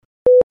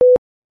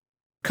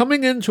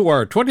Coming into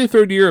our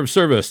 23rd year of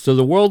service to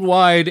the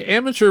worldwide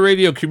amateur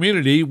radio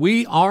community,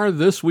 we are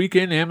This Week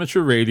in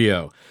Amateur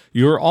Radio,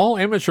 your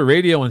all-amateur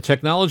radio and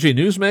technology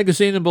news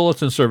magazine and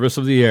bulletin service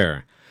of the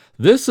air.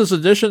 This is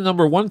edition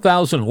number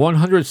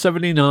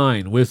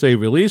 1179, with a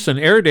release and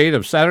air date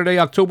of Saturday,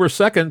 October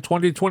 2nd,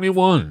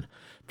 2021.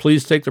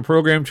 Please take the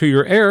program to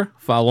your air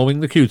following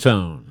the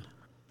Q-tone.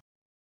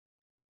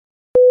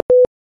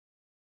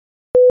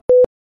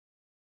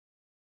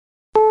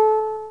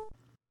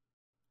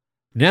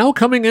 Now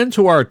coming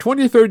into our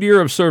 23rd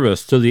year of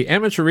service to the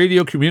amateur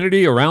radio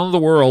community around the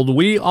world,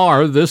 we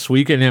are This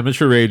Week in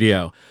Amateur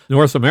Radio,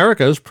 North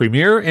America's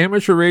premier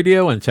amateur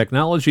radio and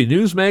technology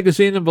news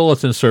magazine and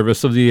bulletin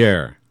service of the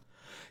air.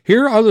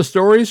 Here are the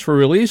stories for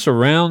release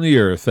around the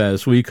earth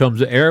as we come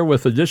to air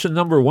with edition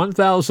number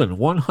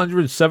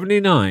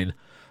 1179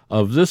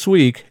 of This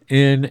Week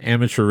in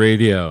Amateur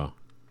Radio.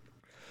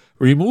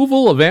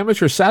 Removal of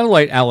amateur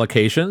satellite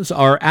allocations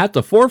are at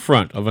the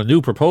forefront of a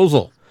new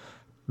proposal.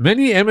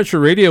 Many amateur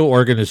radio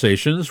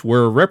organizations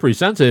were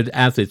represented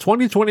at the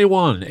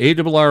 2021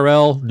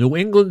 ARRL New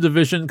England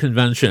Division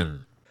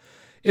Convention.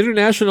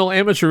 International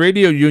Amateur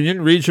Radio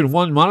Union Region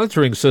 1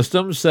 Monitoring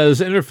System says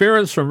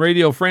interference from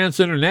Radio France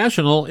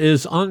International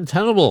is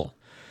untenable.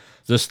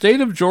 The state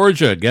of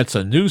Georgia gets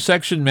a new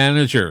section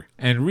manager,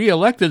 and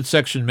re-elected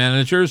section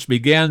managers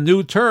began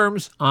new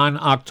terms on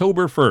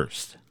October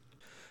 1st.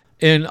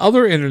 In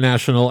other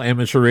International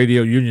Amateur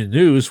Radio Union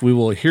news, we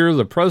will hear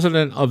the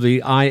president of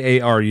the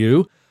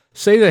IARU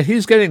say that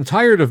he's getting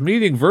tired of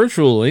meeting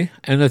virtually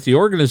and that the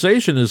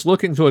organization is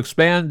looking to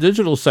expand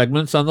digital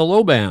segments on the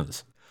low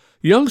bands.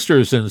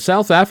 Youngsters in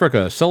South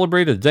Africa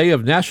celebrate a day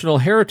of national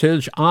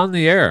heritage on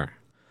the air.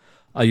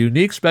 A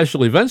unique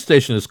special event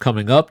station is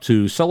coming up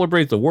to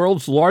celebrate the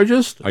world's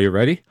largest, are you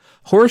ready,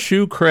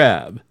 horseshoe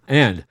crab.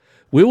 And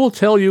we will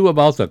tell you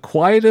about the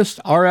quietest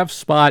RF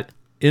spot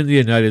in the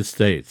United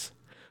States.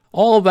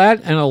 All of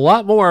that and a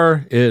lot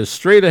more is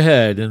straight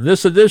ahead in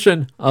this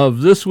edition of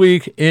This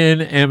Week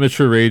in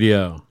Amateur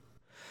Radio.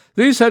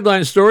 These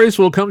headline stories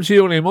will come to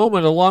you in a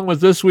moment along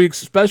with this week's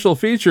special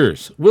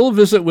features. We'll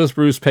visit with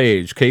Bruce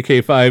Page,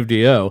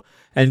 KK5DO,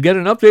 and get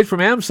an update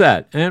from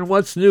AMSAT and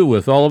what's new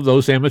with all of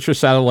those amateur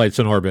satellites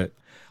in orbit.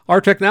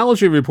 Our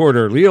technology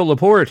reporter, Leo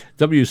Laporte,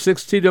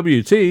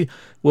 W6TWT,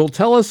 will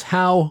tell us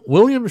how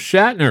William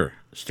Shatner,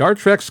 Star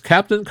Trek's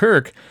Captain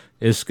Kirk,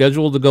 is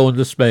scheduled to go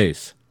into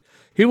space.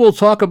 He will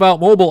talk about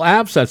mobile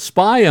apps that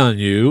spy on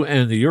you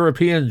and the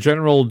European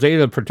General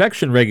Data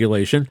Protection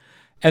Regulation,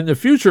 and the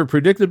future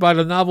predicted by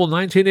the novel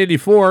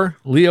 1984,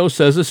 Leo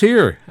says is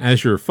here,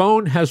 as your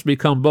phone has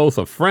become both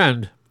a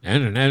friend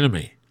and an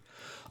enemy.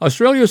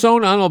 Australia's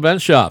own Arnold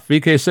Benshoff,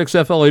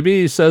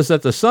 VK6FLAB, says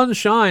that the sun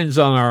shines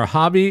on our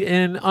hobby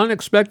in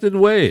unexpected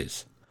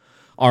ways.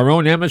 Our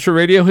own amateur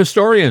radio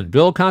historian,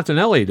 Bill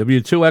Continelli,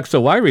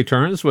 W2XOY,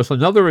 returns with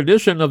another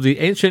edition of the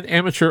Ancient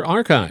Amateur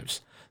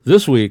Archives.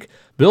 This week,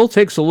 Bill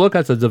takes a look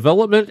at the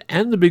development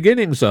and the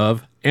beginnings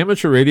of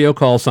amateur radio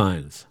call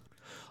signs.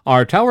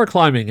 Our tower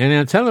climbing and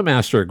antenna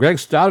master, Greg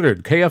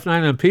Stoddard,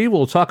 KF9MP,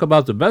 will talk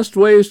about the best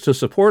ways to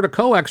support a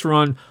coax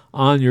run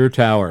on your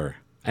tower.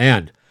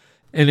 And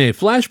in a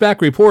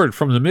flashback report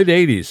from the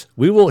mid-'80s,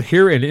 we will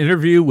hear an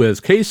interview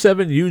with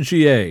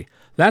K7UGA.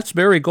 That's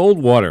Barry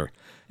Goldwater,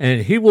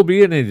 and he will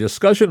be in a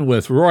discussion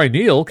with Roy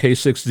Neal,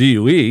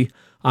 K6DUE,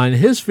 on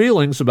his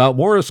feelings about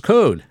Morse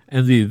code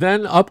and the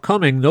then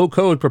upcoming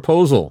no-code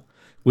proposal.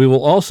 We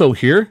will also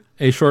hear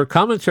a short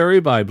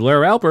commentary by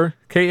Blair Alper,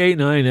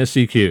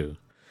 KA9SEQ.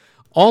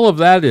 All of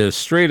that is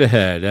straight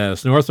ahead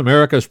as North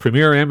America's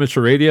premier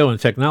amateur radio and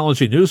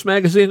technology news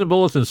magazine and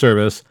bulletin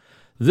service,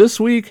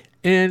 This Week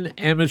in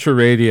Amateur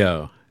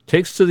Radio,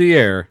 takes to the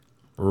air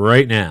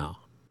right now.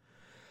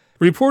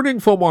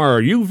 Reporting from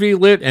our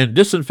UV-lit and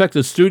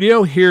disinfected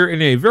studio here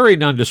in a very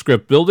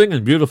nondescript building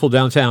in beautiful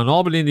downtown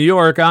Albany, New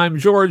York, I'm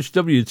George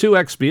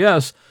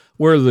W2XBS,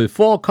 where the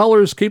fall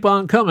colors keep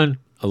on coming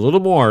a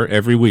little more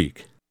every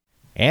week.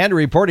 And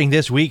reporting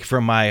this week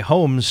from my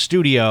home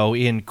studio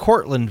in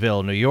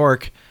Cortlandville, New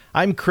York,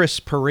 I'm Chris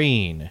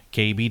Perrine,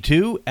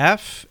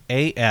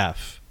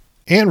 KB2FAF.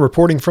 And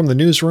reporting from the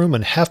newsroom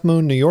in Half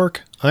Moon, New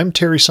York, I'm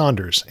Terry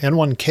Saunders,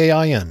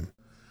 N1KIN.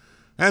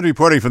 And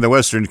reporting from the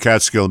western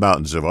Catskill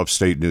Mountains of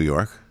upstate New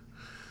York,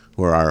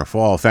 where our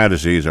fall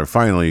fantasies are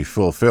finally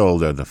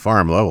fulfilled at the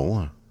farm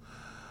level,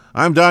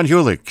 I'm Don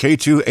Hulick,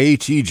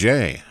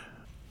 K2ATJ.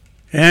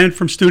 And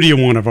from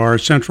Studio 1 of our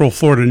Central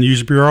Florida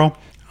News Bureau,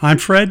 I'm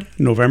Fred,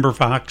 November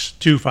Fox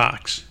 2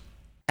 Fox.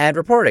 And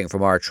reporting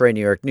from our Trey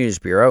New York News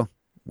Bureau,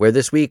 where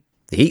this week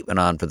the heat went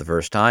on for the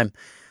first time,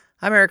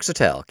 I'm Eric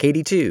Sotell,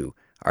 KD2,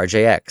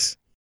 RJX.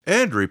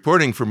 And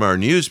reporting from our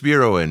News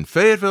Bureau in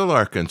Fayetteville,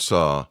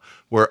 Arkansas,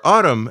 where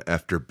autumn,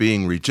 after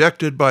being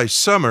rejected by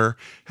summer,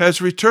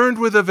 has returned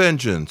with a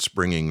vengeance,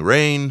 bringing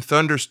rain,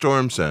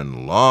 thunderstorms,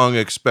 and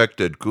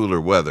long-expected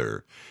cooler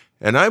weather.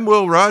 And I'm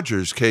Will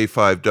Rogers,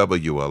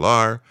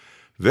 K5WLR,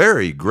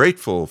 very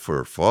grateful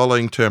for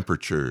falling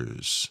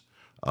temperatures.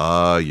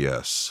 Ah,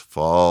 yes,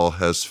 fall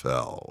has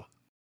fell.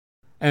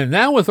 And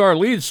now with our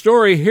lead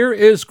story, here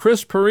is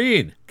Chris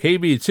Perrine,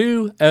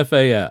 KB2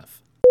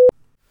 FAF.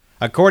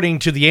 According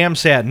to the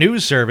AMSAT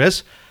News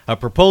Service, a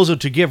proposal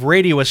to give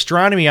radio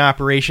astronomy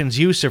operations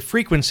use of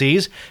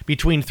frequencies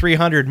between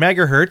 300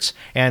 MHz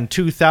and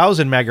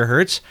 2,000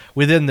 MHz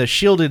within the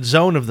shielded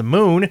zone of the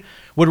Moon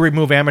would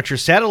remove amateur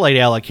satellite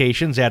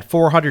allocations at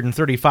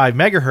 435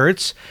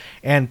 MHz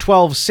and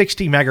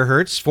 1260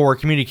 MHz for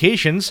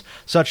communications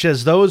such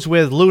as those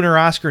with Lunar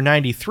Oscar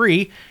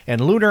 93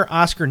 and Lunar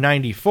Oscar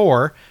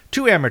 94,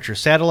 two amateur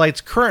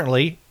satellites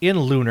currently in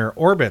lunar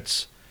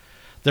orbits.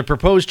 The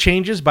proposed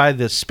changes by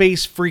the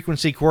Space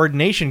Frequency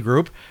Coordination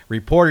Group,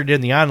 reported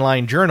in the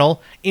online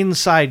journal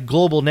Inside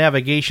Global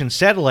Navigation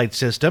Satellite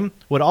System,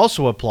 would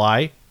also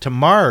apply to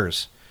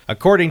Mars.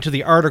 According to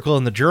the article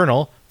in the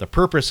journal, the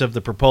purpose of the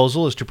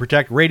proposal is to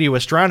protect radio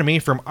astronomy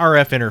from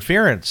RF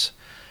interference.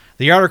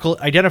 The article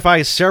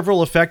identifies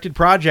several affected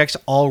projects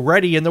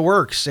already in the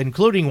works,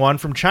 including one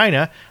from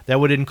China that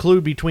would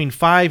include between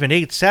 5 and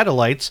 8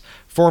 satellites,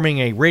 forming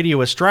a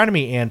radio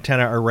astronomy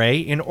antenna array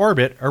in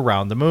orbit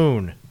around the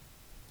Moon.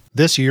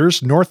 This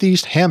year's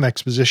Northeast Ham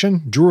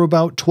Exposition drew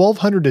about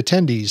 1,200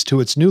 attendees to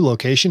its new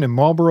location in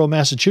Marlborough,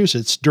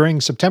 Massachusetts during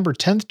September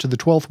 10th to the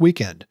 12th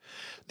weekend.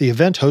 The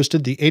event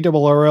hosted the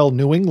ARRL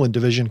New England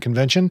Division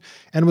Convention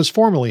and was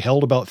formerly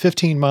held about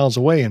 15 miles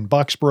away in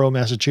Boxborough,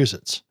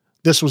 Massachusetts.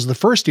 This was the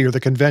first year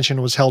the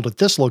convention was held at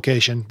this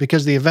location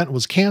because the event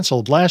was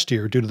canceled last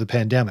year due to the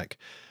pandemic.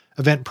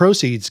 Event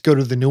proceeds go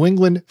to the New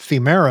England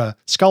FEMERA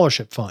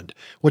Scholarship Fund,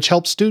 which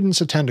helps students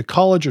attend a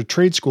college or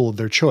trade school of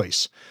their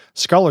choice.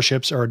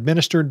 Scholarships are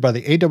administered by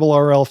the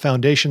ARRL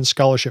Foundation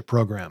Scholarship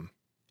Program.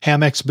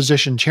 Ham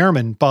Exposition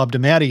Chairman Bob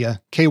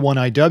DiMattia,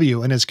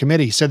 K1IW, and his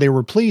committee said they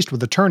were pleased with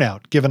the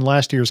turnout given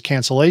last year's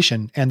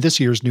cancellation and this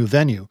year's new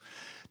venue.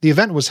 The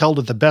event was held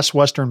at the Best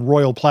Western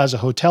Royal Plaza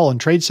Hotel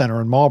and Trade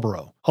Center in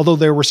Marlborough. Although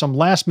there were some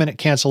last-minute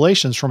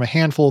cancellations from a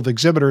handful of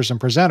exhibitors and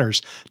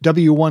presenters,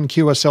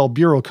 W1QSL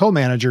Bureau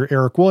co-manager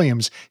Eric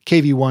Williams,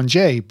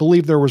 KV1J,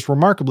 believed there was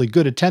remarkably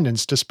good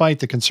attendance despite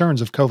the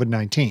concerns of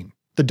COVID-19.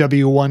 The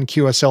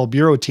W1QSL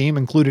Bureau team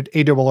included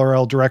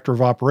ARRL Director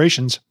of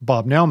Operations,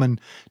 Bob Nauman,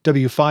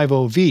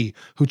 W50V,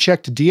 who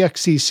checked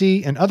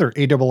DXCC and other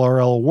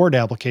ARRL award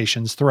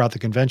applications throughout the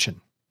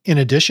convention. In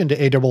addition to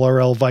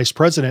ARRL Vice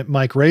President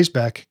Mike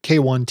Raisbeck,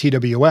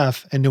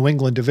 K1TWF, and New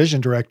England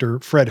Division Director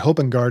Fred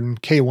Hopengarden,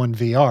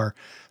 K1VR,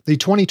 the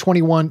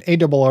 2021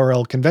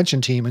 ARRL convention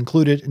team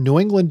included New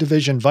England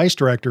Division Vice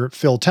Director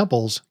Phil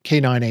Temples,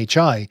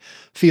 K9HI,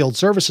 Field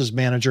Services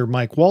Manager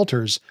Mike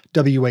Walters,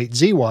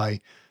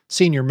 W8ZY,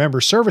 Senior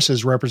Member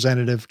Services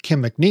Representative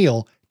Kim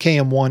McNeil,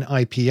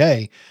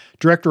 KM1IPA,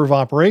 Director of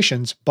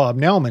Operations Bob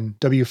Nauman,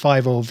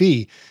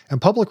 W50V,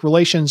 and Public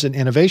Relations and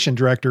Innovation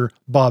Director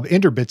Bob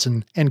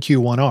Inderbitson,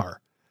 NQ1R.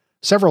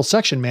 Several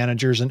section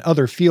managers and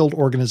other field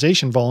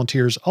organization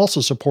volunteers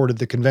also supported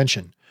the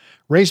convention.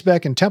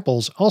 Raisbeck and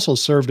Temples also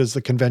served as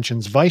the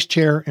convention's vice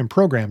chair and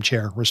program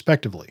chair,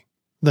 respectively.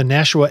 The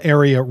Nashua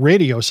Area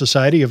Radio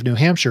Society of New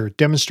Hampshire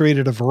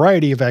demonstrated a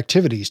variety of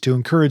activities to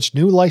encourage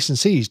new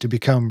licensees to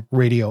become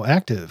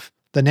radioactive.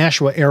 The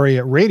Nashua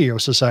Area Radio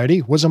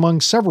Society was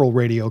among several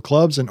radio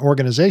clubs and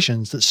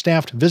organizations that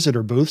staffed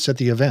visitor booths at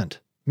the event.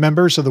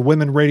 Members of the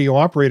Women Radio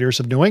Operators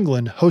of New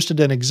England hosted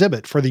an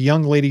exhibit for the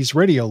Young Ladies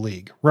Radio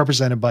League,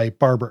 represented by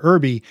Barbara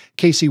Irby,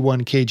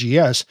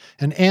 KC1KGS,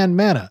 and Ann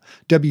Manna,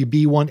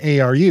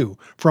 WB1ARU,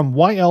 from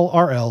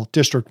YLRL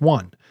District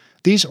 1.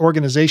 These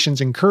organizations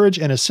encourage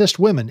and assist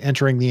women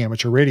entering the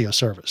amateur radio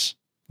service.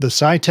 The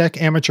SciTech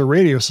Amateur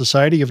Radio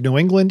Society of New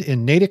England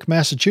in Natick,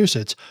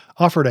 Massachusetts,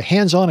 offered a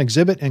hands-on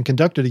exhibit and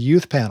conducted a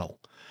youth panel.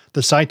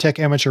 The SciTech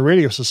Amateur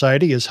Radio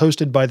Society is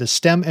hosted by the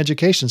STEM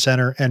Education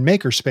Center and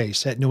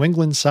Makerspace at New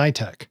England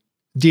SciTech.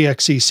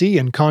 DXCC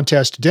and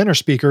contest dinner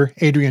speaker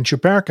Adrian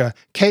Chuperka,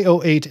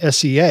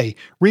 KO8SCA,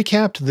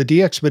 recapped the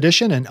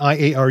DXpedition and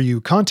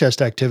IARU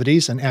contest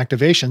activities and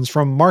activations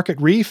from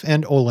Market Reef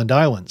and Oland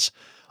Islands.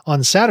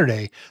 On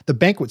Saturday, the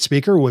banquet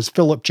speaker was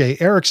Philip J.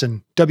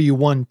 Erickson,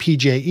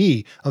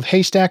 W1PJE, of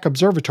Haystack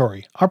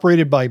Observatory,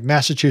 operated by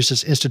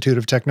Massachusetts Institute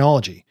of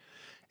Technology.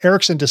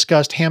 Erickson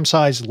discussed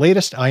HAMSci's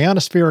latest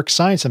ionospheric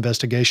science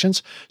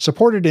investigations,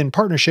 supported in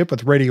partnership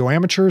with radio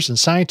amateurs and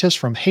scientists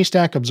from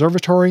Haystack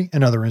Observatory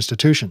and other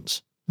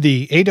institutions.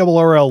 The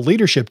ARRL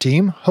leadership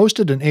team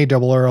hosted an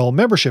ARRL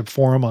membership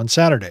forum on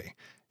Saturday.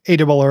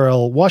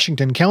 ARRL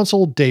Washington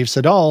Counsel Dave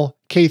Sedal,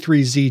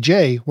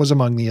 K3ZJ, was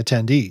among the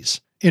attendees.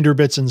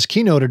 Inderbitson's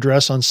keynote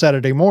address on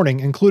Saturday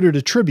morning included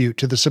a tribute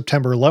to the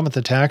September 11th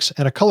attacks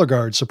and a color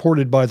guard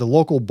supported by the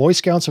local Boy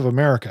Scouts of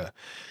America.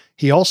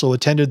 He also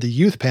attended the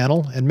youth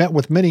panel and met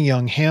with many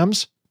young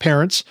hams,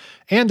 parents,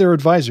 and their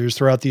advisors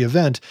throughout the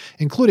event,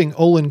 including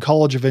Olin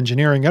College of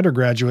Engineering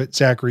undergraduate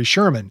Zachary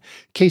Sherman,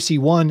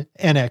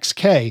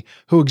 KC1NXK,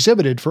 who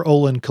exhibited for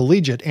Olin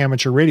Collegiate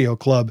Amateur Radio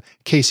Club,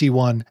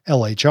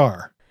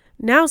 KC1LHR.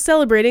 Now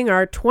celebrating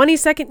our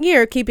 22nd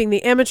year keeping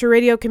the amateur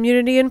radio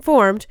community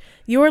informed,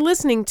 you are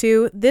listening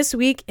to This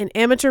Week in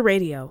Amateur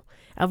Radio,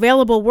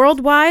 Available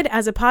worldwide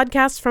as a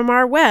podcast from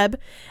our web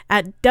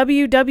at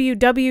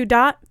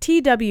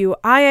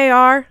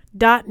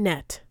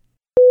www.twiar.net.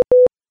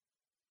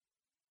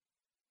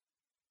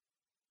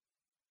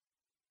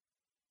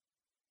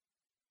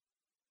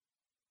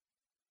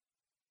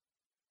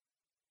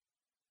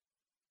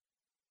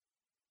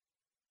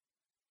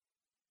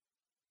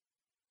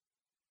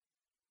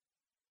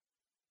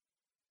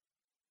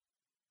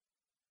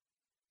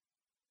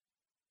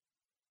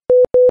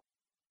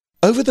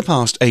 Over the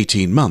past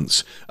 18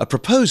 months, a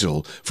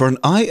proposal for an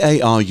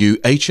IARU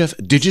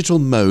HF digital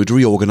mode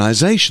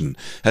reorganisation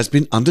has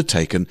been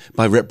undertaken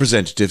by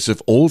representatives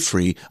of all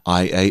three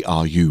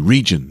IARU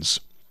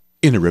regions.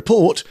 In a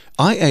report,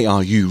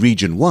 IARU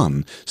Region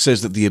 1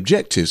 says that the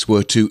objectives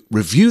were to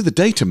review the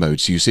data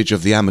modes usage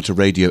of the amateur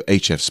radio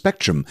HF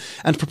spectrum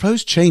and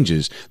propose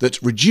changes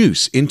that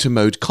reduce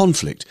inter-mode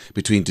conflict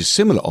between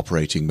dissimilar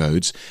operating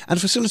modes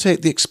and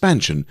facilitate the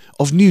expansion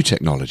of new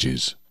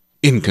technologies.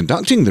 In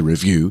conducting the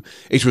review,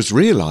 it was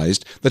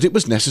realised that it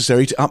was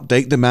necessary to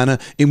update the manner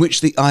in which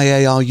the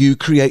IARU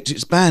creates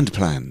its band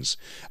plans.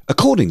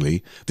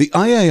 Accordingly, the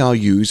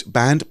IARU's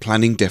band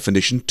planning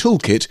definition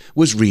toolkit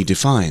was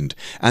redefined,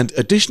 and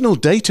additional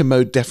data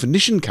mode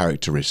definition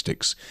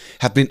characteristics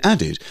have been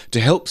added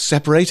to help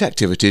separate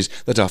activities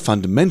that are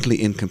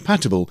fundamentally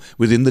incompatible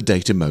within the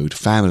data mode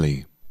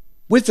family.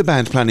 With the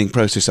band planning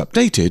process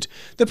updated,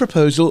 the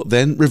proposal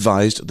then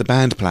revised the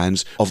band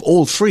plans of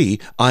all three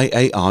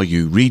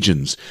IARU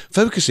regions,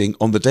 focusing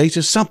on the data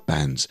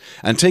subbands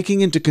and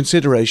taking into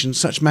consideration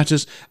such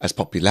matters as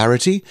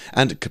popularity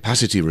and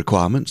capacity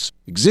requirements,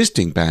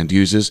 existing band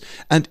users,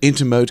 and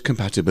intermode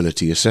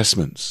compatibility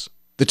assessments.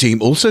 The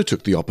team also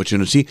took the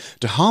opportunity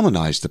to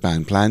harmonise the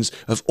band plans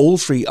of all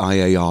three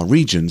IAR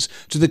regions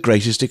to the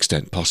greatest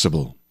extent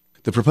possible.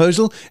 The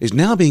proposal is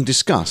now being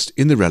discussed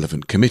in the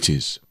relevant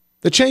committees.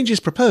 The changes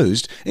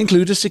proposed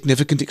include a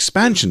significant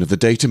expansion of the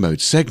data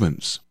mode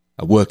segments.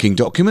 A working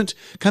document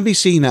can be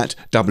seen at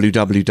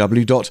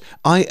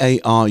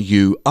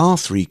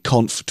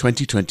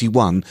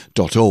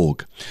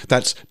www.iarur3conf2021.org.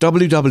 That's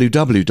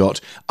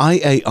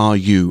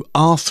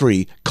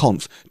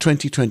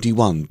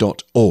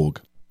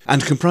www.iarur3conf2021.org.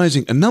 And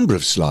comprising a number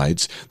of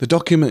slides, the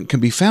document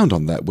can be found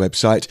on that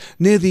website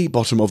near the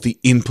bottom of the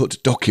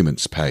Input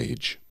Documents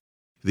page.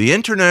 The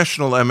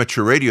International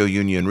Amateur Radio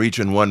Union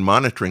Region 1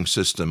 Monitoring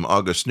System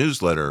August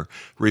newsletter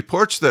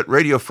reports that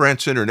Radio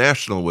France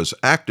International was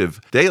active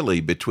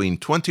daily between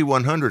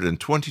 2100 and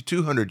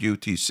 2200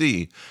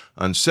 UTC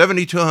on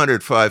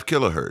 7205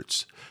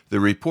 kHz.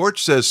 The report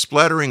says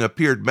splattering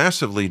appeared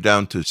massively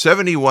down to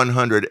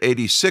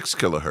 7186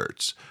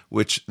 kHz,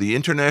 which the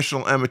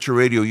International Amateur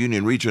Radio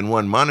Union Region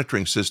 1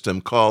 Monitoring System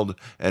called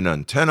an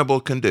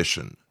untenable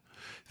condition.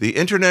 The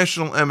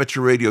International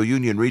Amateur Radio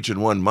Union Region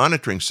 1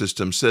 monitoring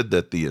system said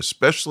that the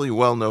especially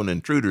well-known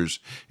intruders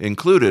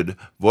included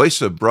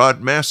voice of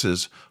broad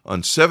masses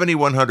on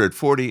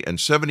 7140 and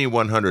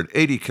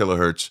 7180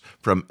 kHz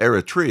from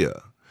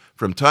Eritrea.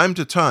 From time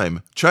to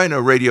time,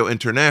 China Radio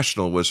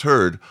International was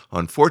heard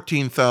on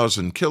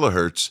 14,000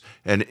 kHz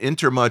and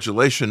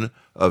intermodulation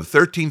of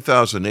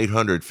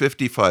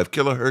 13,855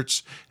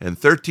 kHz and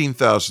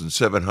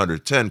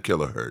 13,710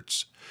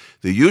 kHz.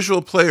 The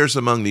usual players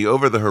among the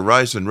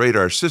over-the-horizon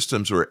radar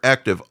systems were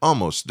active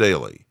almost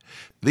daily.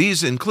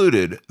 These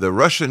included the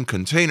Russian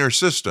Container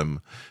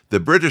System, the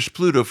British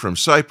Pluto from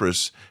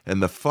Cyprus,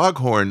 and the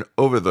Foghorn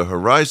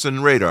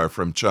over-the-horizon radar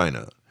from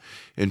China.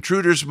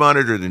 Intruders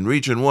monitored in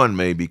Region 1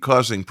 may be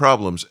causing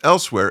problems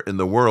elsewhere in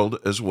the world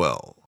as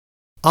well.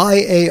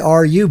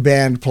 IARU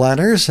band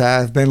planners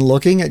have been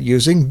looking at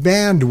using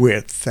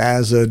bandwidth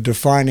as a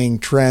defining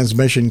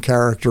transmission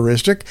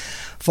characteristic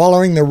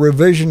following the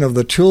revision of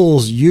the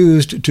tools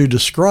used to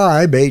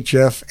describe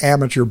HF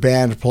amateur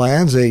band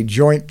plans. A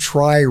joint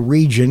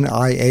tri-region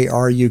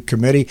IARU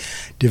committee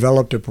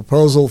developed a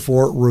proposal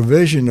for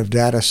revision of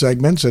data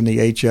segments in the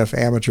HF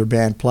amateur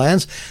band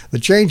plans. The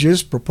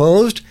changes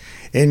proposed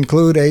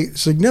include a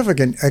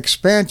significant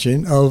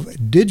expansion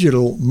of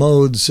digital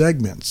mode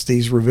segments.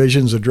 These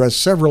revisions address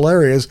several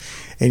areas,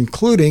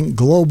 including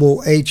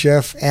global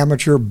HF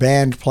amateur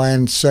band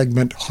plan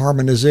segment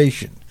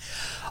harmonization.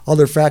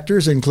 Other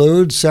factors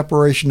include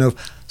separation of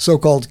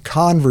so-called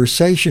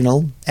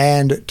conversational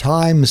and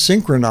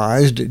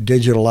time-synchronized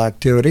digital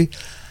activity,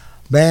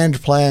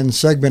 band plan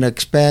segment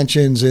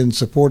expansions in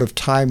support of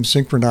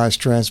time-synchronized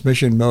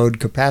transmission mode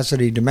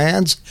capacity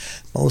demands,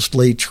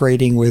 mostly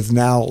trading with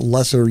now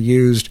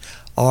lesser-used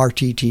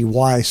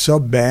RTTY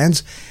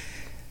subbands,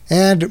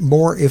 and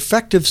more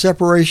effective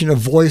separation of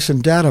voice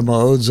and data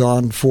modes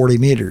on 40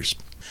 meters.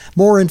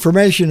 More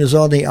information is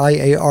on the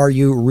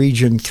IARU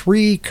Region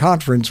 3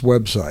 conference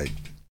website.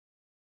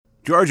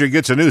 Georgia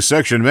gets a new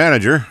section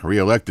manager.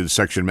 Re-elected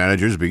section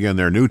managers begin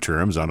their new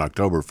terms on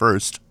October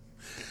 1st.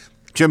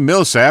 Jim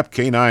Millsap,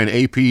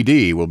 K9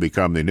 APD, will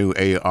become the new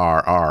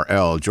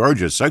ARRL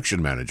Georgia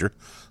section manager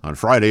on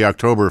Friday,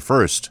 October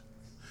 1st.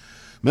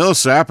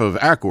 Millsap of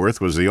Ackworth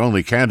was the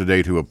only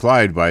candidate who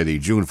applied by the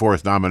June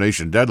 4th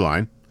nomination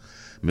deadline.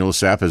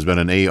 Millsap has been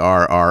an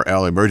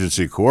ARRL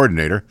emergency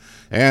coordinator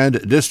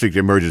and district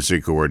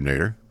emergency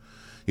coordinator.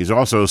 He's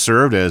also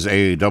served as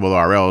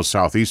ARRL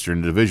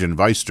Southeastern Division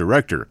Vice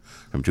Director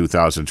from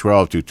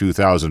 2012 to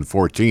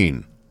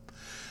 2014.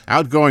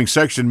 Outgoing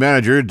section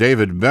manager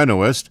David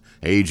Benoist,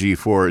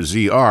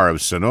 AG4ZR of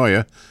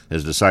Sonoya,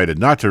 has decided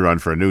not to run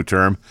for a new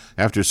term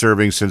after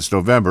serving since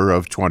November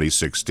of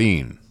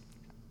 2016.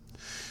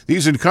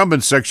 These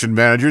incumbent section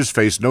managers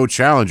face no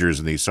challengers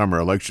in the summer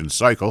election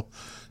cycle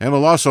and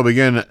will also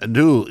begin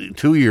new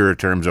two-year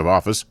terms of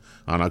office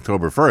on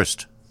October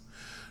 1st.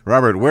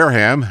 Robert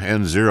Wareham,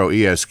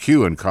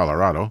 N0ESQ in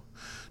Colorado,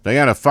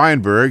 Diana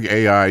Feinberg,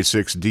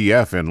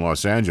 AI6DF in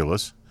Los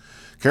Angeles,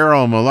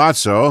 Carol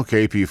Milazzo,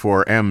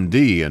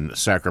 KP4MD in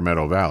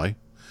Sacramento Valley,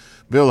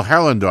 Bill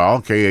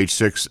Hallendahl,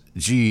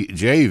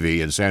 KH6GJV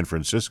in San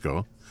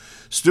Francisco,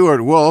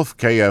 Stuart Wolf,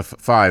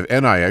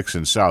 KF5NIX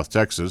in South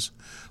Texas,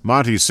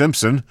 Monty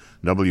Simpson,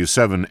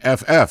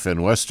 W7FF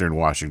in Western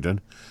Washington,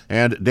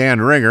 and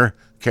Dan Ringer,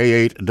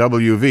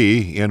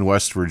 K8WV in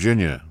West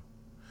Virginia.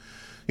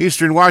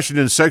 Eastern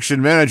Washington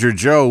Section Manager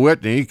Joe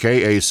Whitney,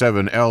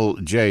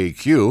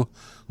 KA7LJQ,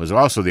 was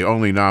also the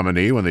only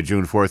nominee when the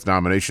June 4th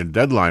nomination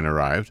deadline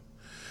arrived.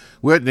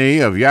 Whitney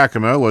of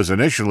Yakima was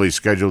initially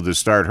scheduled to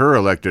start her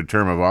elected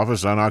term of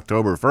office on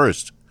October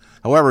 1st.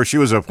 However, she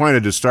was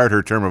appointed to start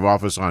her term of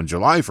office on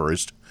July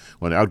 1st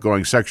when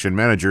outgoing section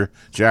manager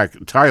Jack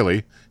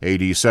Tiley,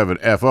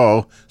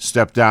 AD7FO,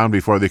 stepped down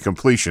before the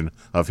completion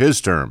of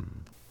his term.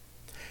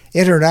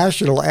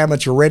 International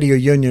Amateur Radio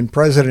Union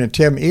President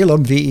Tim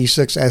Elam,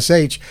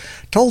 VE6SH,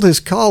 told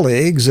his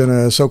colleagues in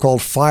a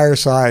so-called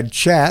fireside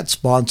chat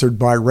sponsored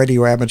by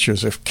Radio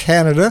Amateurs of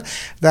Canada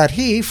that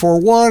he,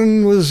 for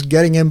one, was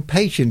getting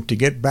impatient to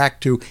get back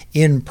to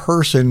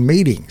in-person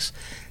meetings.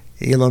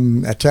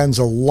 Elam attends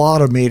a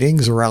lot of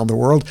meetings around the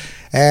world,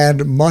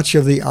 and much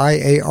of the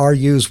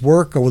IARU's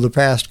work over the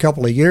past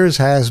couple of years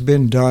has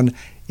been done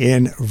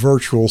in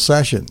virtual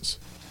sessions.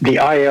 The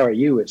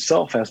IARU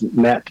itself hasn't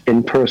met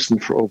in person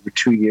for over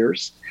 2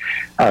 years.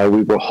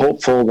 We were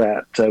hopeful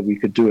that we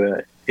could do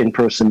an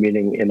in-person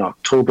meeting in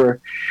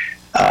October.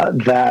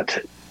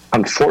 That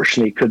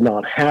unfortunately could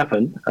not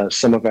happen.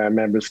 Some of our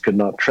members could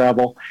not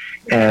travel,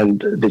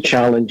 and the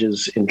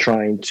challenges in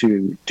trying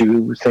to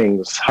do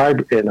things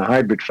in a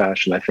hybrid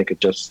fashion, I think,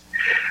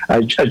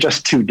 are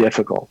just too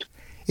difficult.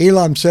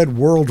 Elam said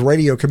World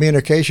Radio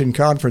Communication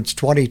Conference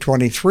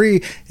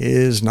 2023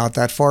 is not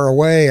that far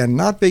away, and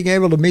not being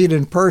able to meet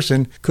in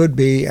person could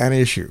be an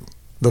issue.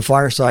 The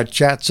fireside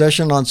chat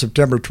session on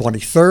September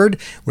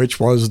 23rd, which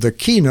was the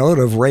keynote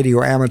of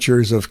Radio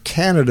Amateurs of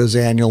Canada's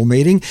annual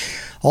meeting,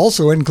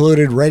 also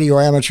included Radio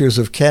Amateurs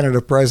of Canada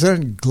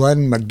President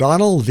Glenn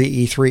MacDonald,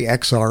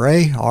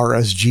 VE3XRA,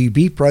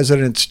 RSGB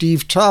President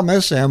Steve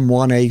Thomas,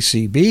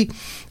 M1ACB,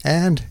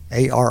 and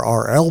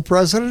ARRL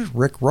President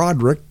Rick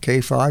Roderick,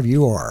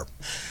 K5UR.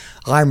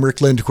 I'm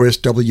Rick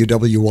Lindquist,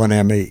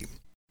 WW1ME.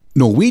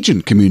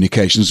 Norwegian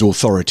Communications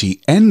Authority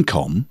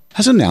NCOM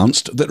has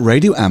announced that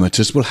radio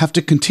amateurs will have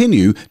to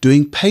continue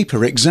doing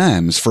paper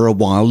exams for a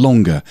while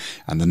longer,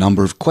 and the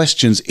number of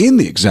questions in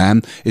the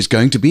exam is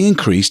going to be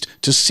increased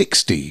to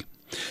 60.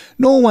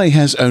 Norway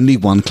has only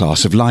one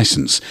class of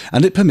license,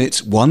 and it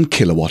permits 1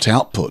 kilowatt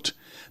output.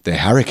 The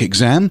Harrick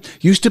exam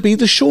used to be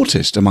the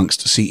shortest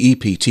amongst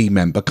CEPT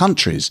member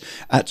countries,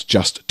 at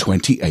just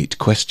 28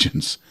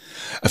 questions.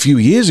 A few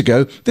years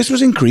ago, this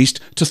was increased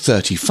to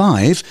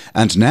 35,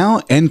 and now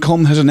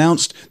NCOM has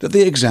announced that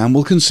the exam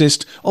will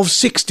consist of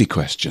 60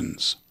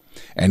 questions.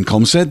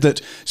 NCOM said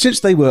that since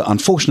they were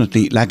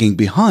unfortunately lagging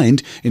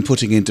behind in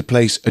putting into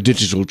place a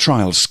digital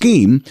trial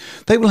scheme,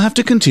 they will have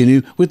to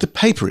continue with the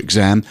paper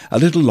exam a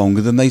little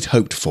longer than they'd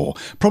hoped for,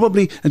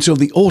 probably until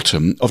the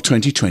autumn of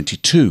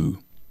 2022.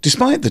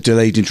 Despite the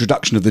delayed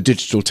introduction of the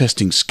digital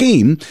testing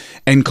scheme,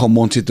 NCOM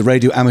wanted the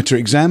radio amateur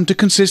exam to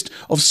consist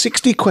of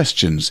 60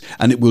 questions,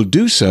 and it will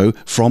do so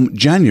from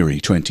January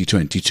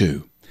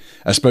 2022.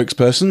 A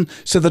spokesperson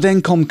said that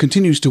NCOM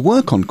continues to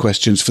work on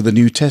questions for the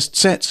new test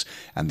sets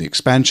and the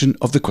expansion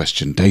of the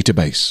question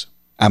database.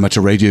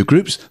 Amateur radio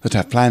groups that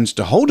have plans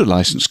to hold a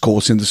license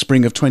course in the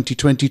spring of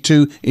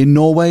 2022 in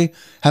Norway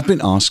have been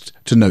asked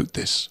to note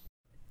this.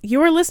 You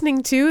are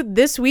listening to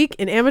This Week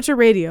in Amateur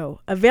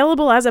Radio,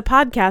 available as a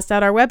podcast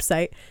at our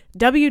website,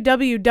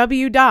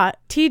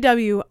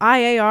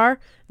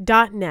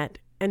 www.twiar.net,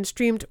 and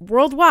streamed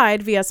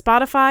worldwide via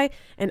Spotify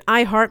and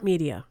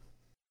iHeartMedia.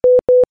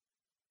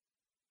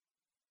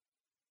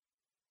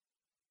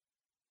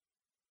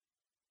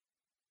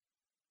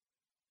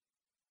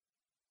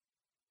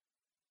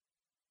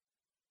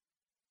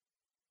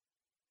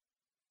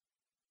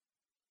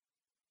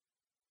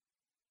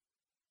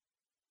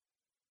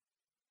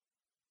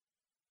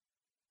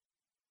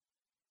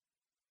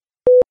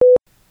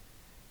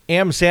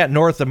 AMSAT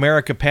North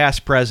America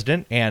past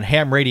president and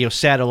ham radio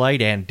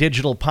satellite and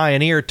digital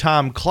pioneer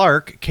Tom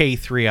Clark,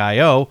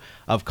 K3IO,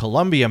 of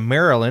Columbia,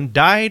 Maryland,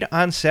 died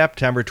on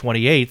September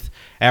 28th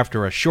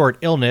after a short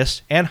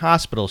illness and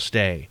hospital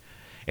stay.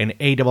 An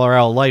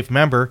ARRL Life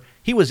member,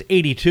 he was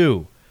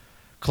 82.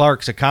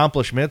 Clark's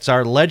accomplishments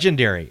are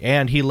legendary,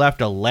 and he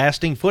left a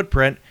lasting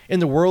footprint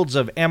in the worlds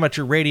of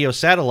amateur radio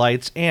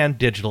satellites and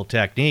digital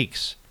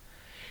techniques.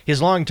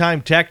 His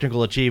longtime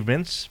technical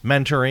achievements,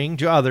 mentoring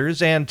to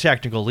others, and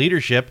technical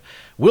leadership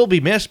will be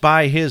missed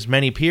by his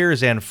many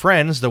peers and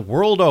friends the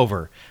world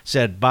over,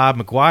 said Bob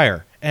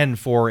McGuire,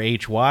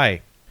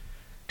 N4HY.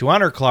 To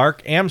honor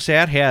Clark,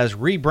 AMSAT has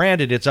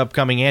rebranded its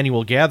upcoming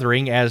annual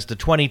gathering as the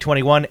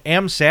 2021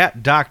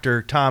 AMSAT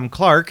Dr. Tom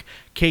Clark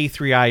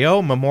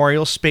K3IO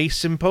Memorial Space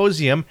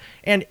Symposium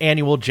and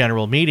Annual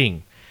General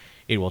Meeting.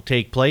 It will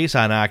take place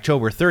on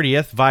October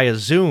 30th via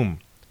Zoom.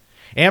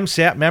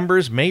 AMSAT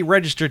members may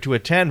register to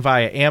attend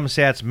via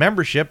AMSAT's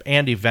membership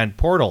and event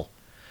portal.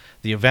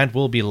 The event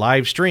will be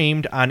live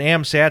streamed on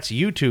AMSAT's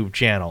YouTube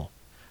channel.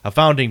 A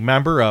founding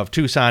member of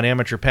Tucson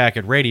Amateur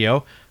Packet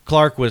Radio,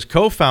 Clark was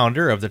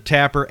co-founder of the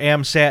Tapper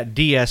AMSAT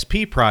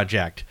DSP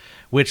project,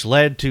 which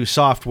led to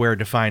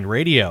software-defined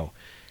radio.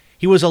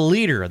 He was a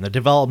leader in the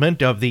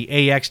development of the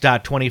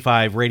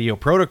AX.25 radio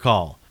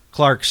protocol.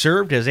 Clark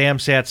served as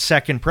AMSAT's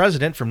second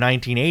president from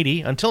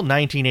 1980 until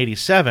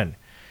 1987.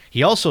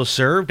 He also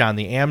served on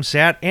the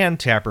AMSAT and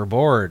Tapper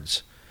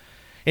boards.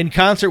 In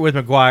concert with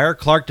McGuire,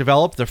 Clark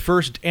developed the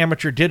first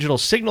amateur digital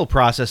signal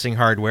processing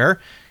hardware,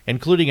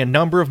 including a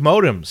number of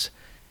modems.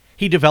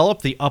 He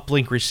developed the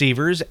uplink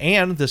receivers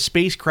and the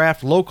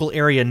spacecraft local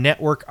area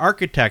network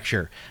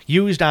architecture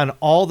used on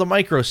all the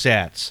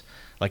microsats,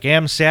 like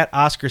AMSAT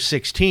Oscar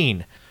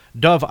 16,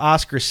 Dove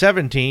Oscar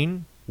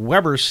 17,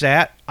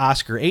 WeberSat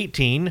Oscar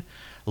 18,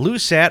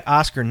 LuSat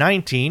Oscar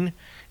 19,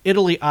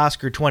 Italy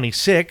Oscar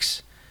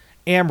 26,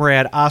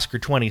 AMRAD Oscar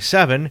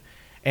 27,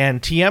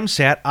 and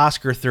TMSAT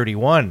Oscar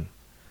 31.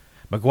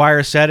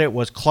 McGuire said it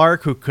was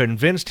Clark who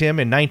convinced him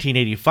in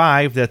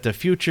 1985 that the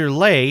future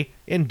lay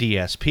in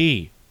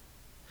DSP.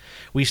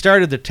 We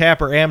started the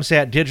Tapper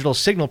AMSAT Digital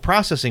Signal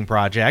Processing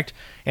Project,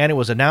 and it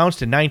was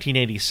announced in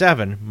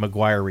 1987,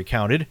 McGuire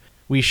recounted.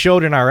 We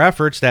showed in our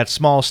efforts that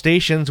small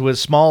stations with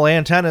small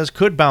antennas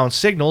could bounce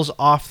signals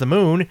off the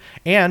moon,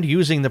 and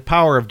using the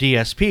power of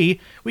DSP,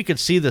 we could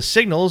see the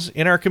signals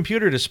in our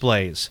computer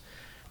displays.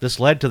 This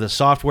led to the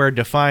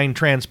software-defined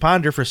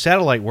transponder for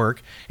satellite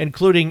work,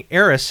 including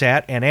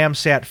Aerosat and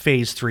AMSAT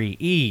Phase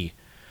 3E.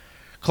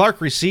 Clark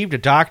received a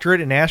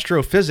doctorate in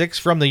astrophysics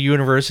from the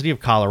University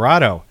of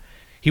Colorado.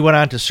 He went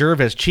on to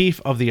serve as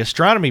chief of the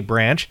astronomy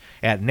branch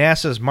at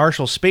NASA's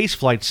Marshall Space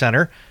Flight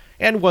Center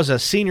and was a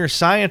senior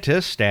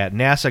scientist at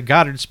NASA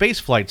Goddard Space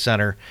Flight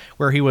Center,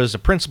 where he was a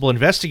principal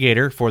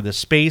investigator for the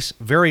Space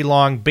Very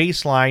Long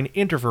Baseline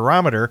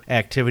Interferometer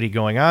activity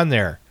going on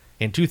there.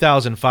 In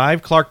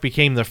 2005, Clark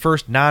became the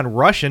first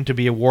non-Russian to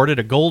be awarded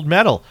a gold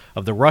medal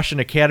of the Russian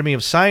Academy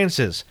of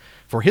Sciences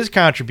for his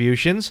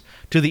contributions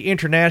to the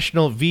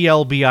International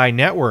VLBI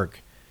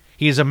network.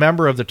 He is a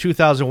member of the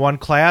 2001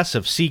 class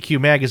of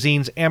CQ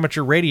Magazine's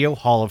Amateur Radio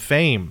Hall of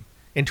Fame.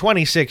 In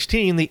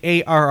 2016, the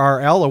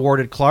ARRL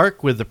awarded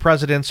Clark with the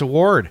President's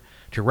Award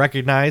to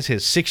recognize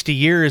his 60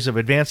 years of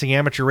advancing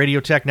amateur radio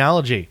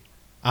technology.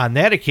 On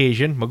that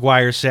occasion,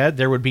 McGuire said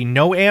there would be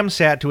no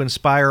AMSAT to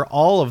inspire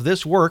all of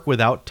this work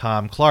without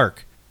Tom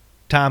Clark.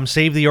 Tom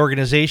saved the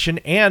organization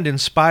and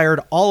inspired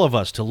all of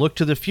us to look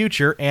to the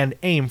future and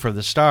aim for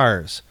the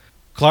stars.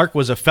 Clark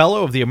was a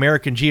fellow of the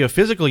American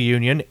Geophysical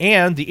Union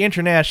and the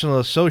International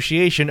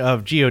Association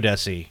of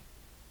Geodesy.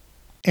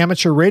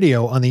 Amateur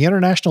radio on the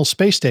International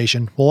Space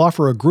Station will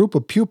offer a group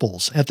of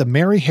pupils at the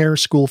Mary Hare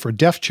School for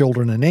Deaf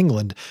Children in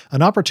England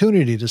an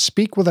opportunity to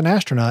speak with an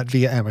astronaut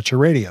via amateur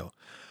radio.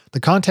 The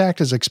contact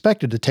is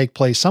expected to take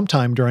place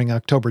sometime during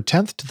October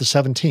 10th to the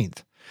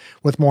 17th.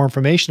 With more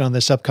information on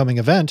this upcoming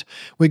event,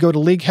 we go to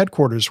League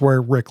headquarters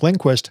where Rick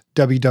Lindquist,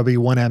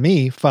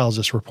 WW1ME, files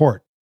this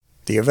report.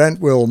 The event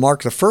will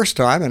mark the first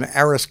time an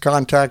ARIS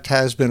contact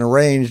has been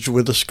arranged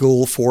with the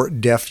School for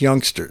Deaf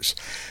Youngsters.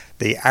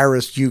 The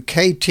ARIS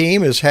UK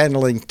team is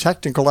handling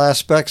technical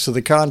aspects of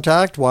the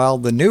contact, while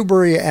the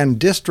Newbury and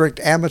District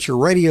Amateur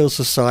Radio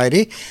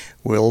Society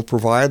will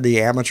provide the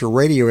amateur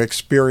radio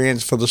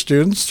experience for the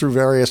students through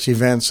various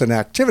events and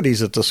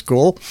activities at the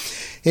school.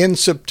 In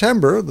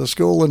September, the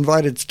school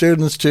invited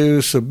students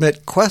to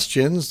submit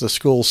questions. The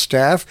school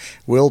staff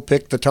will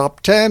pick the top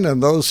 10,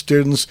 and those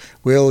students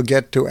will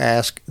get to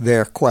ask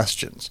their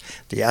questions.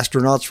 The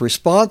astronauts'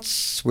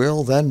 response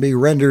will then be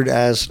rendered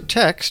as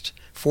text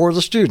for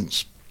the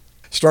students.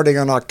 Starting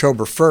on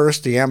October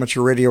 1st, the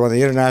Amateur Radio on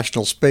the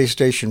International Space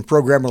Station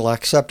program will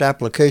accept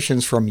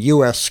applications from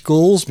U.S.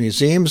 schools,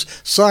 museums,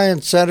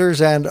 science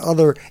centers, and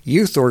other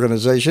youth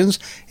organizations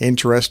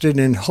interested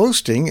in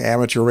hosting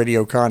amateur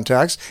radio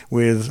contacts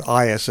with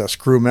ISS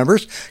crew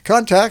members.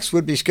 Contacts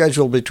would be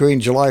scheduled between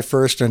July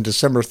 1st and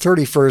December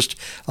 31st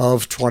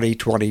of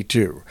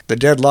 2022. The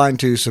deadline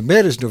to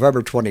submit is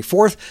November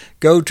 24th.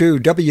 Go to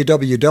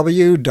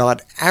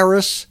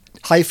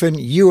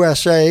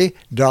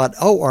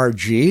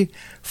www.aris-usa.org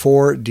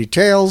for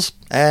details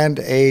and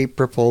a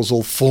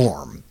proposal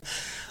form.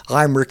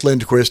 I'm Rick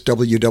Lindquist,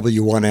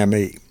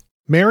 WW1ME.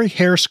 Mary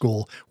Hare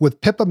School,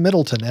 with Pippa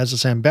Middleton as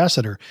its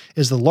ambassador,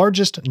 is the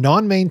largest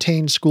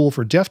non-maintained school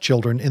for deaf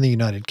children in the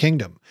United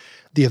Kingdom.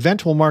 The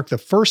event will mark the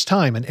first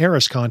time an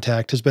ARIS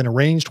contact has been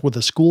arranged with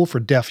a school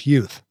for deaf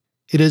youth.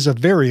 It is a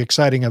very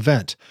exciting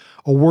event,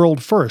 a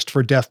world first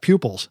for deaf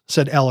pupils,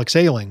 said Alex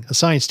Ailing, a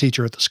science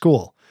teacher at the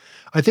school.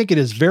 I think it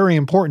is very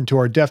important to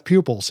our deaf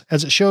pupils,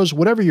 as it shows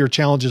whatever your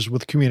challenges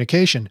with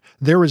communication,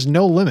 there is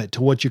no limit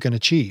to what you can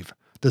achieve.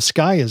 The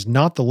sky is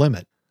not the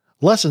limit.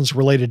 Lessons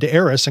related to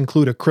ARIS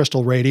include a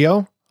crystal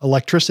radio,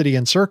 electricity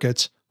and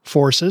circuits,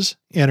 forces,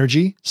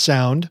 energy,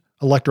 sound,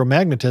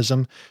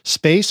 electromagnetism,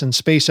 space and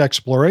space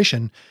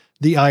exploration,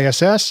 the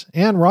ISS,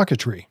 and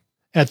rocketry.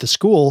 At the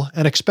school,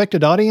 an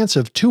expected audience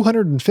of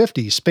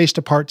 250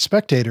 spaced-apart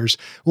spectators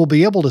will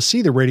be able to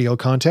see the radio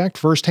contact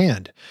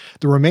firsthand.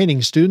 The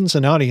remaining students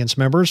and audience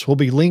members will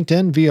be linked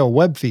in via a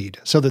web feed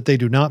so that they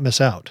do not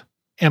miss out.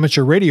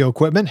 Amateur radio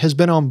equipment has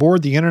been on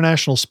board the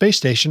International Space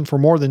Station for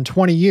more than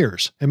 20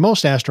 years, and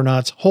most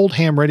astronauts hold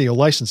ham radio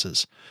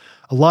licenses.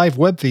 A live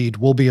web feed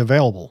will be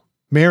available.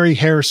 Mary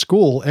Hare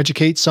School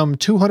educates some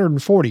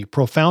 240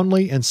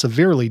 profoundly and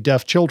severely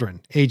deaf children,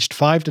 aged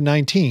 5 to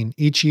 19,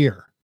 each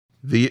year.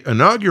 The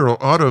inaugural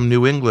Autumn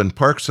New England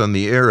Parks on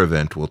the Air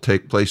event will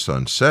take place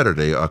on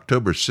Saturday,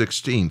 October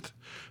 16th,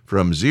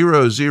 from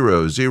 0000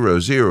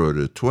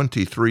 to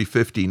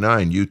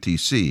 2359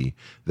 UTC,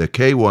 the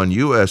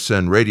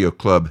K1USN Radio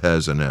Club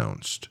has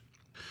announced.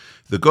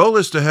 The goal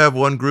is to have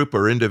one group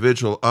or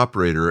individual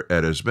operator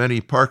at as many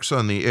parks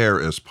on the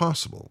air as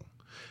possible.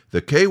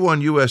 The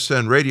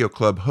K1USN Radio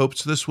Club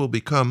hopes this will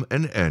become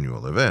an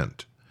annual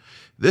event.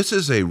 This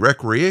is a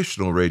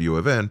recreational radio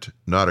event,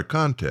 not a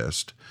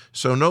contest,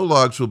 so no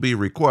logs will be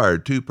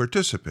required to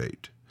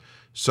participate.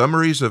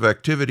 Summaries of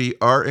activity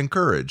are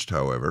encouraged,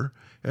 however,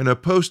 and a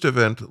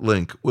post-event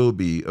link will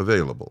be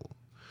available.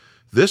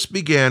 This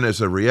began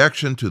as a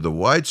reaction to the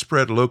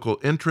widespread local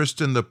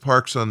interest in the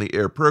Parks on the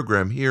Air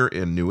program here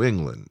in New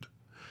England.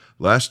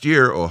 Last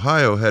year,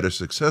 Ohio had a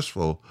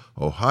successful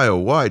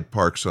Ohio-wide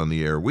Parks on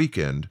the Air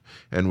weekend,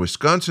 and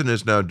Wisconsin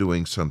is now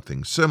doing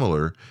something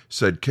similar,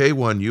 said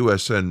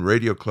K1USN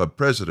Radio Club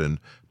President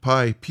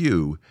Pi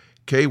Pugh,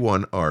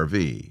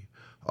 K1RV.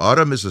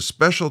 Autumn is a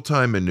special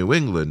time in New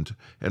England,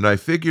 and I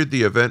figured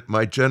the event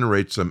might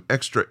generate some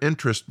extra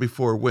interest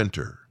before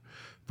winter.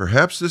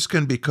 Perhaps this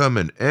can become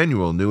an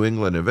annual New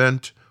England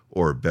event,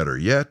 or better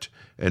yet,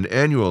 an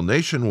annual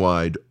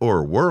nationwide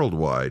or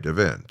worldwide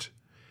event.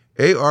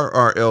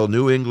 ARRL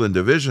New England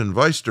Division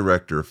Vice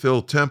Director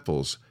Phil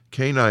Temples,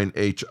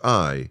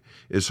 K9HI,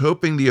 is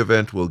hoping the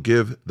event will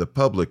give the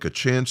public a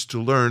chance to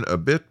learn a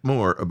bit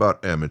more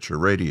about amateur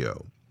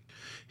radio.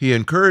 He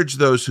encouraged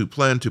those who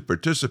plan to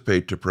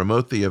participate to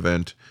promote the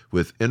event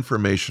with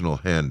informational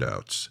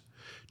handouts.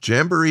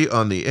 Jamboree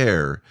on the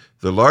Air,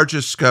 the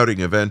largest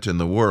scouting event in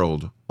the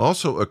world,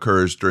 also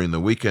occurs during the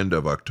weekend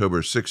of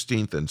October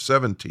 16th and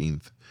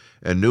 17th,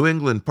 and New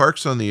England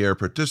Parks on the Air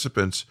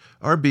participants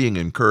are being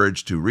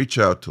encouraged to reach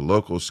out to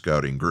local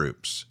scouting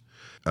groups.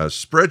 A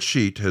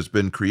spreadsheet has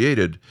been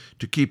created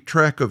to keep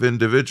track of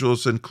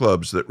individuals and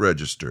clubs that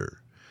register.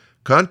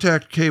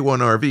 Contact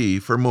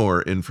K1RV for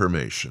more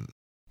information.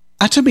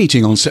 At a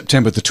meeting on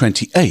September the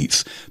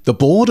 28th, the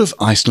board of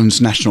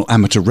Iceland's National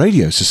Amateur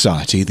Radio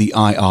Society, the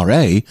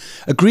IRA,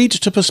 agreed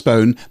to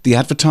postpone the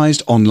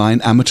advertised online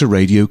amateur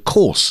radio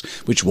course,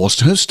 which was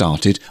to have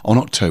started on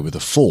October the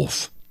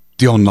 4th.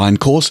 The online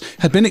course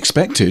had been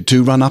expected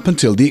to run up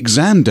until the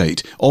exam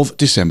date of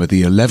December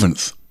the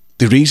 11th.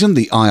 The reason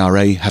the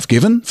IRA have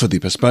given for the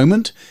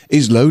postponement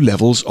is low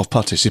levels of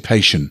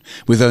participation,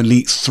 with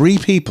only 3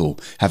 people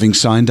having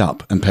signed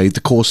up and paid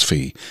the course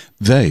fee.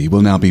 They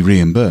will now be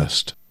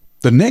reimbursed.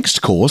 The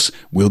next course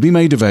will be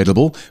made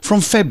available from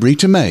February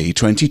to May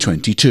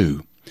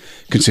 2022.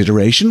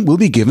 Consideration will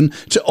be given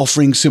to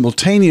offering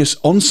simultaneous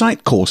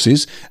on-site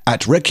courses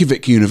at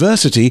Reykjavik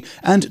University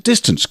and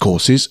distance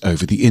courses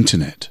over the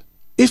internet.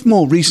 If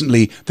more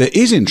recently there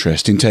is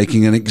interest in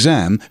taking an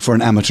exam for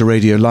an amateur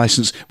radio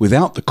license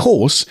without the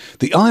course,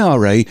 the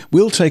IRA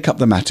will take up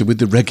the matter with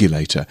the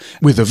regulator,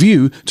 with a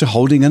view to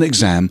holding an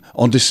exam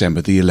on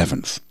December the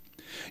 11th.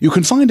 You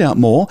can find out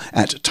more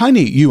at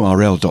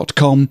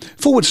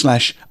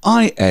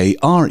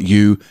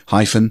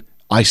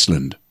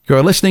tinyurl.com/IARU-Iceland.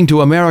 You're listening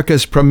to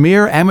America's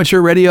premier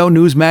amateur radio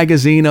news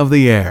magazine of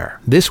the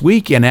air. This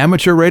week in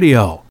amateur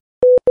radio.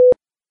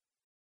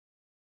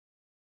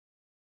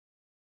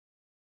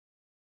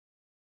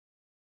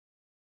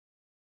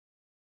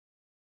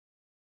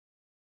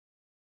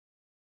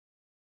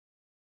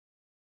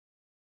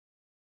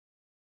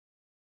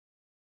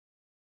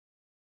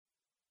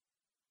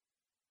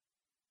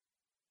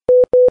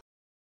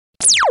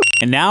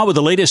 And now with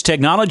the latest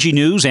technology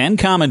news and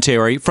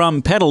commentary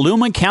from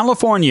Petaluma,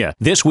 California.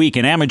 This Week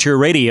in Amateur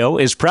Radio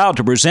is proud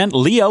to present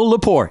Leo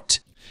Laporte.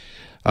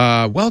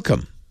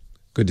 Welcome.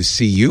 Good to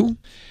see you.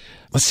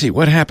 Let's see,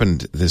 what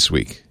happened this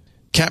week?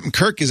 Captain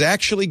Kirk is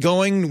actually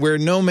going where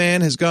no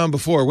man has gone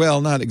before. Well,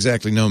 not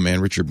exactly no man.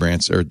 Jeff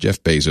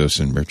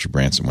Bezos and Richard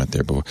Branson went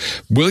there before.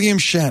 William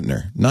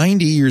Shatner,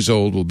 90 years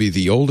old, will be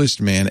the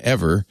oldest man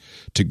ever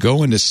to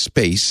go into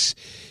space.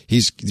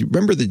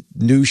 Remember the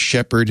New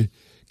Shepard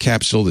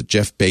capsule that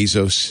Jeff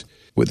Bezos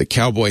with a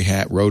cowboy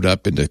hat rode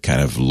up into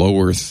kind of low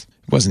Earth.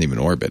 It wasn't even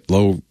orbit.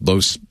 Low,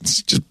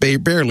 just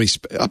barely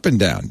up and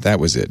down. That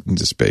was it,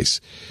 into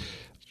space.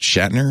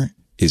 Shatner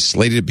is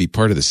slated to be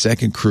part of the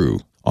second crew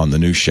on the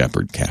New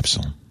Shepard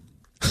capsule.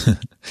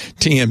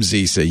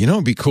 TMZ say,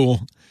 it'd be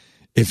cool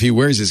if he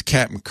wears his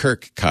Captain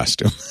Kirk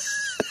costume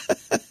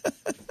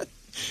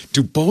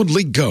to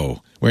boldly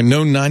go where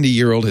no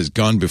 90-year-old has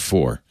gone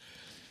before.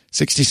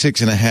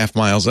 66.5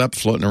 miles up,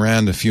 floating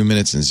around a few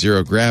minutes in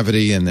zero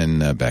gravity, and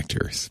then back to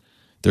Earth.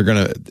 They're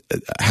going to,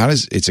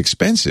 it's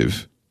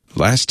expensive.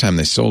 Last time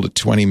they sold it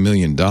 $20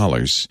 million,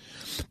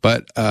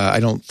 but I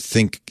don't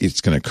think it's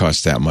going to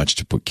cost that much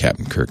to put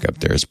Captain Kirk up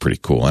there. It's pretty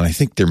cool. And I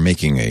think they're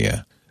making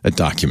a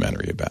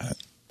documentary about it.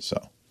 So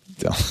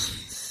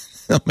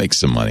they'll make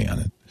some money on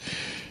it.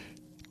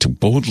 To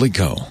boldly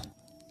go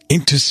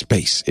into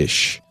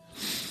space-ish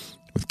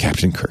with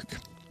Captain Kirk.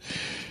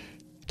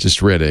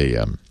 Just read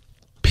a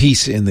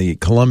piece in the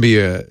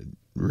Columbia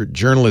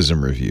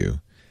Journalism Review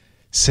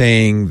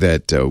saying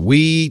that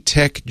we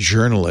tech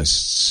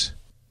journalists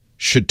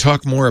should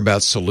talk more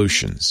about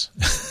solutions.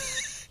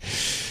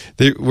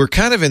 We're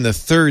kind of in the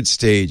third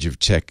stage of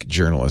tech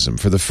journalism.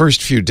 For the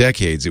first few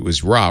decades, it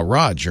was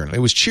rah-rah journalism.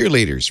 It was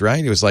cheerleaders,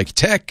 right? It was like,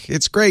 tech,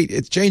 it's great.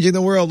 It's changing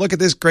the world. Look at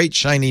this great,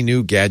 shiny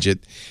new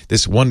gadget,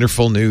 this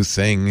wonderful new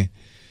thing.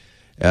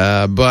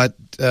 But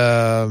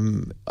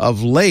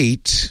of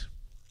late,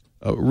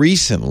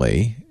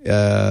 recently,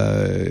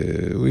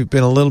 we've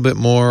been a little bit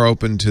more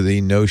open to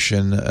the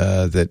notion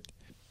that,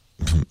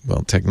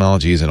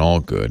 technology isn't all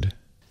good. In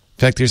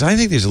fact, I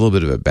think there's a little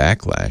bit of a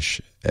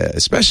backlash,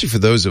 especially for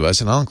those of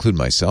us, and I'll include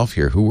myself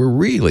here, who were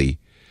really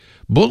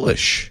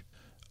bullish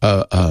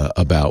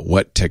about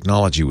what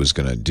technology was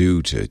going to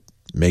do to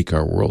make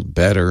our world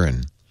better.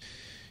 And,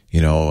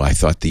 I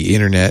thought the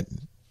internet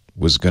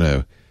was going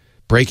to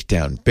break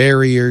down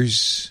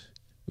barriers.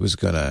 It was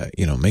going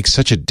to, make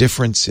such a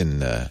difference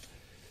in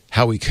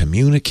how we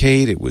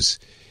communicate. It was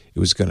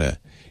going to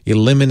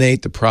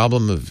eliminate the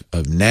problem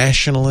of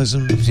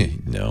nationalism.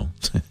 No.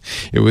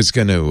 It was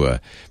going to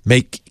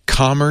make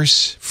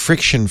commerce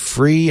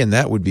friction-free, and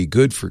that would be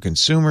good for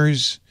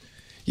consumers.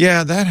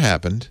 Yeah, that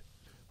happened.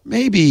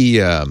 Maybe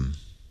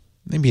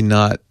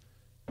not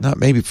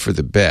maybe for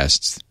the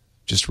best.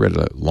 Just read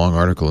a long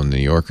article in the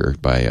New Yorker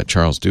by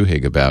Charles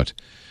Duhigg about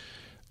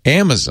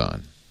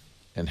Amazon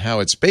and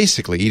how it's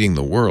basically eating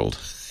the world.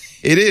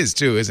 It is,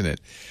 too, isn't it?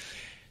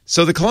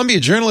 So the Columbia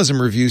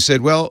Journalism Review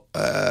said,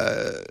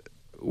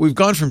 we've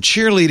gone from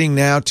cheerleading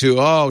now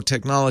to,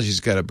 technology's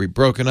got to be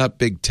broken up.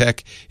 Big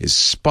tech is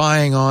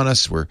spying on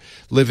us. We're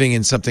living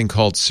in something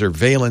called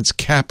surveillance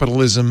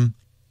capitalism.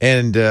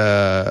 And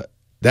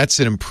that's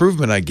an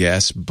improvement, I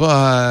guess,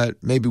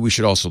 but maybe we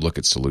should also look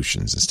at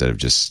solutions instead of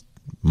just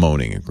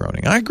moaning and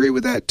groaning. I agree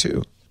with that,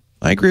 too.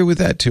 I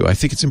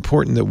think it's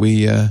important that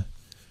we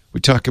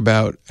talk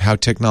about how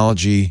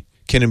technology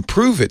can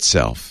improve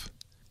itself.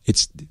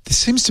 This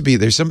seems to be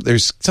there's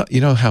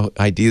how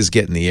ideas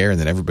get in the air and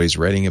then everybody's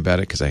writing about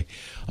it, because I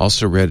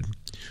also read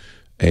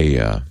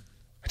I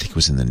think it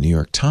was in the New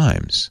York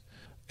Times,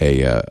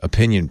 a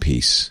opinion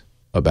piece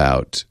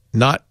about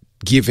not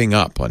giving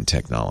up on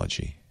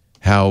technology.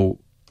 How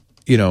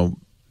you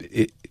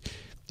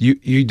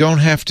don't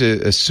have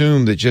to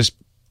assume that just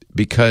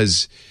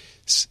because,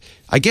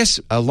 I guess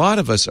a lot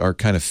of us are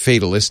kind of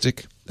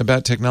fatalistic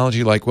about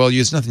technology, like,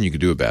 there's nothing you can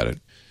do about it,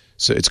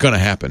 so it's going to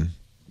happen.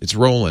 It's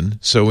rolling,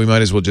 so we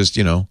might as well just,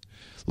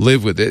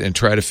 live with it and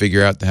try to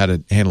figure out how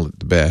to handle it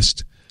the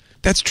best.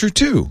 That's true,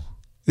 too.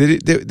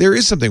 There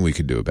is something we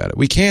could do about it.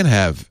 We can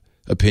have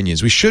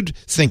opinions. We should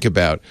think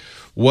about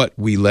what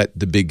we let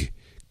the big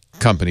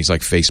companies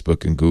like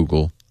Facebook and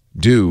Google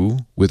do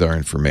with our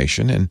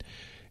information,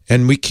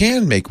 and we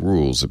can make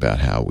rules about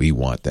how we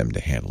want them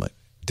to handle it,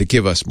 to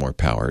give us more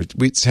power.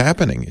 It's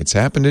happening. It's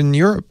happened in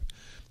Europe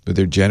with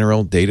their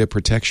General Data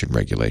Protection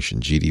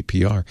Regulation,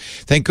 GDPR.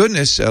 Thank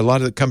goodness a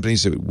lot of the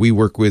companies that we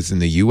work with in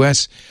the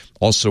U.S.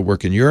 also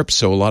work in Europe,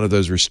 so a lot of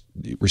those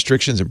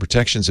restrictions and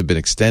protections have been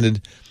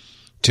extended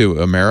to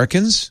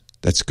Americans.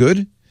 That's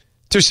good.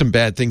 There's some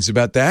bad things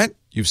about that.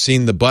 You've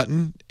seen the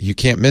button. You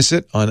can't miss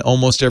it on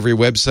almost every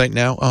website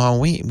now. Oh,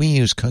 we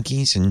use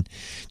cookies, and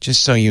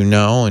just so you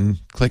know, and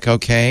click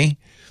OK.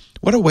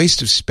 What a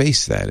waste of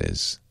space that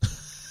is.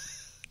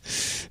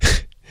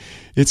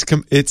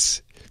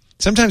 It's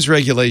sometimes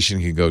regulation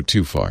can go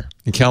too far.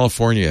 In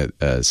California,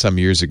 some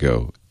years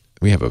ago,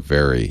 we have a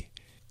very,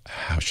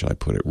 how should I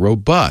put it,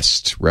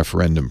 robust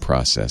referendum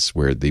process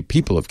where the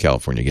people of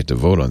California get to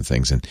vote on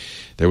things. And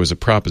there was a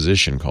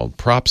proposition called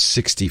Prop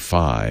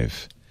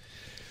 65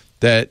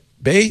 that,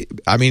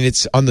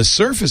 it's on the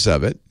surface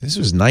of it. This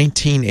was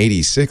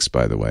 1986,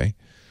 by the way.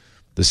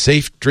 The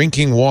Safe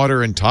Drinking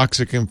Water and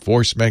Toxic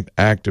Enforcement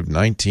Act of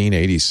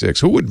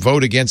 1986. Who would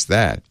vote against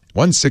that?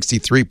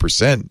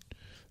 163%.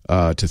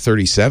 To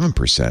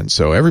 37%,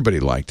 so everybody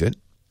liked it.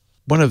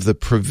 One of the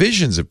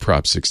provisions of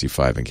Prop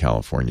 65 in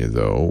California,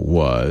 though,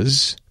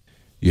 was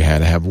you had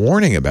to have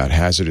warning about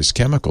hazardous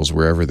chemicals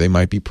wherever they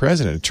might be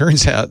present. It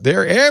turns out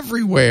they're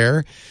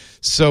everywhere.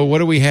 So what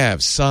do we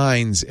have?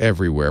 Signs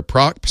everywhere.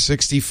 Prop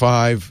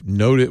 65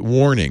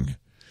 warning.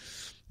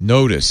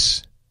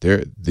 Notice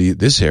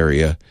this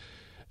area.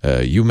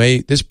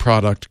 This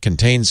product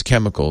contains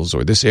chemicals,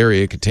 or this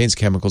area contains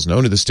chemicals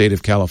known to the state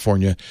of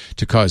California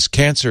to cause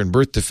cancer and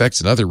birth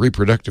defects and other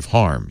reproductive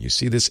harm. You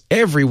see this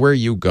everywhere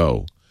you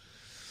go.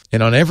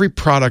 And on every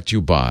product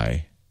you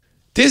buy.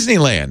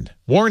 Disneyland,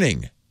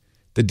 warning.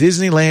 The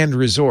Disneyland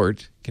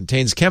Resort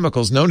contains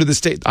chemicals known to the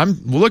state.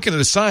 I'm looking at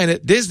a sign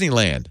at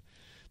Disneyland.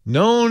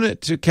 Known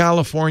to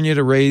California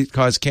to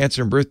cause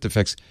cancer and birth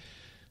defects.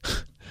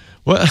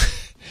 Well,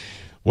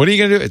 what are you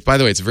going to do? By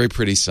the way, it's a very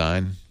pretty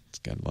sign. It's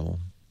got a little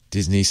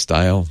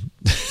Disney-style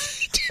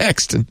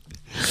text. And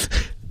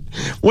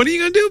what are you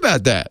going to do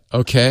about that?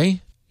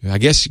 Okay. I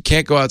guess you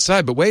can't go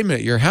outside, but wait a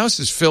minute. Your house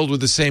is filled with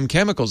the same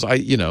chemicals.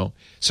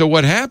 So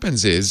what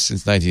happens is,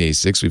 since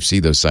 1986, we've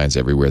seen those signs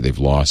everywhere. They've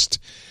lost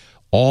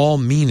all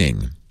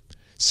meaning.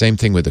 Same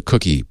thing with the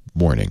cookie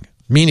warning.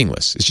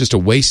 Meaningless. It's just a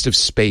waste of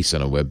space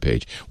on a web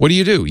page. What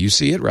do? You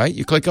see it, right?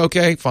 You click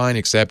OK, fine,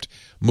 accept,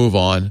 move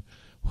on.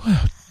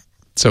 Well,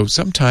 so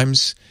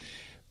sometimes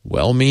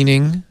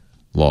well-meaning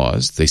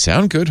laws, they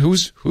sound good.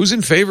 Who's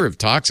in favor of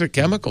toxic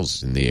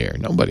chemicals in the air?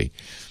 Nobody.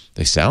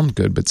 They sound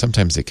good, but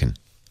sometimes they can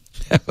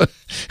have an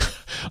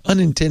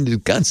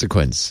unintended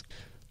consequence.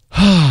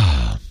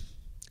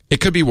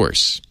 It could be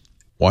worse.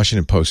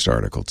 Washington Post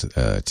article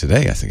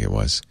today, I think it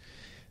was.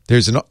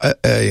 There's an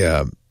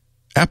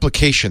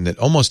application that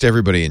almost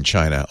everybody in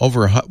China,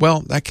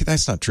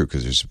 that's not true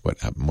because there's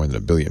more than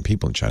 1 billion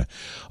people in China.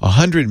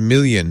 100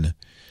 million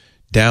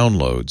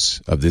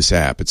downloads of this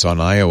app. It's on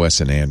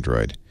iOS and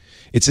Android.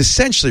 It's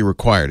essentially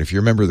required. If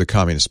you're a member of the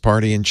Communist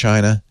Party in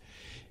China,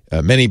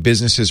 many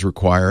businesses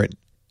require it.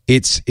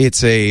 It's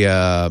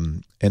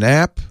an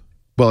app.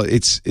 Well,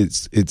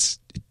 it's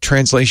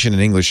translation in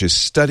English is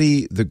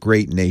Study the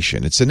Great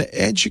Nation. It's an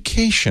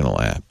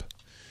educational app,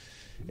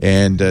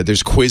 and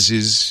there's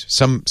quizzes.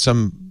 Some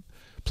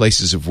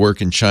places of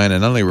work in China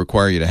not only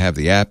require you to have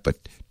the app, but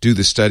do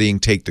the studying,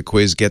 take the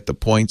quiz, get the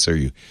points, or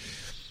you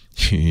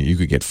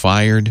could get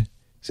fired.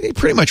 It's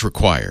pretty much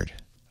required.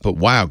 But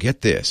wow,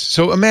 get this.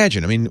 So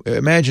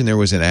imagine there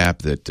was an app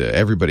that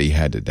everybody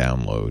had to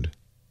download.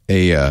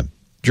 A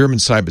German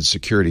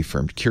cybersecurity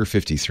firm, Cure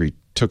 53,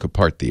 took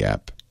apart the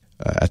app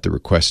at the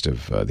request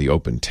of the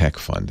Open Tech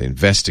Fund. They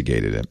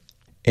investigated it.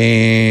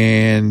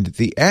 And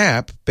the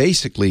app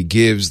basically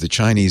gives the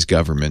Chinese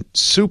government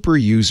super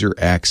user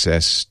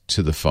access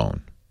to the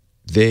phone.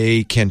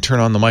 They can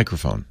turn on the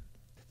microphone.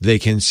 They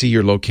can see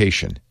your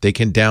location. They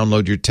can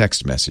download your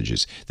text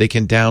messages. They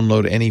can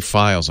download any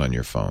files on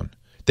your phone.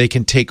 They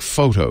can take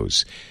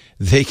photos.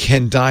 They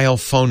can dial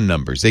phone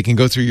numbers. They can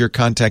go through your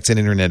contacts and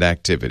internet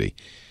activity.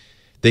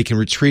 They can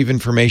retrieve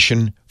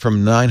information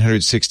from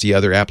 960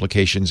 other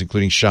applications,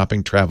 including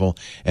shopping, travel,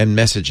 and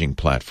messaging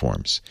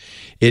platforms.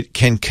 It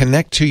can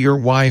connect to your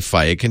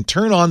Wi-Fi. It can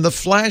turn on the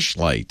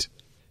flashlight.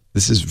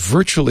 This is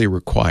virtually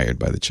required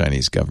by the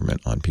Chinese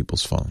government on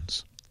people's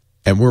phones.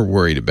 And we're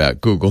worried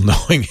about Google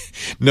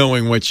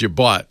knowing what you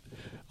bought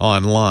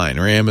online,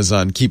 or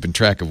Amazon keeping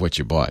track of what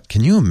you bought.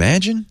 Can you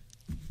imagine?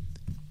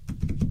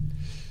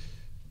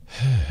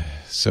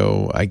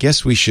 So I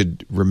guess we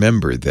should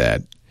remember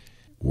that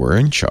we're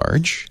in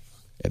charge,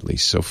 at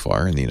least so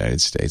far in the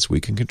United States. We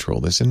can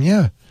control this.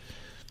 And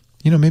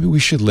maybe we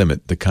should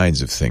limit the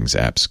kinds of things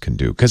apps can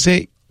do. Because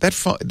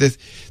the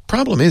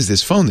problem is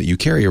this phone that you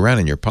carry around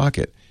in your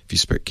pocket, if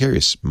you carry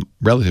a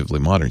relatively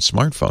modern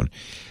smartphone,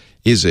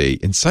 is a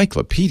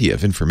encyclopedia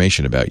of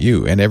information about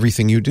you and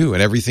everything you do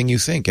and everything you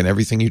think and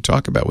everything you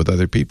talk about with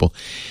other people.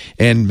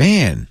 And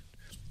man,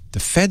 the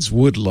feds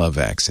would love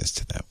access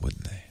to that,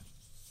 wouldn't they?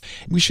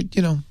 We should,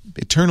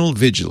 eternal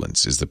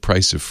vigilance is the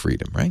price of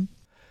freedom, right?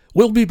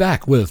 We'll be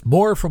back with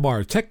more from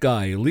our tech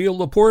guy, Leo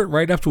Laporte,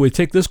 right after we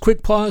take this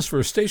quick pause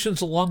for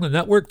stations along the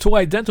network to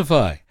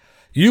identify.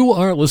 You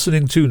are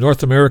listening to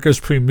North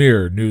America's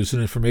premier news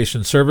and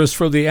information service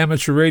for the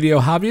amateur radio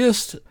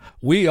hobbyist.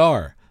 We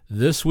are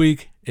This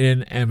Week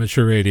in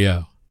Amateur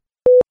Radio.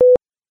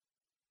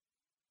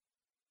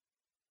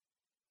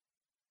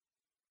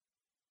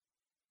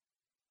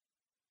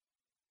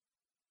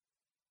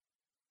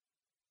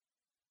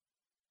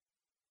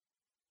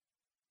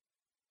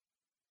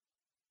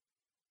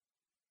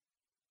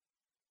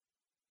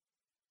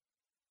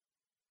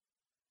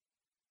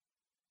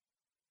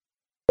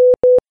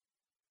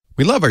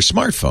 We love our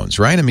smartphones,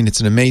 right?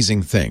 It's an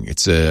amazing thing.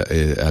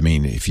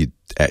 If you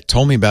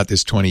told me about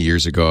this 20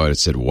 years ago, I'd have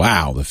said,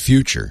 wow, the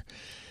future.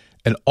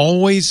 An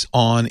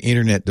always-on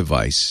internet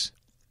device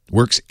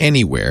works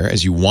anywhere.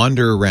 As you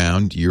wander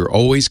around, you're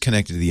always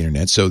connected to the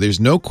internet, so there's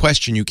no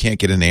question you can't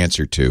get an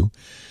answer to.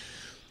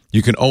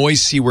 You can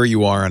always see where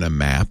you are on a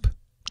map.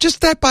 Just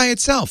that by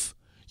itself.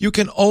 You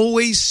can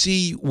always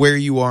see where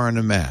you are on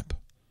a map.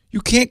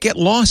 You can't get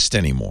lost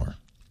anymore.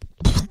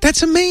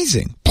 That's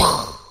amazing.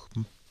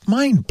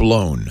 Mind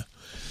blown.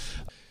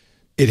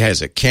 It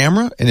has a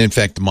camera, and in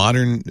fact,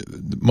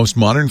 most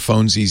modern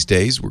phones these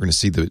days, we're going to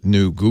see the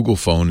new Google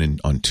phone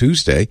on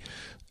Tuesday,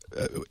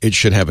 it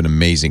should have an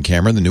amazing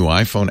camera. The new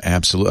iPhone,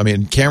 absolutely. I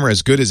mean, camera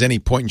as good as any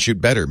point and shoot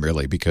better,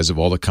 really, because of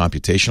all the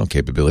computational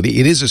capability.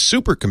 It is a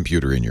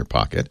supercomputer in your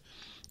pocket.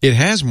 It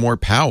has more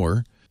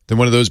power than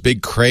one of those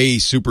big Cray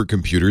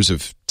supercomputers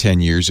of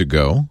 10 years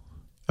ago.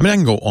 I mean, I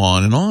can go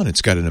on and on.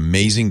 It's got an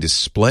amazing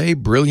display,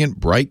 brilliant,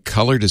 bright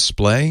color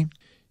display.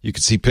 You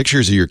can see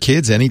pictures of your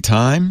kids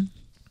anytime.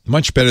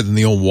 Much better than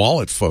the old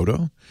wallet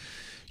photo.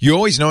 You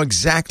always know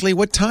exactly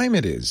what time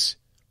it is.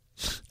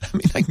 I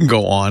mean, I can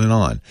go on and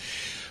on.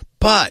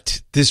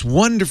 But this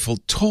wonderful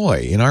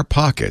toy in our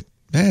pocket,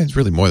 it's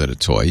really more than a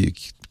toy. You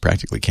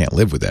practically can't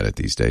live without it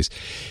these days,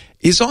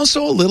 is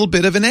also a little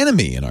bit of an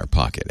enemy in our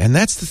pocket. And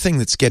that's the thing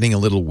that's getting a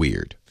little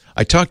weird.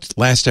 I talked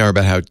last hour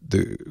about how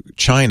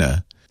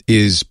China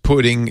is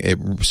putting,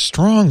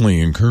 strongly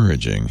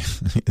encouraging,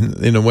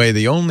 in a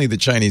way only the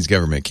Chinese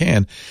government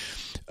can,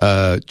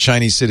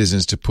 Chinese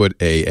citizens to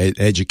put an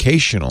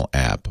educational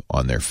app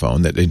on their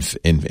phone that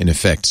in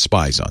effect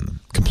spies on them,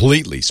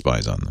 completely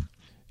spies on them.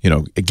 You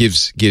know, it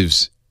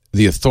gives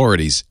the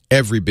authorities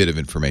every bit of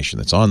information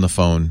that's on the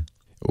phone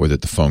or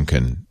that the phone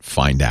can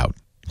find out,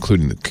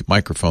 including the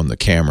microphone, the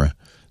camera,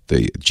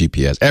 the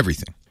GPS,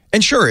 everything.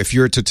 And sure, if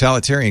you're a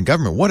totalitarian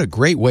government, what a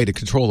great way to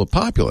control the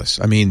populace.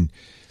 I mean,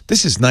 this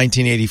is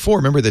 1984.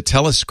 Remember the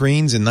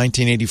telescreens in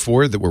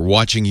 1984 that were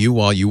watching you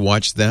while you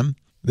watched them?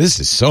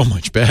 This is so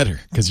much better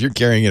because you're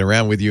carrying it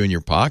around with you in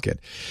your pocket.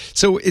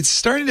 So it's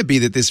starting to be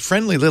that this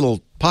friendly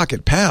little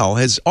pocket pal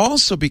has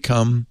also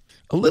become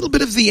a little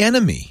bit of the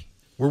enemy.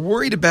 We're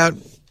worried about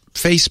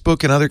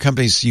Facebook and other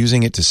companies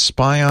using it to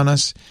spy on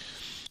us.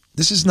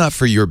 This is not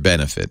for your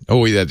benefit.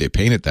 Oh, yeah, they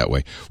paint it that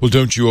way. Well,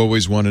 don't you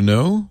always want to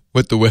know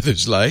what the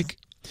weather's like?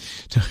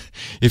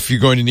 If you're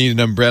going to need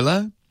an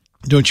umbrella,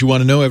 don't you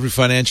want to know every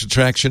financial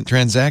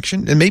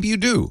transaction? And maybe you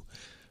do.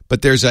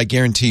 But there's, I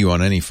guarantee you,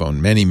 on any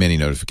phone, many, many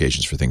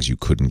notifications for things you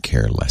couldn't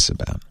care less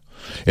about.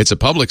 It's a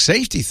public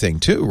safety thing,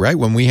 too, right?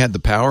 When we had the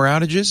power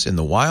outages and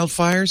the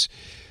wildfires,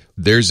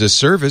 there's a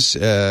service,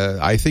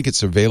 I think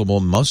it's available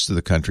in most of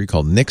the country,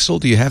 called Nixle.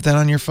 Do you have that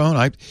on your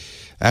phone?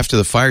 After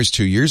the fires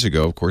 2 years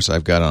ago, of course,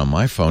 I've got it on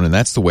my phone, and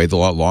that's the way the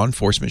law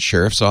enforcement,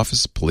 sheriff's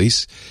office,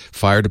 police,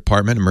 fire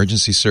department,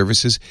 emergency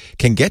services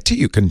can get to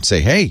you, can say,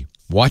 hey,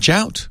 watch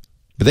out.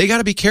 But they got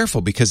to be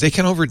careful because they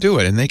can overdo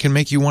it and they can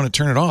make you want to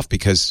turn it off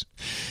because,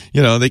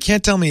 you know, they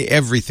can't tell me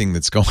everything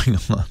that's going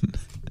on.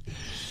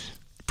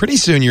 Pretty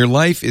soon your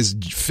life is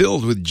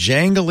filled with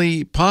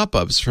jangly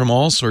pop-ups from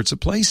all sorts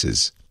of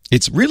places.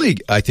 It's really,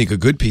 I think, a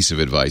good piece of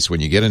advice when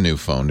you get a new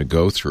phone to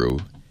go through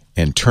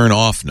and turn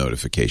off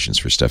notifications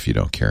for stuff you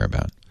don't care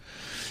about.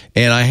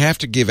 And I have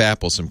to give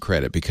Apple some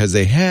credit because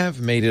they have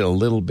made it a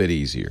little bit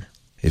easier.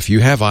 If you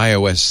have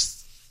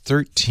iOS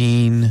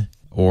 13...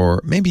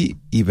 or maybe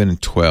even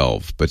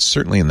 12, but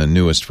certainly in the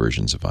newest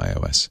versions of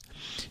iOS.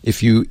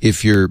 If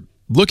you're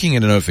looking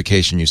at a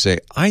notification, you say,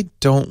 I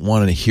don't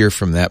want to hear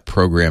from that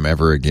program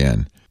ever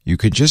again. You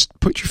could just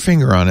put your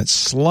finger on it,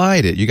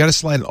 slide it. You got to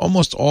slide it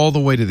almost all the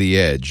way to the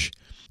edge,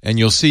 and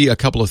you'll see a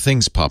couple of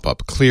things pop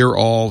up. Clear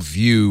all,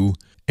 view,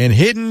 and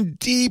hidden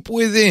deep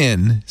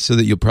within, so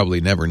that you'll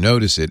probably never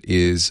notice it,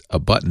 is a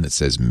button that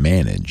says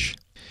Manage.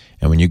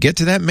 And when you get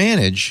to that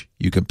Manage,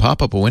 you can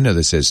pop up a window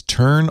that says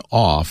Turn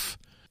Off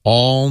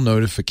all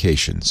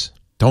notifications.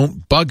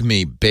 Don't bug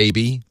me,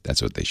 baby.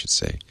 That's what they should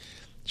say.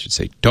 They should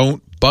say,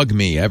 don't bug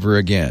me ever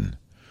again.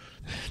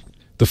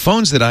 The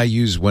phones that I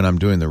use when I'm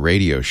doing the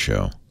radio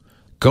show,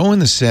 go in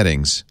the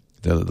settings,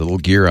 the little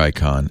gear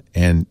icon,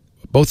 and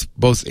both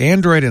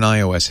Android and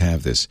iOS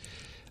have this,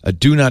 a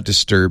do not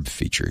disturb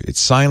feature. It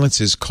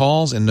silences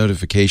calls and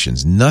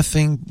notifications.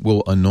 Nothing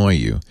will annoy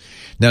you.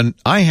 Now,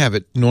 I have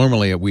it,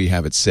 normally we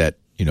have it set,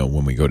 you know,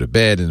 when we go to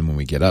bed and when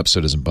we get up so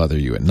it doesn't bother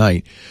you at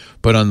night.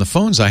 But on the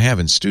phones I have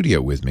in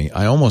studio with me,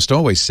 I almost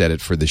always set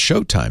it for the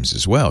show times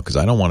as well because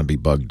I don't want to be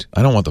bugged.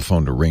 I don't want the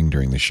phone to ring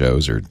during the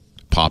shows or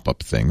pop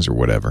up things or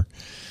whatever.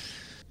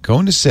 Go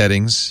into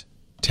settings,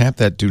 tap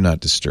that do not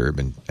disturb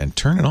and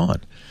turn it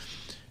on.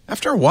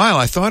 After a while,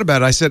 I thought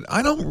about it. I said,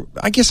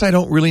 I guess I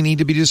don't really need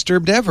to be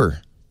disturbed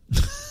ever.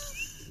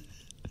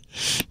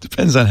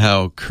 Depends on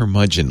how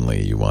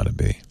curmudgeonly you want to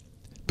be.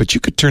 But you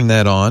could turn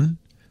that on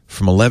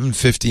from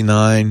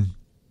 11:59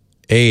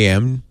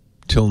 a.m.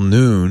 till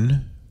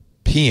noon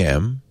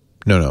p.m.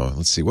 No,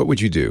 let's see. What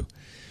would you do?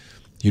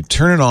 You'd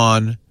turn it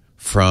on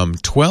from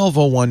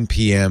 12:01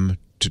 p.m.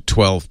 to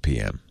 12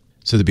 p.m.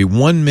 So there'd be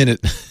 1 minute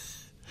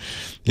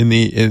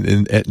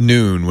at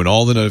noon when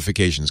all the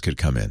notifications could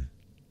come in.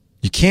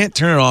 You can't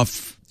turn it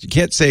off. You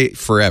can't say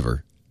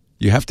forever.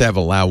 You have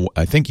to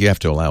I think you have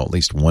to allow at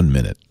least 1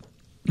 minute.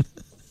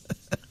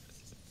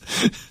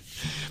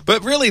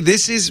 But really,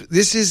 this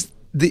is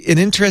an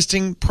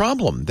interesting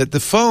problem that the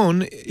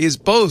phone is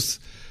both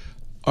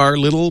our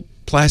little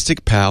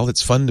plastic pal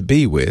that's fun to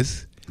be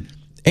with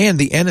and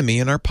the enemy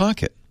in our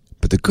pocket.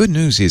 But the good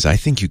news is I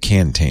think you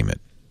can tame it.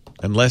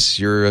 Unless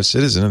you're a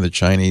citizen of the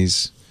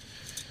Chinese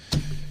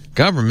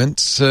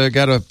government's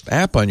got an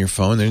app on your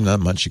phone, there's not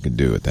much you can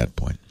do at that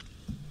point.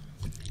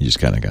 You just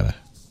kind of got to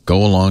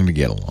go along to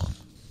get along.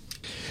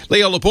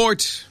 Leo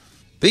Laporte,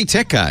 the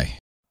tech guy.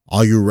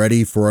 Are you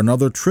ready for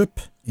another trip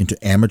into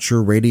amateur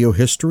radio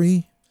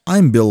history?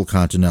 I'm Bill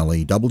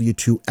Continelli,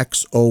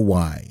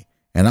 W2XOY,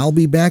 and I'll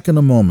be back in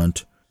a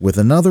moment with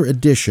another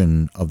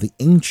edition of the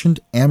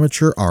Ancient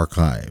Amateur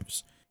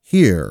Archives,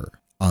 here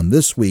on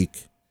This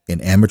Week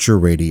in Amateur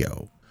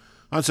Radio.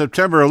 On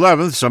September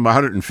 11th, some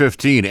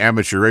 115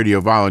 amateur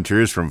radio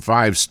volunteers from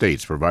 5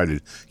 states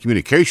provided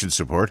communication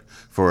support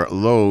for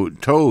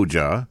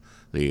Lotoja,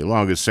 the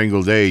longest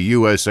single-day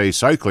USA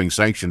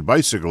cycling-sanctioned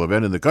bicycle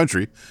event in the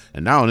country,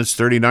 and now in its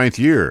 39th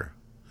year.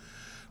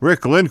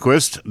 Rick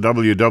Lindquist,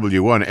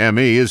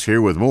 WW1ME, is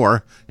here with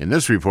more in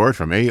this report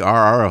from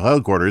ARRL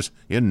headquarters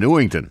in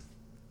Newington.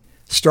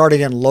 Starting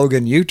in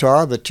Logan,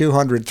 Utah, the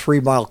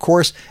 203-mile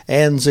course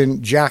ends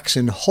in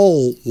Jackson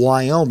Hole,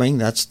 Wyoming.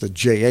 That's the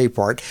JA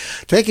part.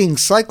 Taking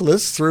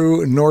cyclists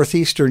through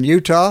northeastern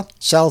Utah,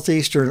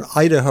 southeastern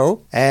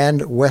Idaho,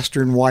 and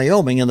western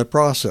Wyoming in the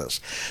process.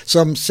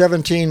 Some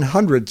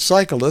 1,700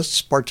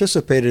 cyclists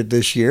participated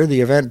this year.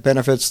 The event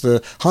benefits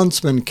the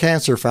Huntsman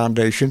Cancer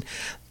Foundation.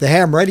 The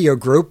Ham Radio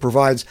Group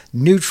provides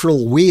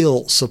neutral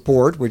wheel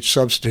support, which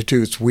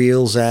substitutes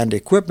wheels and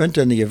equipment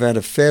in the event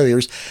of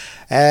failures,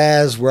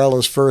 as well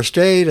as first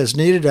aid as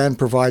needed, and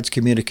provides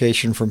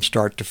communication from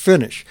start to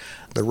finish.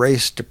 The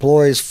race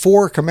deploys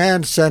 4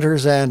 command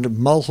centers and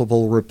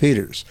multiple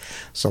repeaters.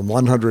 Some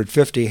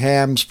 150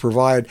 hams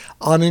provide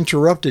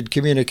uninterrupted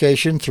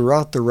communication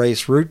throughout the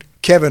race route.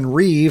 Kevin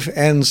Reeve,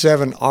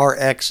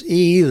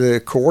 N7RXE, the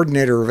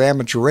coordinator of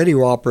amateur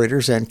radio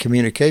operators and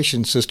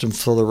communication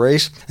systems for the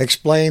race,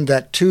 explained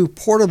that 2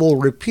 portable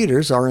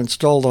repeaters are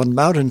installed on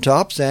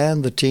mountaintops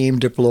and the team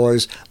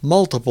deploys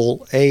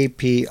multiple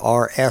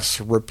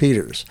APRS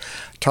repeaters.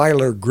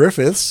 Tyler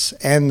Griffiths,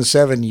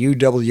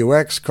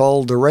 N7UWX,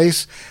 called the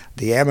race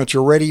the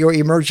Amateur Radio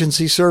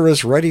Emergency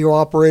Service Radio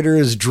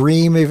Operator's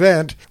Dream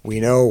Event. We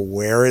know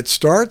where it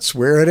starts,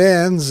 where it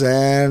ends,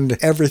 and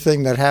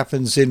everything that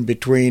happens in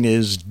between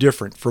is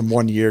different from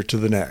one year to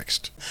the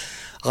next.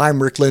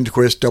 I'm Rick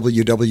Lindquist,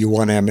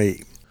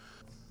 WW1ME.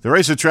 The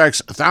race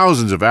attracts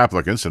thousands of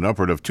applicants, and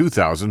upward of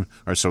 2,000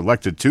 are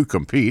selected to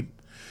compete.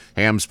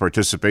 Hams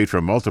participate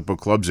from multiple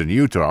clubs in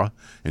Utah,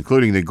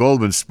 including the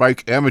Goldman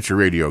Spike Amateur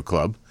Radio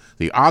Club,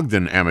 the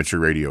Ogden Amateur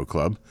Radio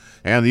Club,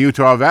 and the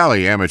Utah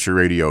Valley Amateur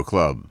Radio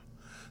Club.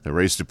 The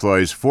race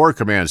deploys 4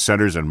 command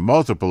centers and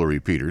multiple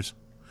repeaters.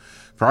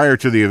 Prior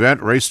to the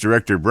event, race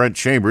director Brent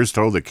Chambers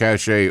told the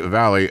Cache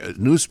Valley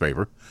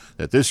newspaper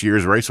that this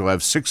year's race will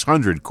have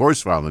 600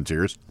 course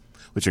volunteers,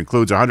 which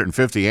includes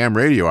 150 ham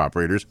radio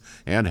operators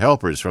and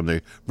helpers from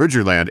the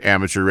Bridgerland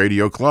Amateur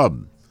Radio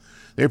Club.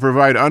 They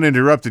provide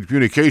uninterrupted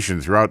communication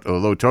throughout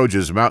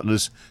Lotoja's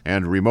mountainous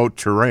and remote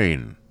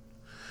terrain.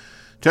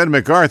 Ted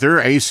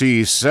MacArthur,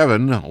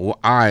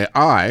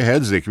 AC7II,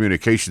 heads the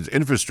communications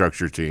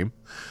infrastructure team.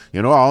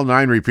 In all,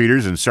 9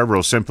 repeaters and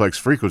several simplex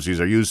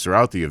frequencies are used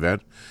throughout the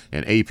event,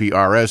 and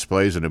APRS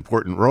plays an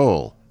important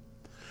role.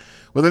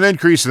 With an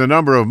increase in the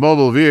number of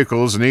mobile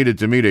vehicles needed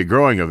to meet a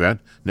growing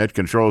event, net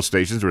control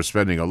stations were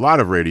spending a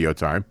lot of radio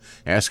time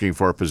asking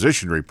for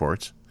position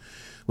reports.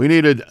 We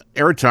needed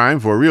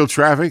airtime for real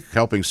traffic,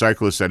 helping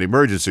cyclists at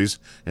emergencies,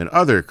 and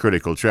other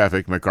critical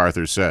traffic,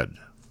 MacArthur said.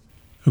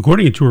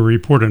 According to a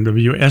report on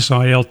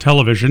WSIL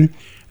television,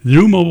 the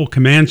new mobile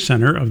command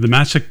center of the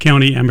Massac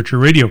County Amateur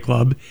Radio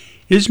Club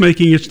is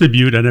making its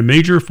debut at a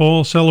major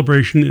fall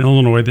celebration in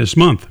Illinois this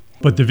month.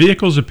 But the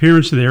vehicle's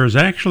appearance there is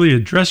actually a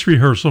dress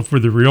rehearsal for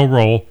the real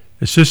role,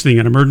 assisting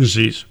in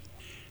emergencies.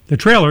 The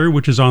trailer,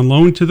 which is on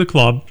loan to the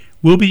club,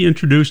 will be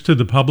introduced to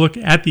the public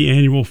at the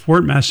annual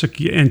Fort Massac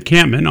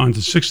encampment on the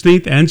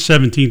 16th and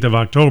 17th of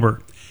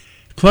October.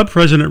 Club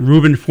President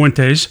Ruben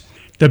Fuentes,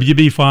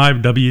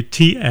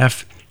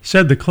 WB5WTF,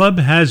 said the club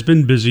has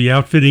been busy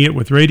outfitting it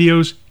with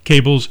radios,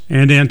 cables,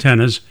 and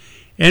antennas,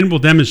 and will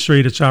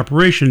demonstrate its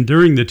operation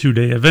during the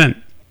 2-day event.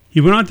 He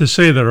went on to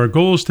say that our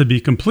goal is to be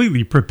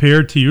completely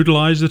prepared to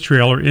utilize the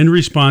trailer in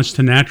response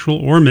to natural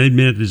or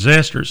man-made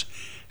disasters,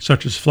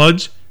 such as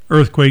floods,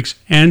 earthquakes,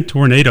 and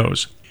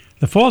tornadoes.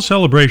 The fall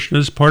celebration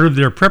is part of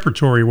their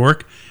preparatory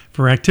work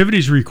for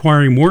activities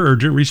requiring more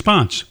urgent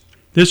response.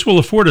 This will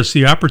afford us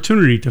the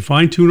opportunity to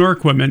fine-tune our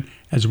equipment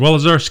as well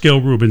as our skill,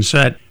 Ruben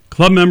said.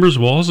 Club members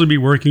will also be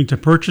working to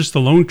purchase the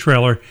loan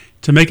trailer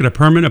to make it a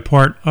permanent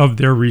part of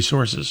their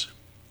resources.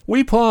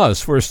 We pause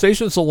for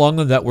stations along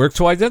the network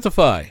to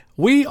identify.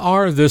 We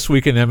are This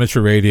Week in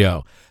Amateur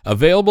Radio,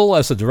 available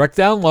as a direct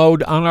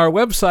download on our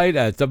website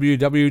at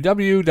www.twiar.net.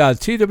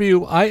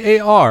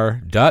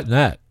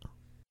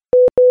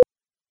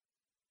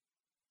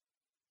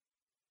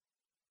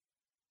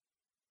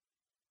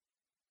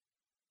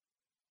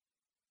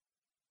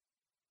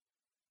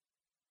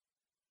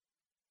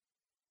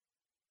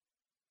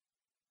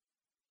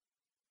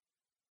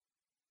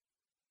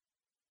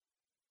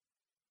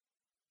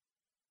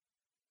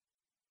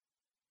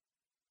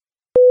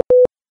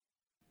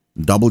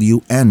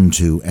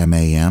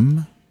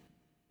 WN2MAM,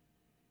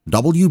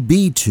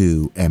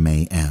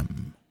 WB2MAM,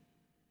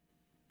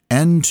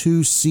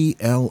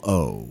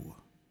 N2CLO,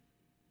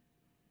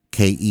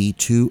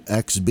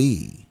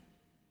 KE2XB,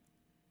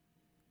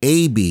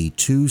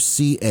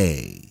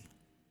 AB2CA,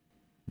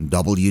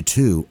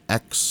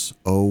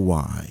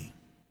 W2XOY.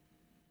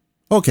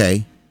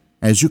 Okay,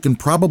 as you can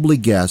probably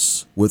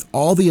guess, with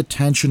all the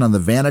attention on the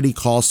vanity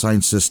call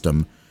sign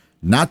system,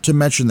 not to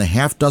mention the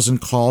half-dozen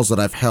calls that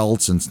I've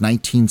held since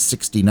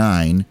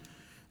 1969,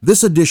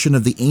 this edition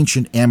of the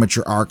Ancient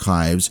Amateur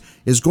Archives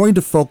is going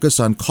to focus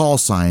on call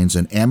signs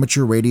and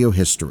amateur radio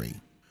history.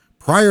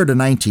 Prior to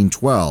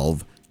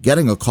 1912,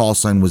 getting a call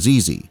sign was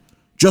easy.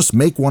 Just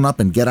make one up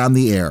and get on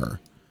the air.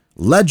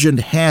 Legend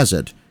has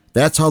it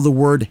that's how the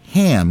word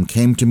ham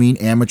came to mean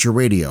amateur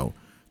radio.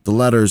 The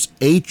letters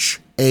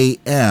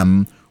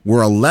H-A-M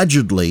were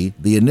allegedly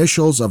the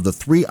initials of the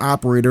three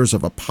operators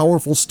of a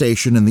powerful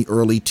station in the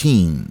early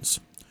teens.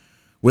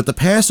 With the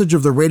passage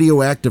of the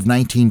Radio Act of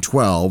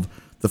 1912,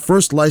 the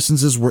first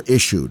licenses were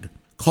issued.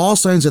 Call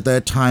signs at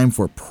that time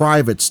for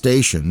private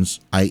stations,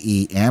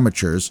 i.e.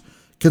 amateurs,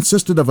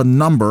 consisted of a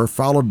number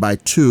followed by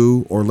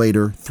 2 or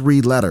later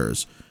 3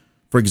 letters.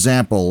 For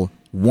example,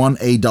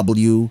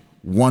 1AW,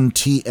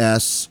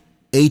 1TS,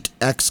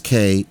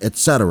 8XK,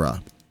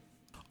 etc.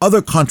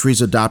 Other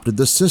countries adopted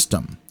this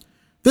system.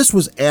 This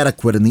was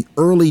adequate in the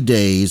early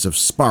days of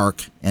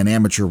Spark and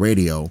amateur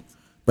radio,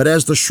 but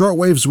as the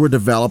shortwaves were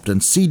developed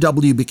and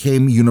CW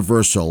became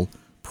universal,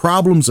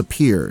 problems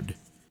appeared.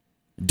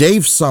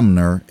 Dave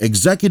Sumner,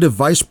 Executive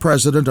Vice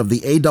President of the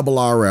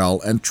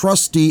ARRL and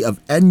trustee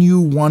of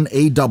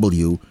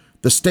NU1AW,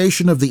 the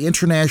station of the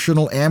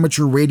International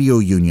Amateur Radio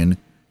Union,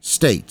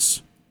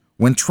 states,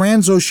 "When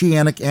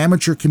transoceanic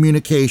amateur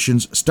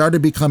communications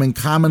started becoming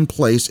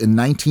commonplace in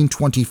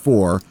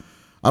 1924,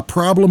 a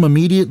problem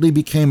immediately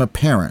became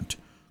apparent.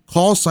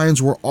 Call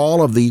signs were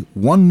all of the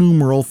one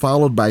numeral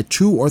followed by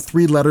 2 or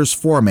 3 letters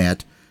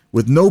format,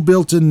 with no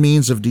built-in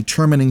means of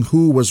determining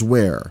who was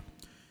where.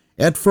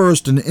 At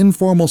first, an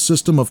informal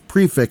system of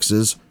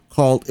prefixes,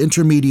 called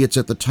intermediates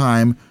at the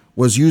time,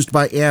 was used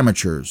by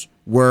amateurs,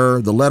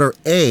 where the letter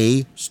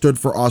A stood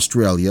for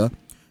Australia,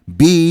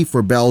 B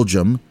for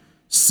Belgium,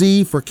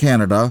 C for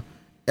Canada,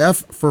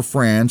 F for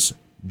France,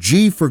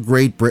 G for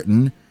Great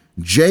Britain,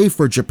 J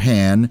for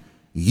Japan,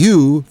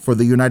 U for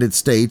the United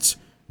States,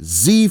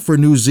 Z for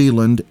New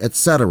Zealand,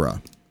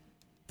 etc.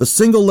 The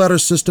single-letter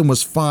system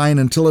was fine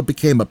until it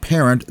became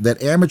apparent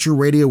that amateur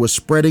radio was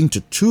spreading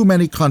to too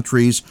many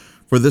countries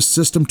for this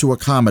system to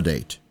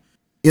accommodate.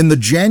 In the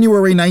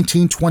January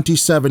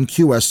 1927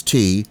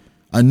 QST,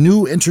 a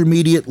new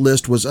intermediate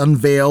list was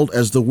unveiled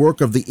as the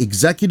work of the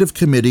Executive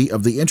Committee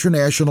of the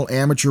International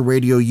Amateur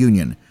Radio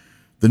Union.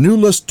 The new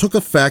list took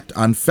effect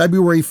on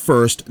February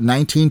 1st,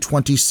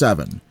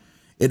 1927.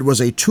 It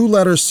was a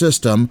 2-letter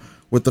system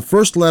with the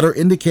first letter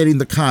indicating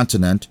the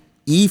continent,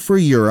 E for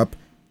Europe,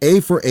 A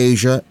for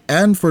Asia,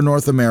 N for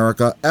North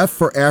America, F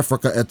for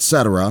Africa,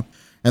 etc.,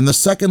 and the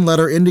second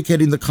letter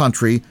indicating the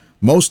country,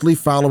 mostly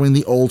following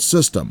the old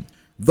system.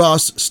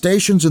 Thus,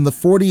 stations in the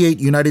 48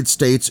 United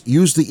States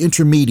used the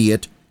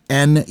intermediate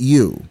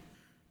NU.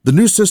 The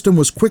new system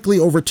was quickly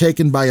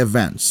overtaken by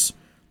events.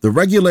 The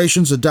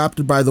regulations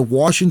adopted by the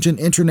Washington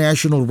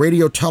International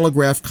Radio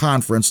Telegraph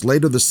Conference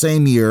later the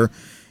same year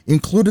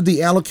included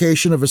the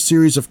allocation of a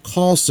series of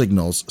call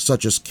signals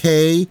such as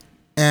K,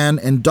 N,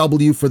 and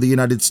W for the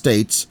United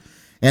States,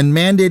 and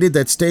mandated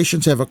that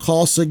stations have a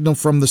call signal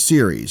from the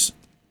series.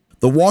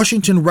 The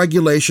Washington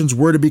regulations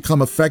were to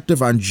become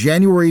effective on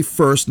January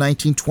 1st,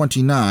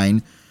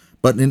 1929,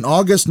 but in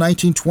August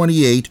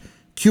 1928,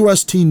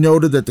 QST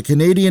noted that the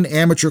Canadian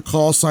amateur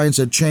call signs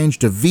had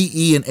changed to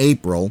VE in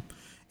April,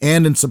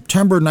 and in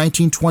September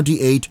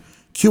 1928,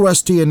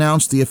 QST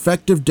announced the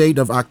effective date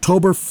of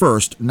October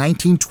 1st,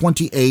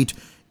 1928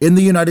 in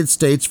the United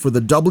States for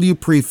the W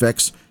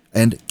prefix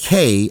and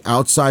K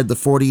outside the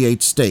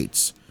 48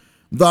 states.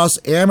 Thus,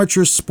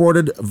 amateurs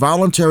sported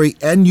voluntary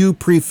NU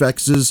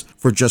prefixes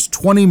for just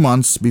 20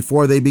 months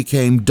before they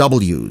became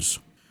Ws.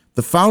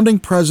 The founding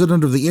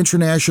president of the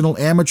International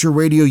Amateur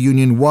Radio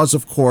Union was,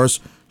 of course,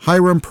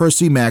 Hiram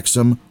Percy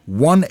Maxim,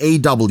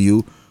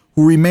 1AW,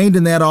 who remained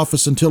in that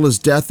office until his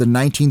death in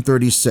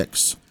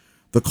 1936.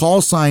 The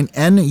call sign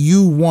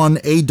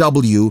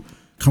NU1AW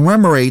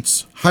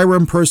commemorates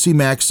Hiram Percy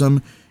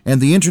Maxim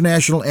and the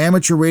International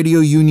Amateur Radio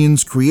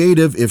Union's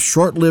creative, if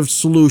short-lived,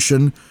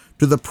 solution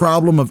to the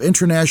problem of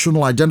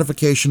international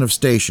identification of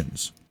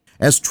stations.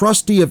 As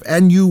trustee of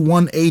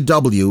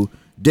NU1AW,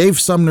 Dave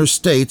Sumner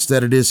states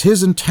that it is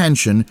his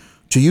intention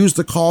to use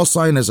the call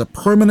sign as a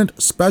permanent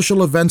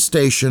special event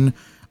station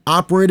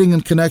operating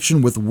in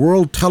connection with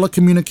World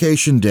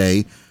Telecommunication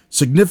Day,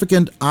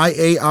 significant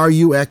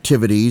IARU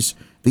activities,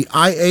 the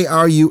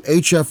IARU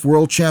HF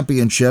World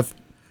Championship,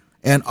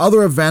 and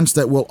other events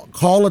that will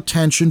call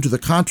attention to the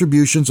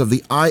contributions of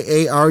the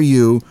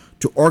IARU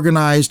to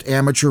organized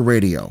amateur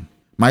radio.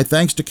 My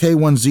thanks to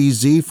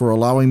K1ZZ for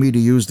allowing me to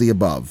use the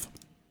above.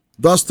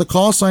 Thus, the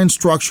call sign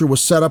structure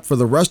was set up for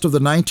the rest of the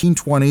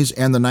 1920s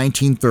and the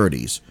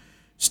 1930s.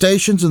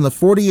 Stations in the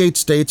 48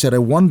 states had a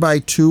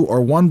 1x2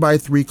 or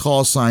 1x3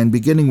 call sign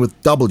beginning with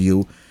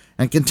W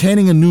and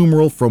containing a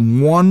numeral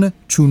from 1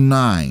 to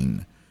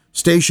 9.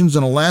 Stations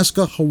in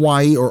Alaska,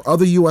 Hawaii, or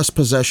other U.S.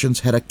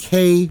 possessions had a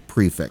K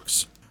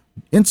prefix.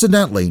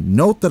 Incidentally,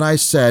 note that I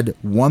said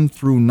 1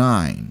 through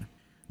 9.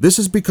 This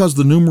is because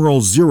the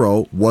numeral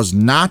 0 was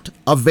not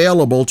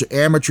available to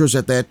amateurs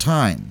at that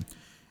time.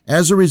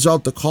 As a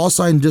result, the call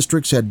sign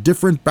districts had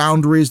different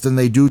boundaries than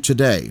they do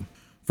today.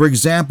 For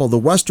example, the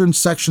western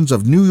sections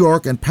of New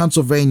York and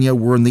Pennsylvania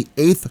were in the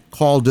 8th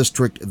call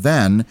district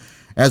then,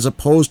 as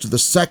opposed to the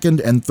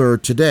 2nd and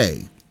 3rd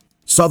today.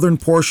 Southern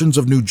portions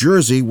of New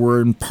Jersey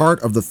were in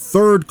part of the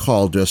 3rd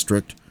call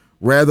district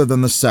rather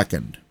than the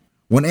 2nd.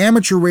 When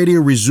amateur radio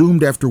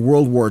resumed after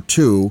World War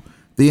II,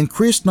 the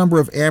increased number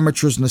of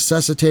amateurs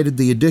necessitated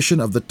the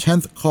addition of the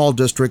 10th call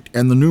district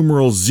and the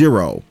numeral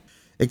 0.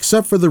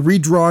 Except for the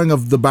redrawing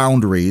of the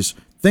boundaries,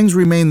 things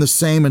remained the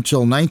same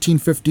until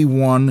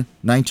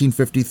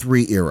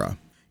 1951-1953 era.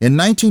 In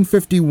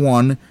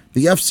 1951,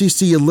 the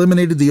FCC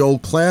eliminated the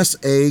old Class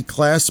A,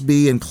 Class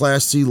B, and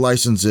Class C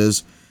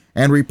licenses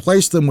and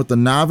replaced them with the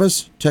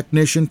novice,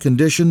 technician,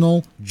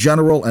 conditional,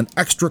 general, and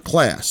extra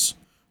class.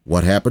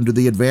 What happened to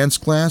the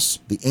advanced class?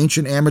 The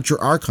Ancient Amateur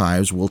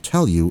Archives will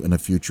tell you in a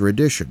future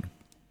edition.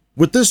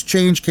 With this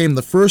change came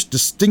the first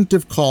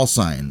distinctive call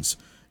signs.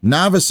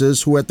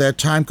 Novices, who at that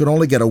time could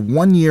only get a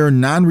 1-year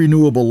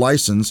non-renewable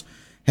license,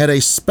 had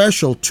a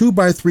special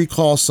 2x3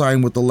 call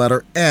sign with the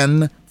letter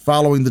N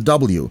following the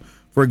W.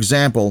 For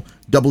example,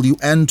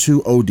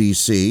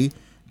 WN2ODC,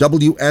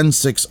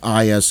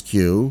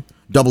 WN6ISQ,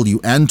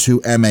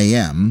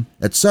 WN2MAM,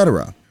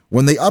 etc.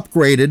 When they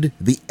upgraded,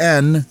 the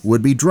N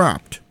would be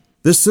dropped.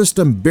 This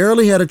system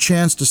barely had a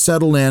chance to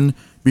settle in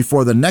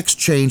before the next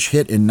change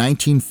hit in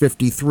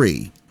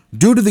 1953.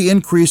 Due to the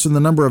increase in the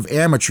number of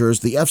amateurs,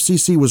 the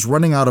FCC was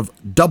running out of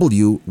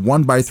W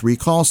 1x3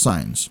 call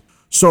signs.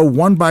 So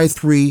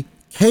 1x3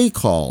 K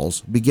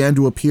calls began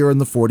to appear in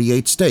the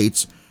 48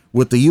 states,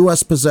 with the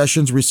U.S.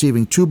 possessions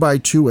receiving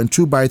 2x2 and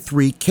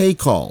 2x3 K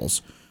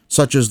calls,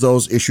 such as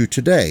those issued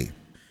today.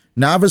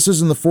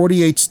 Novices in the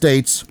 48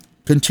 states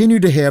continue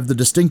to have the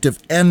distinctive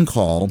N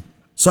call,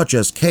 such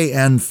as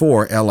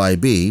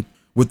KN4LIB,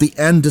 with the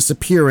N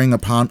disappearing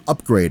upon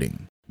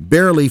upgrading.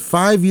 Barely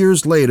 5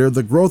 years later,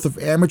 the growth of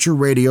amateur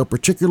radio,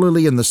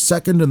 particularly in the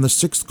 2nd and the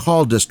 6th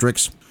call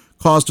districts,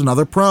 caused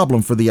another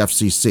problem for the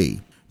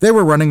FCC. They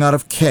were running out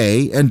of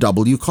K and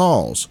W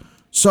calls.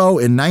 So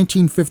in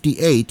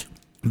 1958,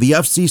 the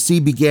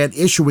FCC began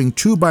issuing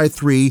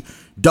 2x3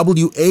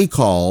 WA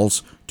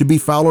calls to be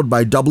followed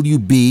by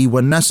WB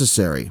when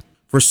necessary.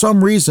 For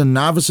some reason,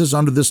 novices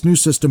under this new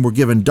system were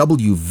given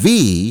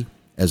WV,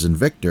 as in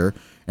Victor,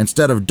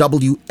 instead of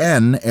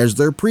WN as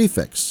their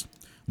prefix.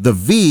 The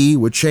V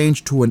would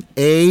change to an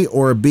A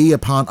or a B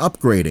upon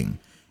upgrading.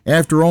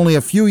 After only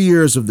a few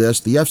years of this,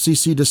 the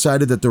FCC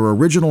decided that their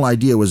original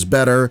idea was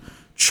better,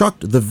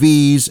 chucked the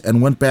V's,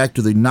 and went back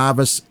to the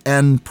novice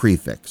N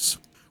prefix.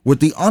 With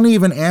the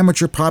uneven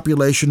amateur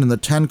population in the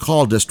 10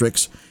 call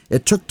districts,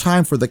 it took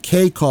time for the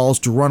K calls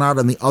to run out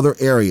in the other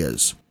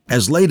areas.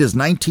 As late as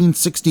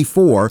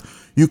 1964,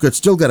 you could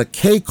still get a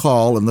K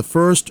call in the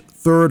 1st,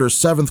 3rd, or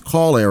 7th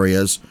call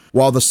areas,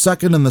 while the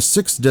 2nd and the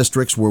 6th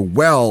districts were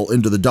well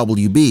into the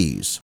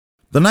WBs.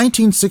 The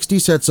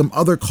 1960s had some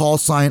other call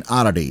sign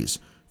oddities.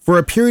 For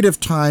a period of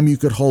time, you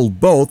could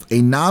hold both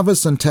a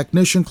novice and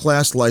technician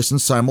class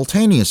license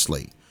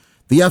simultaneously.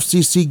 The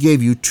FCC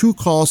gave you 2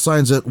 call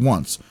signs at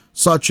once,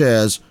 such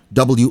as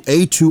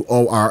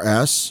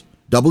WA2ORS,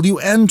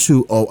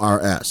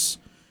 WN2ORS,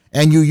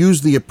 and you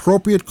used the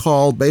appropriate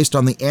call based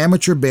on the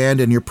amateur band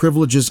and your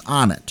privileges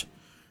on it.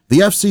 The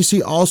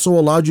FCC also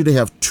allowed you to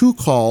have 2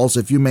 calls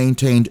if you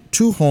maintained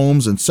 2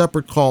 homes in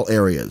separate call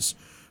areas.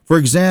 For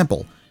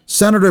example,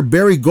 Senator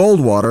Barry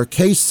Goldwater,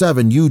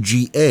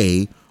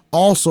 K7UGA,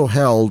 also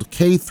held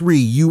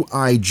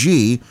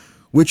K3UIG,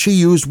 which he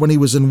used when he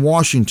was in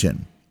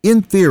Washington.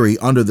 In theory,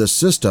 under this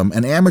system,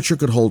 an amateur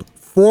could hold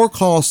 4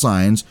 call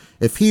signs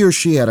if he or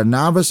she had a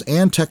novice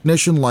and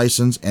technician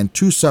license and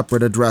 2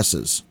 separate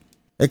addresses.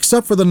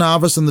 Except for the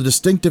novice and the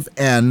distinctive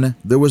N,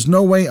 there was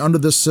no way under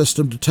this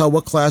system to tell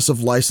what class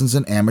of license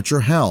an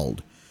amateur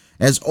held.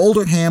 As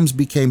older hams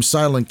became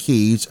silent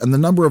keys and the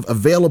number of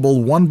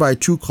available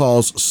 1x2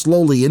 calls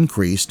slowly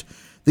increased,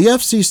 the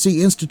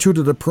FCC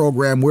instituted a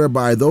program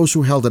whereby those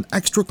who held an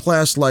extra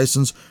class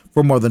license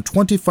for more than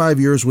 25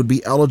 years would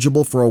be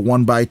eligible for a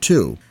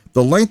 1x2.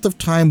 The length of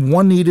time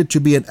one needed to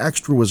be an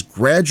extra was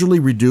gradually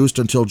reduced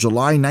until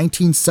July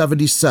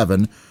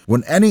 1977,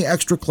 when any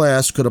extra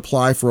class could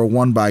apply for a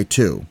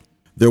 1x2.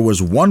 There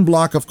was 1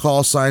 block of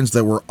call signs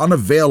that were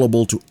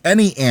unavailable to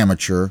any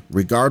amateur,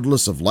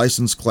 regardless of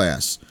license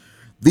class.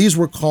 These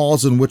were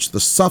calls in which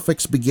the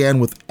suffix began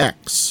with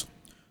X,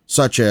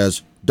 such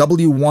as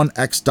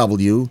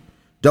W1XW,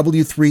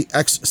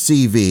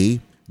 W3XCV,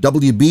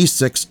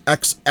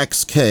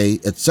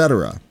 WB6XXK,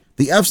 etc.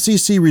 The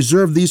FCC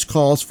reserved these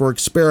calls for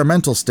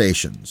experimental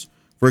stations.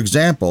 For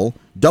example,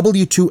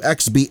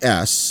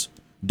 W2XBS,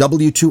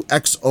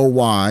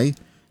 W2XOY,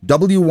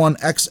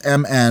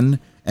 W1XMN,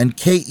 and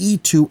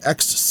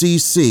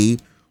KE2XCC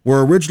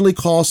were originally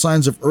call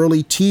signs of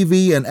early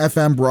TV and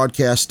FM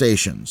broadcast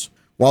stations.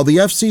 While the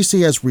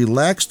FCC has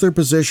relaxed their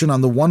position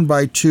on the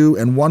 1x2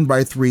 and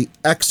 1x3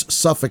 X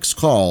suffix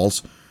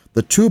calls,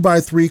 The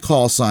 2x3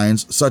 call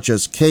signs, such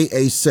as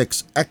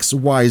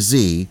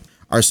KA6XYZ,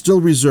 are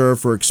still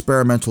reserved for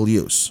experimental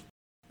use.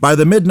 By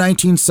the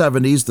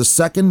mid-1970s, the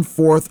 2nd,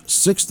 4th,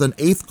 6th, and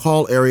 8th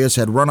call areas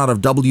had run out of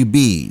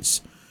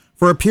WBs.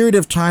 For a period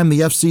of time,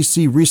 the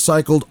FCC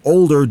recycled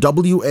older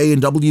WA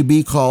and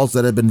WB calls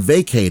that had been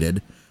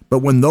vacated, but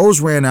when those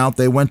ran out,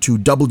 they went to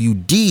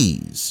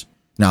WDs.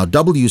 Now,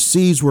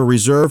 WCs were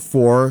reserved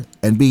for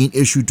and being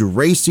issued to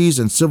RACES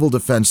and civil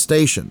defense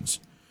stations.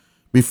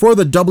 Before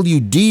the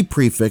WD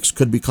prefix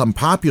could become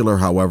popular,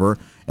 however,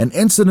 an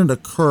incident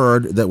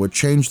occurred that would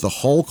change the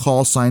whole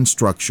call sign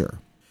structure.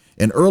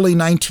 In early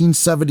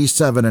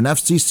 1977, an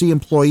FCC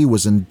employee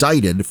was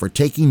indicted for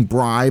taking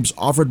bribes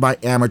offered by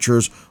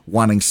amateurs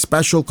wanting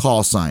special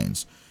call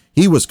signs.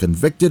 He was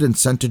convicted and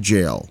sent to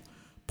jail.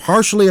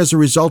 Partially as a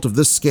result of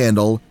this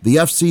scandal, the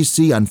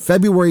FCC on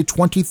February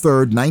 23,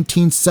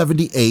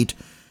 1978,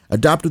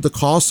 adopted the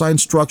call sign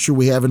structure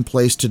we have in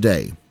place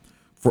today.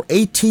 For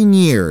 18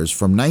 years,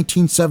 from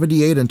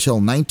 1978 until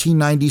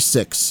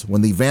 1996,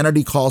 when the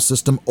vanity call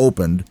system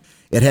opened,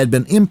 it had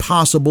been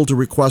impossible to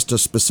request a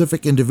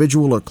specific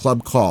individual or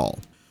club call.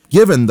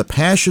 Given the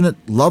passionate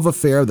love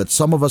affair that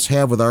some of us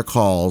have with our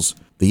calls,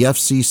 the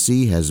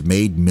FCC has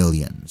made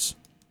millions.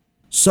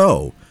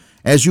 So,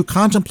 as you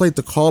contemplate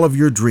the call of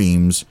your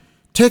dreams,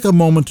 take a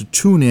moment to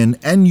tune in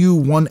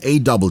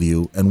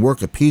NU1AW and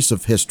work a piece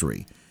of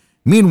history.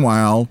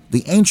 Meanwhile,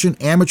 the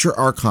Ancient Amateur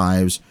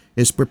Archives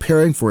is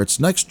preparing for its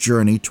next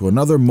journey to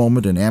another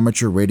moment in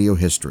amateur radio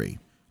history.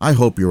 I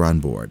hope you're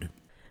on board.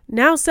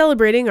 Now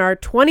celebrating our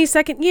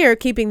 22nd year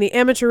keeping the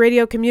amateur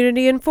radio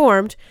community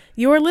informed,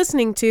 you are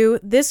listening to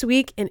This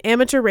Week in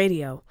Amateur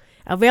Radio,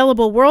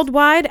 available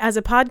worldwide as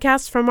a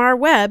podcast from our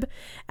web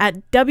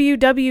at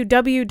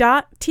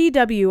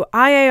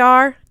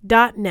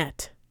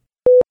www.twiar.net.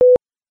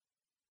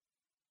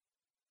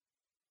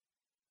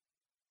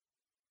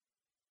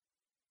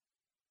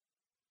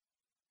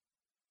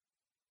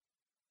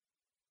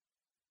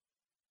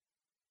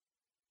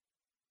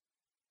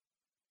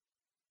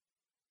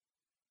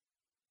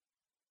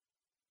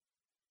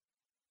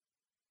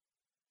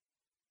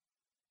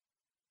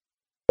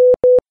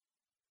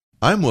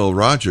 I'm Will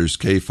Rogers,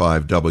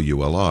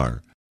 K5WLR.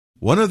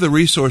 One of the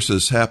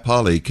resources Hap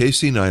Holly,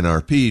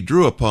 KC9RP,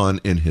 drew upon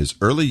in his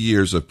early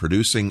years of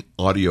producing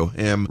audio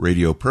ham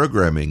radio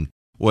programming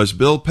was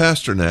Bill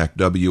Pasternak,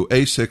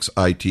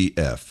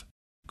 WA6ITF,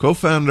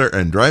 co-founder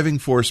and driving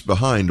force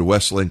behind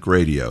Westlink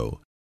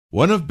Radio.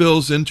 One of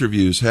Bill's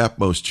interviews Hap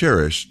most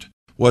cherished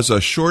was a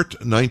short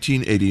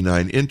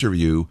 1989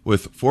 interview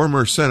with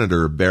former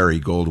Senator Barry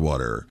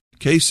Goldwater,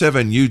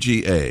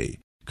 K7UGA,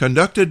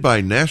 conducted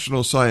by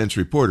national science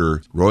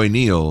reporter Roy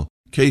Neal,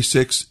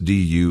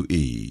 K6DUE.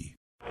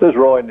 This is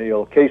Roy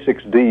Neal,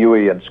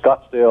 K6DUE in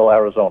Scottsdale,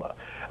 Arizona,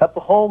 at the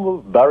home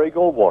of Barry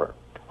Goldwater,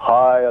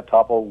 high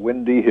atop a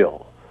windy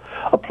hill,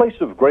 a place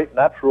of great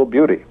natural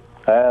beauty,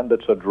 and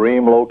it's a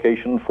dream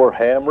location for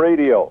ham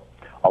radio,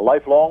 a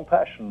lifelong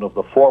passion of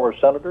the former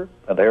senator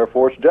and Air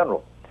Force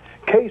general.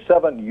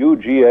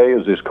 K7UGA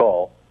is his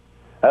call,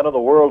 and in the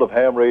world of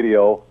ham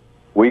radio,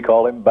 we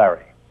call him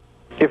Barry.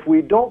 If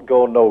we don't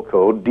go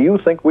no-code, do you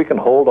think we can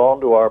hold on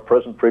to our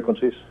present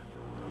frequencies?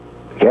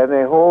 Can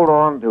they hold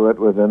on to it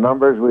with the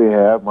numbers we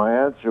have?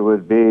 My answer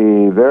would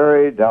be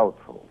very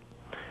doubtful.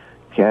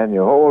 Can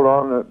you hold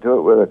on to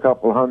it with a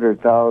couple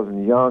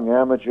 100,000 young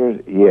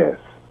amateurs? Yes,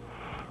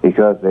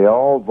 because they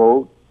all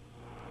vote.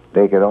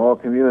 They can all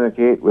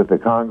communicate with the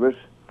Congress.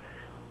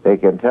 They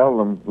can tell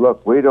them,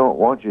 look, we don't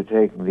want you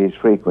taking these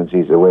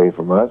frequencies away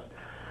from us.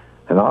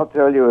 And I'll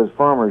tell you, as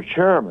former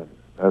chairman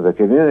of the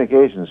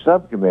Communications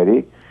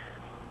Subcommittee,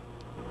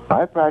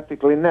 I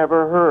practically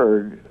never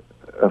heard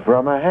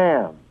from a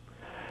ham.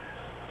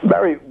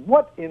 Barry,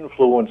 what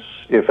influence,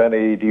 if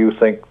any, do you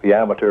think the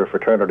amateur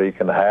fraternity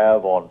can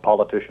have on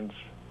politicians?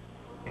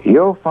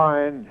 You'll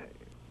find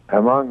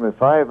among the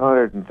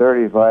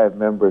 535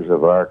 members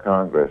of our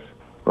Congress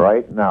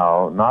right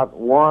now, not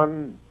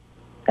one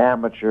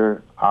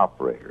amateur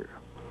operator.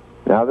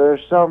 Now,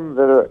 there's some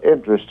that are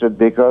interested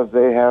because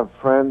they have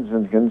friends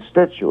and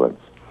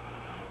constituents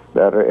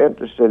that are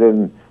interested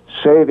in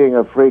saving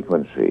a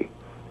frequency,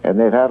 and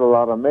they've had a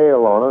lot of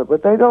mail on it,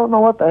 but they don't know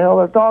what the hell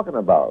they're talking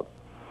about.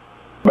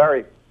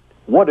 Barry,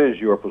 what is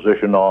your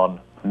position on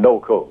no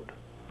code?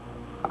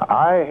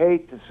 I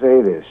hate to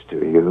say this to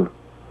you,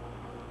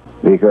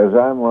 because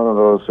I'm one of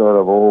those sort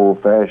of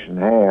old-fashioned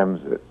hams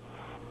that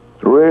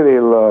really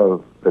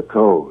love the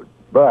code,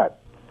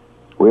 but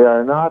we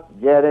are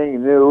not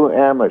getting new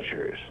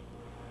amateurs.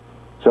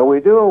 So we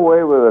do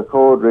away with a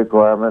code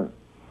requirement,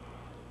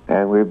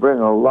 and we bring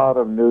a lot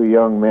of new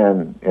young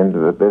men into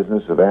the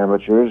business of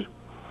amateurs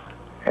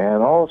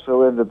and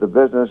also into the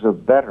business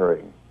of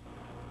bettering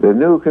the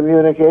new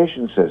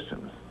communication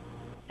systems.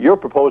 You're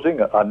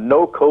proposing a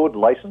no-code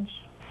license?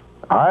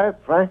 I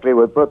frankly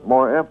would put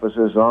more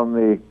emphasis on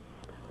the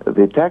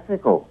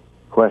technical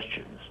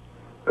questions.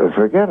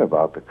 Forget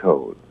about the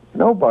code.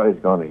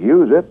 Nobody's going to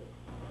use it.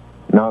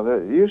 Now,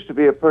 there used to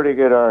be a pretty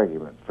good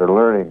argument for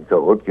learning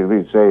code, because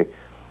we'd say,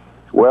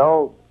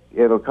 well,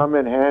 it'll come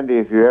in handy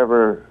if you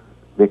ever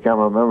become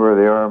a member of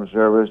the armed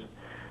service.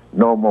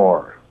 No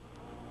more.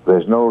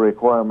 There's no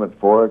requirement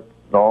for it.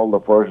 All the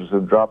forces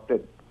have dropped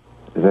it.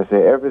 As I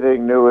say,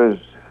 everything new is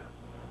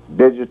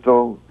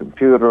digital,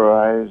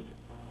 computerized,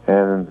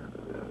 and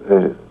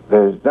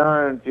there's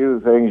darn few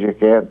things you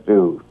can't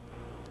do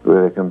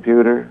with a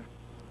computer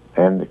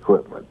and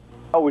equipment.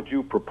 How would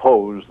you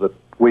propose that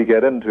we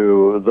get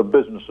into the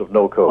business of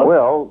no code?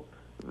 Well,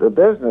 the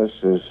business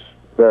is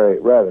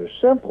rather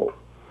simple.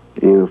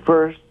 You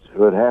first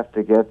would have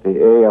to get the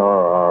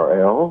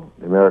ARRL,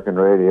 the American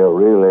Radio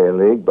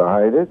Relay League,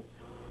 behind it.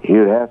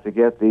 You'd have to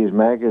get these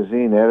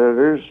magazine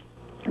editors,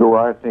 who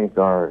I think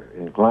are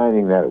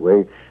inclining that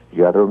way.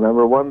 You got to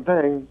remember one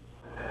thing.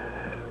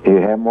 You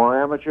have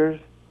more amateurs,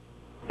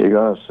 you're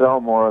going to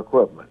sell more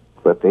equipment.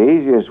 But the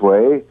easiest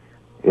way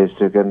is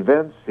to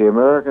convince the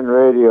American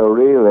Radio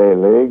Relay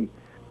League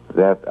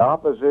that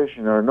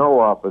opposition or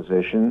no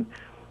opposition,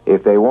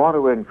 if they want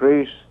to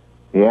increase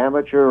the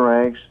amateur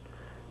ranks,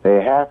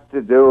 they have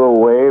to do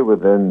away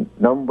with the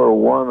number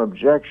one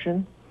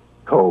objection,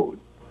 code.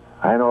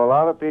 I know a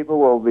lot of people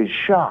will be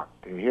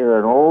shocked to hear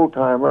an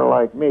old-timer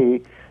like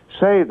me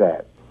say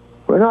that.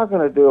 We're not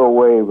going to do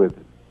away with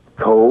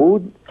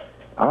code.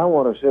 I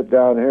want to sit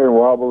down here and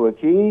wobble the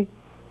key.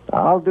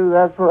 I'll do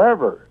that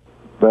forever.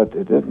 But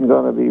it isn't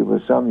going to be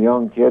with some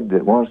young kid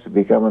that wants to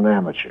become an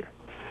amateur.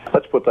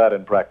 Let's put that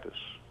in practice.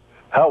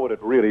 How would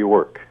it really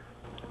work?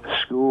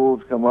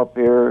 Schools come up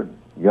here,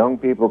 young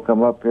people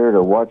come up here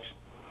to watch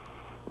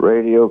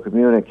radio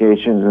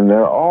communications, and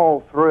they're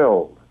all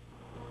thrilled.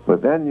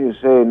 But then you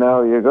say,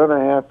 now you're going to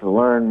have to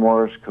learn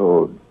Morse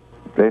code.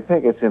 They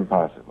think it's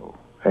impossible.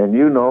 And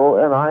you know,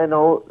 and I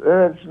know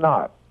that it's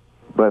not.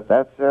 But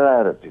that's their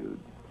attitude.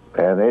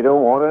 And they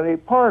don't want any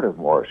part of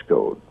Morse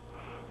code.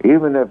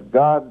 Even if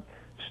God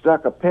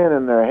stuck a pin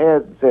in their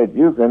head and said,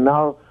 you can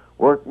now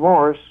work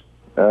Morse,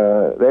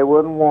 they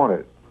wouldn't want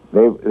it.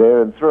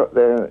 They're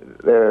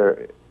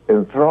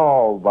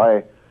enthralled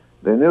by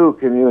the new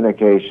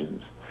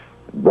communications,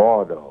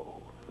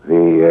 Bordeaux,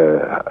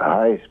 the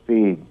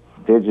high-speed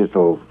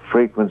digital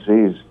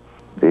frequencies,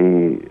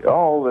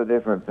 all the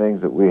different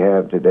things that we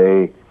have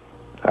today.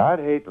 I'd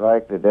hate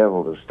like the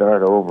devil to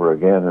start over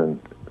again and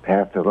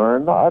have to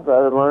learn. I'd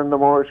rather learn the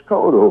Morse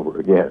code over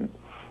again.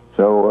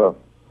 So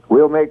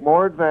we'll make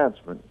more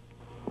advancement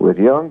with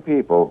young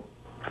people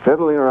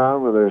fiddling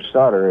around with their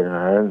soldering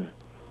irons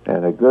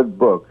and a good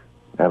book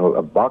and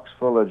a box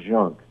full of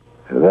junk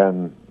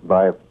than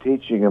by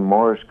teaching them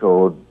Morse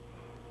code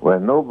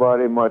when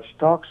nobody much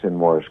talks in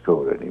Morse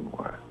code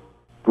anymore.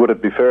 Would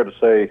it be fair to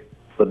say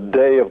the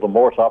day of the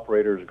Morse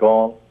operator is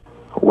gone?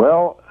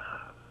 Well,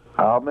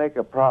 I'll make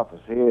a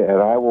prophecy,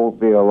 and I won't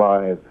be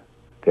alive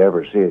to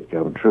ever see it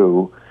come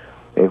true.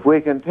 If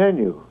we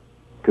continue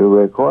to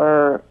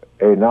require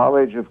a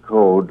knowledge of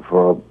code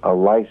for a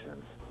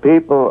license,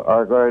 people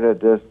are going to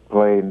just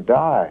plain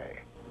die.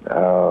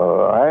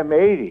 I'm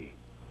 80.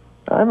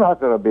 I'm not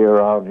going to be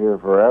around here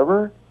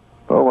forever.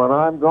 But when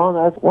I'm gone,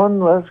 that's one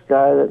less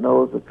guy that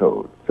knows the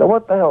code. So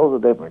what the hell's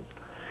the difference?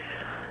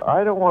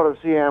 I don't want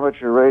to see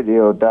amateur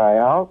radio die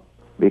out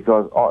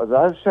because, as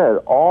I've said,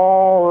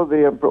 all of the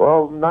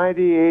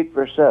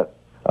 98%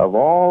 of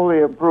all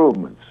the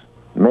improvements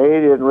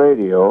made in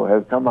radio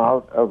have come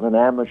out of an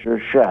amateur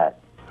shack.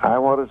 I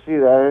want to see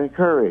that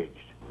encouraged.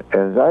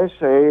 As I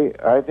say,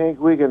 I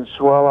think we can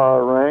swell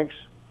our ranks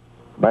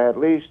by at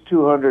least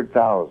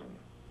 200,000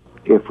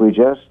 if we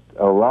just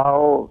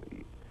allow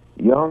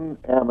young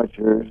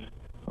amateurs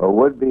or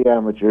would-be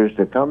amateurs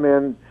to come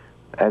in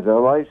as a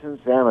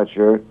licensed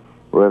amateur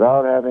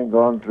without having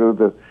gone through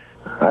the,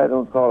 I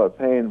don't call it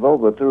painful,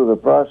 but through the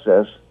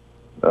process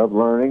of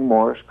learning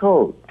Morse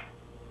code.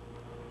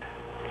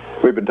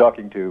 We've been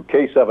talking to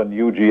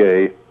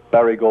K7UGA,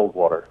 Barry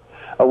Goldwater,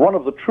 one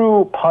of the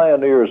true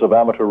pioneers of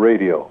amateur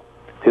radio.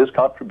 His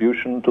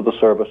contribution to the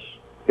service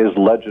is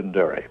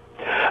legendary.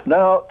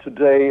 Now,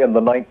 today in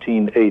the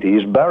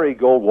 1980s, Barry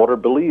Goldwater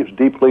believes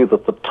deeply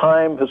that the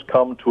time has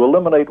come to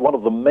eliminate one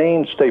of the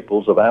main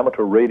staples of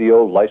amateur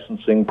radio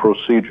licensing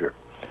procedure,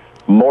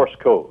 Morse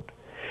code.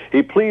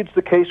 He pleads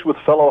the case with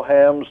fellow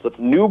hams that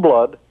new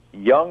blood,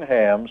 young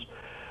hams,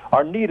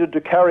 are needed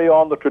to carry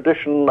on the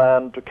tradition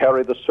and to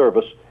carry the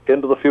service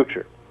into the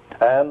future.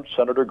 And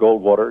Senator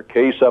Goldwater,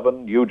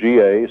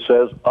 K7UGA,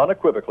 says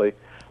unequivocally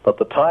that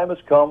the time has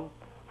come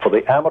for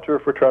the amateur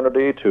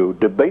fraternity to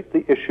debate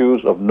the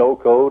issues of no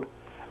code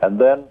and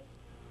then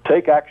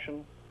take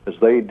action as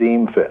they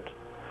deem fit.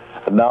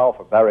 And now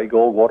for Barry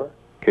Goldwater,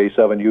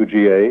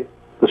 K7UGA,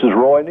 this is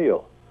Roy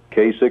Neal,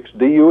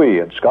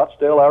 K6DUE in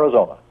Scottsdale,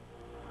 Arizona,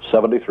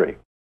 73.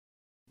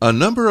 A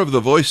number of the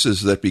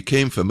voices that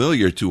became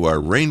familiar to our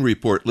Rain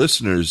Report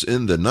listeners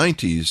in the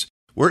 90s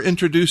were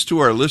introduced to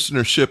our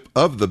listenership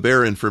of the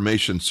Bear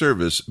Information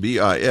Service,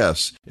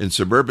 BIS, in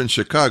suburban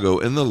Chicago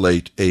in the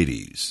late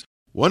 80s.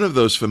 One of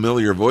those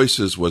familiar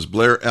voices was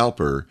Blair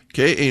Alper,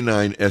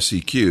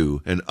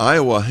 KA9SEQ, an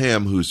Iowa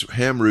ham whose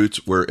ham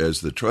roots were as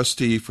the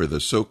trustee for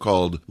the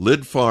so-called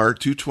Lidfar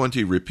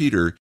 220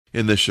 repeater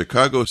in the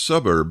Chicago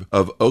suburb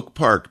of Oak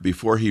Park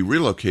before he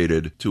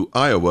relocated to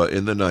Iowa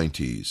in the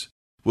 90s.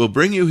 We'll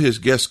bring you his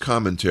guest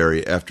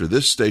commentary after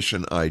this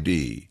station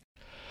ID.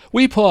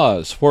 We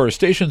pause for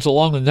stations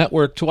along the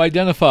network to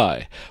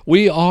identify.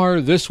 We are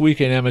This Week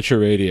in Amateur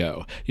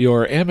Radio,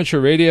 your amateur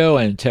radio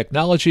and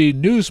technology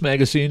news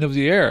magazine of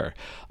the air.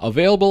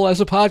 Available as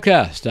a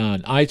podcast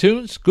on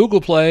iTunes,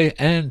 Google Play,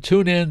 and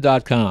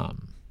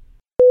TuneIn.com.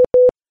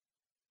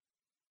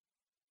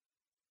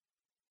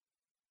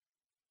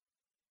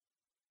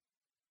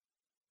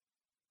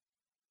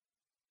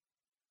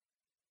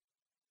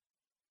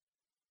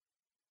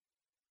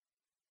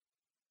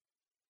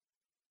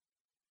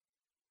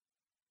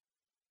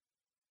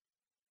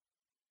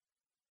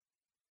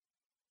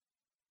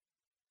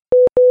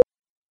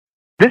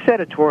 This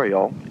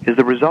editorial is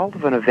the result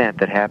of an event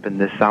that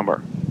happened this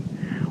summer.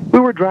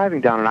 We were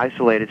driving down an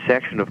isolated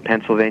section of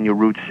Pennsylvania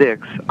Route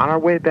 6 on our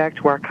way back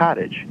to our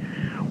cottage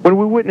when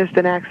we witnessed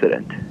an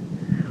accident.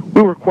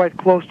 We were quite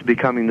close to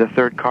becoming the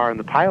third car in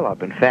the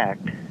pileup, in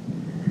fact.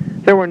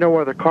 There were no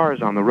other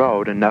cars on the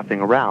road and nothing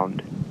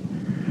around.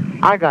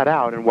 I got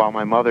out, and while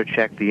my mother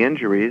checked the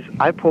injuries,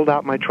 I pulled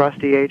out my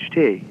trusty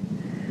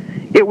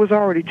HT. It was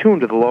already tuned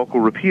to the local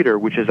repeater,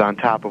 which is on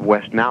top of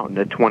West Mountain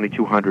at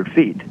 2,200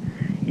 feet.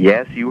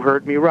 Yes, you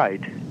heard me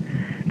right.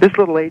 This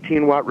little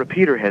 18-watt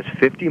repeater has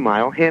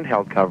 50-mile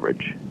handheld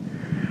coverage.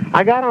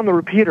 I got on the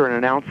repeater and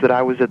announced that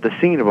I was at the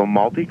scene of a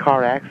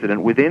multi-car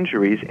accident with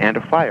injuries and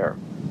a fire.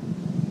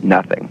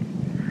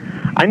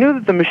 Nothing. I knew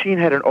that the machine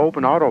had an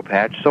open auto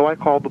patch, so I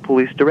called the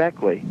police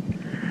directly.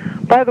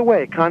 By the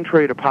way,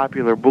 contrary to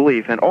popular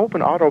belief, an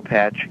open auto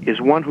patch is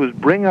one whose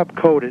bring-up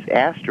code is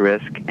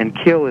asterisk and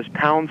kill is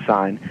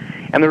 £,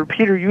 and the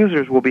repeater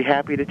users will be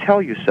happy to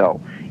tell you so,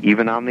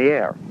 even on the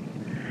air.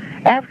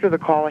 After the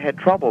call, I had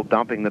trouble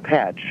dumping the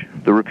patch.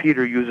 The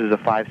repeater uses a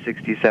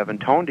 567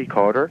 tone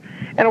decoder,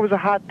 and it was a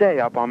hot day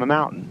up on the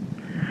mountain.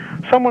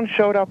 Someone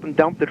showed up and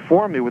dumped it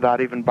for me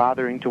without even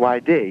bothering to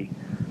ID.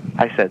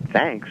 I said,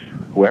 thanks,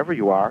 whoever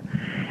you are,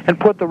 and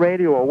put the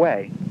radio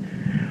away.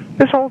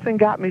 This whole thing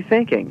got me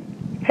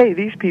thinking, hey,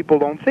 these people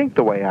don't think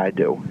the way I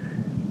do.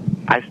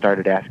 I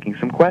started asking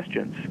some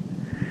questions.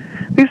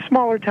 These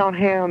smaller town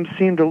hams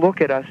seem to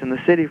look at us in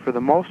the city for the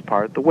most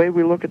part the way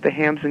we look at the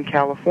hams in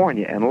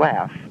California and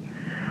laugh.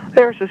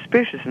 They are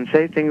suspicious and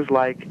say things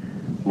like,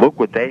 look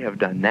what they have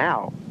done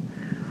now.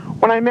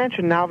 When I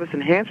mentioned novice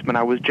enhancement,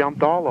 I was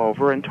jumped all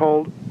over and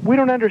told, we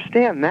don't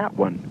understand that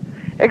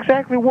one.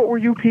 Exactly what were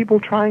you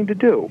people trying to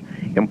do?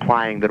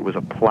 Implying that it was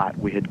a plot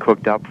we had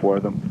cooked up for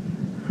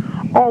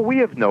them. All we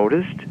have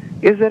noticed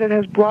is that it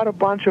has brought a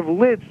bunch of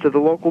lids to the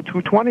local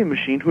 220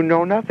 machine who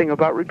know nothing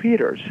about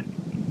repeaters.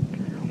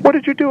 What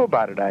did you do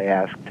about it, I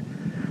asked.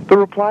 The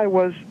reply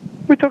was,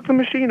 we took the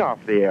machine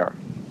off the air.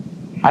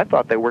 I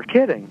thought they were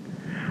kidding.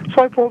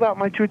 So I pulled out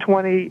my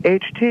 220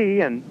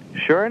 HT, and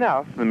sure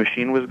enough, the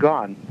machine was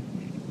gone.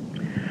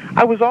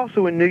 I was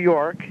also in New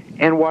York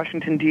and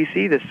Washington,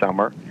 D.C. this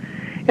summer,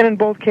 and in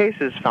both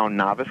cases found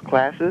novice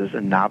classes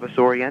and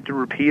novice-oriented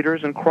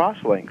repeaters and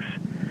crosslinks.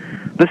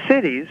 The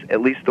cities,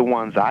 at least the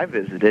ones I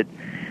visited,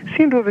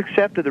 seem to have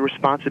accepted the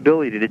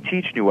responsibility to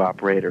teach new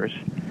operators.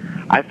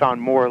 I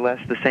found more or less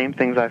the same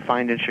things I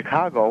find in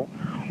Chicago,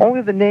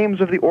 only the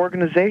names of the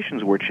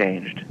organizations were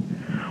changed.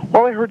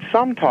 While I heard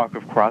some talk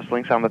of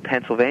crosslinks on the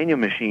Pennsylvania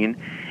machine,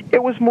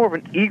 it was more of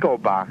an ego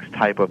box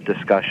type of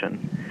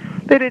discussion.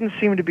 They didn't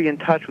seem to be in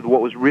touch with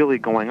what was really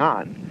going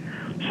on.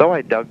 So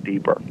I dug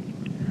deeper.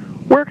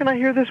 Where can I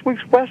hear this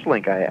week's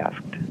Westlink, I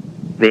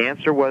asked. The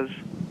answer was,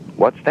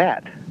 what's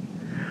that?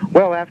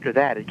 Well, after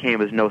that, it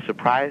came as no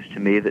surprise to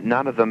me that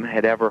none of them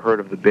had ever heard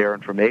of the Bear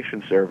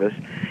Information Service,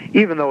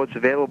 even though it's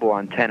available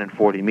on 10 and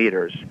 40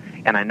 meters,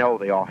 and I know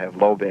they all have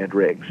low-band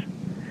rigs.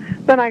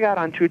 Then I got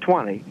on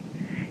 220.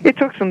 It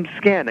took some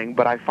scanning,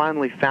 but I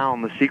finally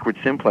found the secret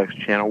simplex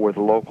channel where the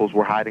locals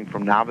were hiding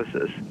from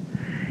novices.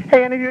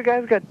 Hey, any of you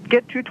guys get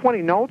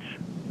 220 notes?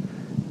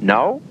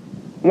 No?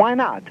 Why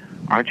not?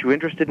 Aren't you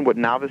interested in what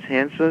novice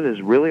handset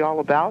is really all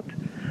about?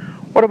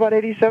 What about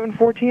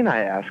 8714,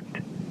 I asked.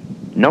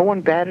 No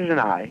one batted an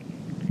eye.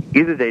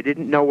 Either they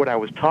didn't know what I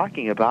was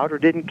talking about or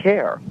didn't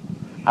care.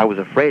 I was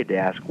afraid to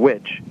ask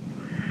which.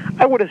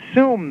 I would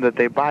assume that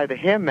they buy the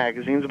ham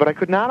magazines, but I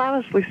could not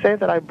honestly say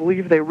that I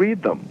believe they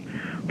read them.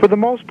 For the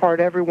most part,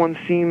 everyone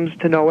seems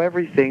to know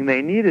everything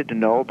they needed to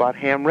know about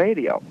ham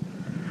radio.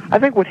 I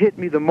think what hit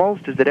me the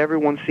most is that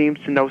everyone seems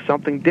to know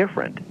something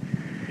different.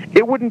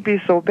 It wouldn't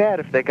be so bad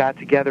if they got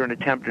together and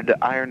attempted to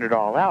iron it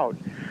all out,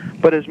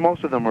 but as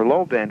most of them are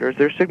low-banders,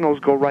 their signals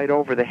go right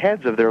over the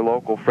heads of their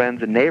local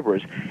friends and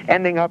neighbors,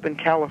 ending up in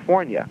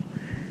California.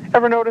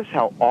 Ever notice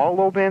how all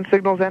low-band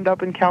signals end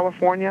up in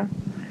California?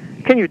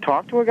 Can you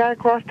talk to a guy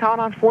across town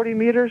on 40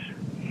 meters?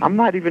 I'm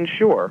not even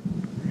sure.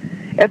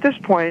 At this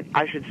point,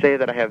 I should say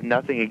that I have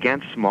nothing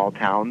against small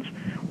towns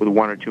with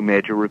one or two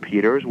major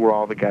repeaters where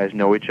all the guys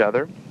know each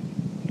other.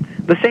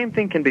 The same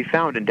thing can be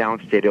found in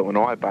downstate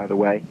Illinois, by the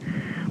way.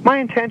 My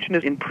intention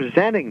in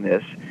presenting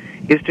this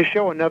is to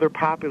show another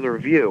popular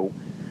view,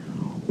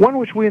 one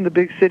which we in the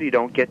big city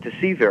don't get to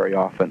see very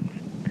often.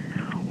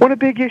 When a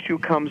big issue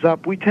comes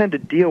up, we tend to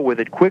deal with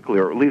it quickly,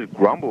 or at least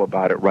grumble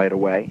about it right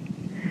away.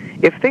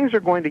 If things are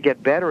going to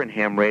get better in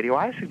ham radio,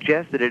 I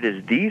suggest that it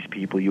is these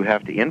people you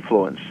have to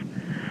influence.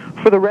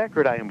 For the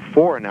record, I am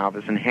for a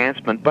novice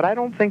enhancement, but I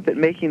don't think that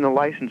making the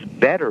license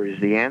better is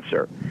the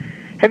answer.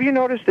 Have you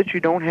noticed that you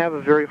don't have a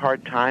very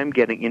hard time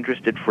getting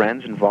interested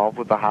friends involved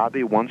with the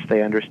hobby once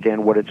they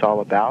understand what it's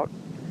all about?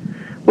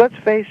 Let's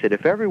face it,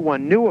 if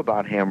everyone knew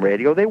about ham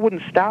radio, they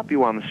wouldn't stop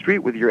you on the street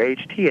with your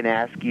HT and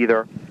ask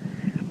either,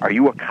 "Are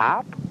you a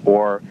cop?"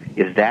 or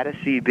 "Is that a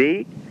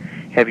CB?"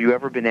 "Have you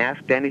ever been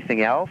asked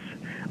anything else?"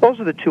 Those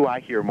are the two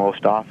I hear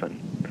most often.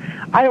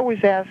 I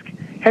always ask,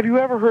 "Have you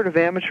ever heard of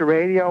amateur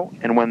radio?"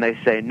 And when they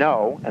say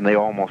no, and they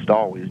almost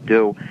always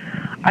do,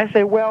 I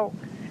say, "Well,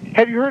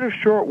 have you heard of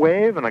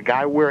shortwave and a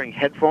guy wearing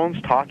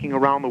headphones talking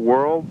around the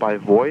world by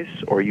voice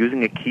or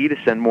using a key to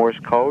send Morse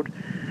code?"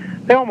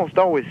 They almost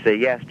always say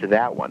yes to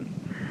that one.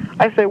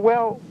 I say,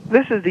 "Well,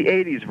 this is the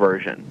 80s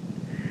version."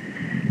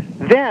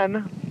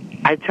 Then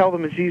I tell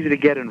them it's easy to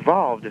get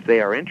involved if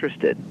they are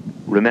interested.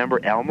 Remember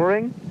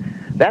Elmering?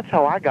 That's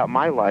how I got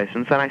my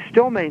license, and I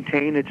still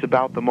maintain it's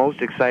about the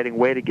most exciting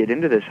way to get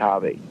into this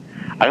hobby.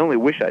 I only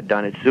wish I'd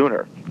done it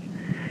sooner.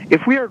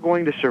 If we are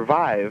going to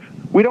survive,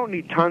 we don't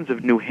need tons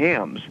of new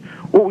hams.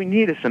 What we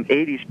need is some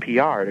 80s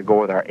PR to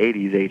go with our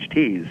 80s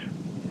HTs.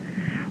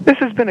 This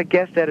has been a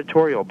guest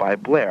editorial by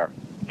Blair,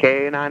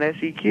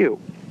 KA9SEQ,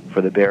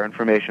 for the Bear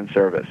Information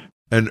Service.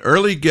 An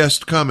early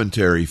guest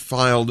commentary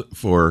filed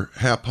for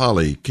Hap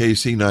Holly,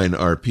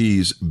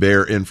 KC9RP's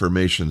Bear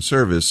Information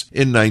Service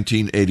in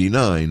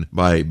 1989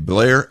 by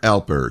Blair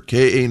Alper,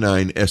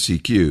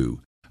 KA9SEQ,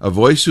 a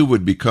voice who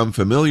would become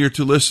familiar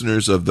to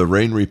listeners of the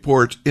Rain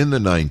Report in the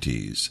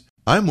 90s.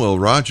 I'm Will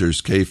Rogers,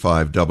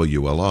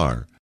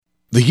 K5WLR.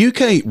 The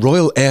UK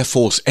Royal Air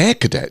Force Air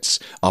Cadets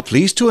are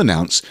pleased to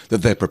announce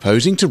that they're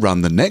proposing to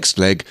run the next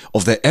leg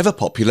of their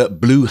ever-popular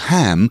Blue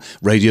Ham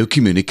radio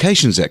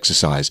communications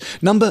exercise,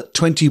 number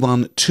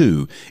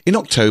 21-2, in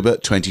October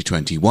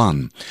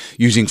 2021,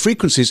 using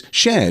frequencies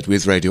shared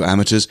with radio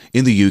amateurs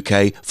in the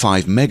UK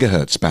 5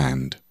 MHz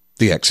band.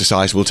 The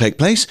exercise will take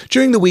place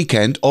during the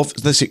weekend of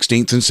the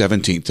 16th and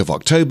 17th of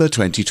October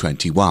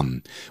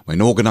 2021,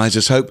 when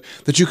organisers hope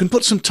that you can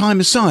put some time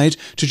aside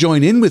to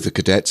join in with the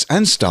cadets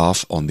and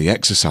staff on the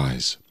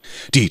exercise.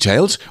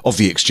 Details of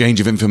the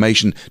exchange of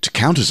information to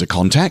count as a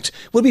contact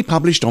will be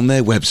published on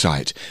their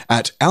website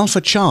at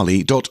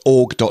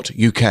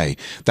alphacharlie.org.uk.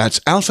 That's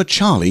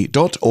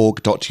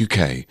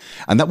alphacharlie.org.uk,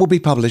 and that will be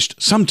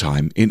published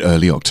sometime in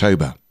early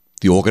October.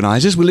 The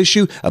organisers will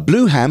issue a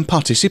Blue Ham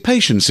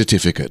participation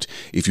certificate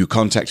if you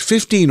contact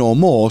 15 or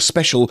more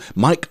special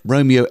Mike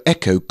Romeo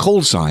Echo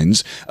call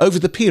signs over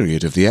the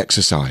period of the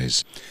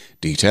exercise.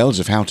 Details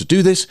of how to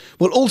do this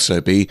will also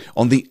be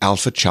on the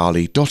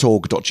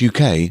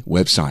alphacharlie.org.uk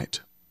website.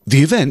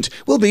 The event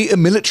will be a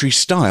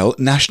military-style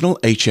national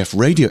HF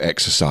radio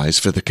exercise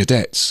for the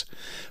cadets.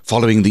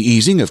 Following the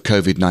easing of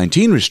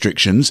COVID-19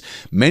 restrictions,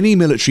 many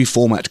military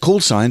format call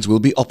signs will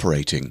be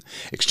operating,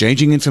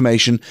 exchanging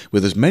information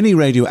with as many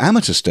radio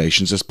amateur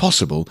stations as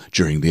possible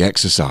during the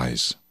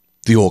exercise.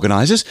 The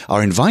organisers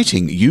are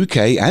inviting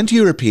UK and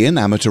European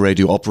amateur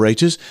radio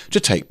operators to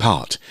take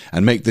part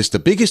and make this the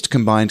biggest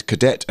combined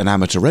cadet and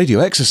amateur radio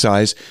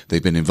exercise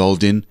they've been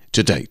involved in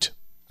to date.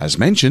 As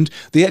mentioned,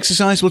 the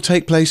exercise will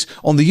take place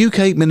on the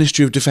UK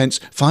Ministry of Defence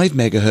 5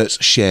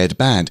 MHz shared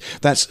band,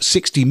 that's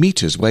 60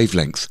 metres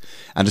wavelength,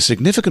 and a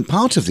significant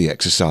part of the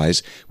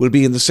exercise will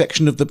be in the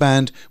section of the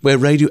band where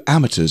radio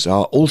amateurs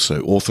are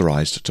also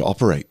authorised to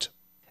operate.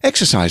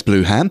 Exercise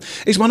Blue Ham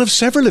is one of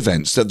several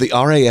events that the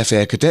RAF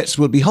Air Cadets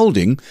will be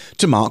holding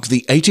to mark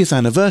the 80th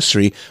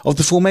anniversary of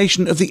the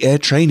formation of the Air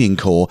Training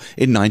Corps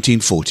in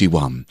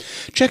 1941.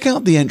 Check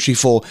out the entry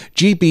for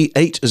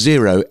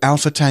GB80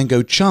 Alpha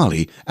Tango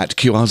Charlie at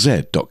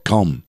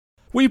QRZ.com.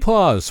 We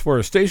pause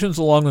for stations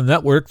along the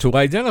network to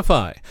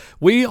identify.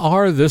 We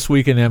are This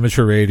Week in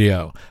Amateur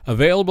Radio,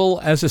 available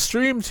as a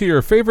stream to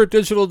your favorite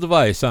digital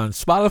device on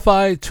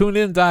Spotify,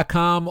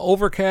 TuneIn.com,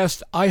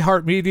 Overcast,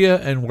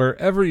 iHeartMedia, and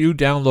wherever you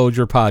download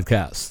your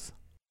podcasts.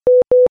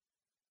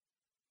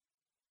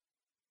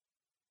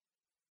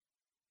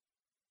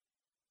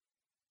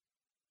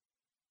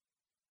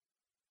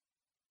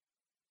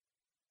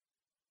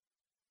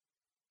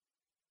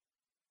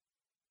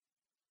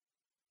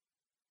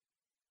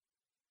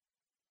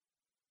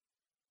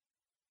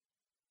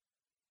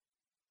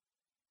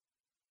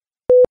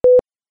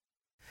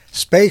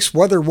 Space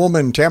Weather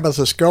Woman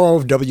Tabitha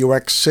Skov,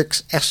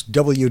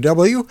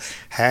 WX6SWW,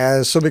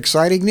 has some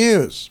exciting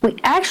news. We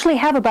actually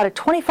have about a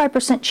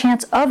 25%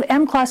 chance of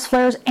M-class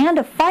flares and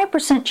a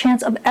 5%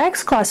 chance of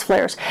X-class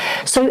flares.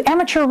 So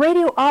amateur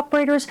radio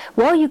operators,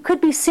 well, you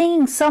could be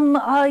seeing some,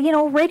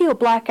 radio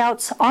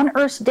blackouts on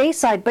Earth's day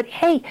side. But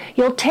hey,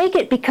 you'll take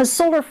it because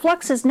solar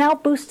flux is now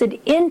boosted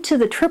into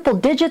the triple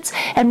digits,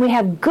 and we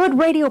have good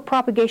radio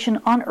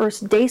propagation on Earth's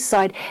day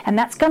side, and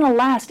that's going to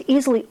last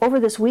easily over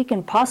this week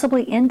and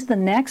possibly into the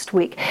next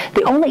week.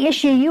 The only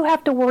issue you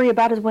have to worry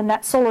about is when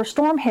that solar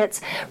storm hits.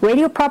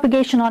 Radio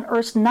propagation on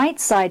Earth's night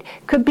side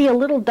could be a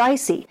little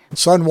dicey.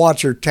 Sun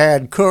watcher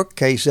Tad Cook,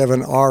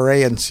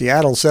 K7RA in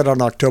Seattle, said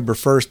on October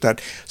 1st that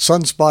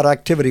sunspot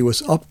activity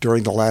was up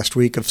during the last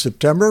week of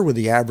September, with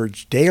the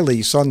average daily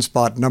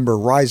sunspot number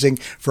rising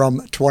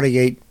from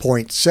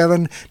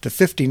 28.7 to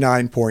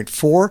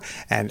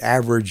 59.4, and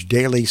average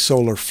daily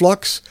solar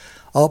flux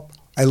up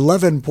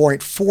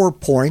 11.4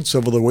 points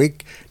over the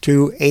week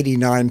to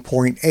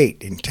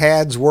 89.8. In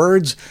Tad's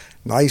words,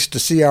 nice to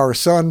see our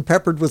sun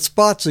peppered with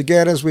spots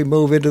again as we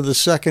move into the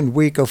second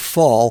week of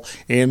fall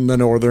in the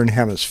Northern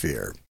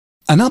Hemisphere.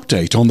 An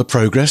update on the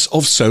progress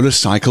of Solar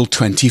Cycle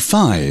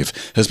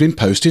 25 has been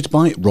posted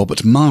by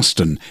Robert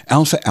Marston,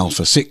 Alpha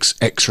Alpha 6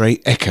 X-Ray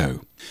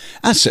Echo.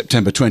 As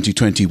September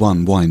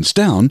 2021 winds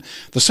down,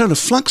 the solar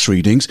flux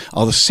readings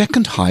are the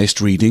second highest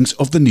readings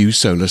of the new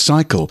solar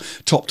cycle,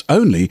 topped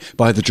only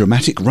by the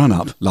dramatic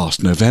run-up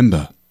last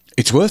November.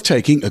 It's worth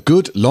taking a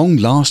good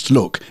long-last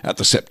look at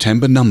the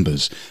September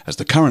numbers, as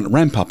the current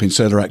ramp-up in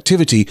solar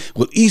activity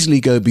will easily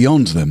go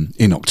beyond them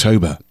in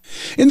October.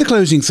 In the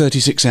closing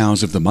 36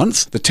 hours of the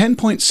month, the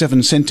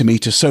 10.7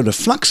 centimetre solar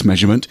flux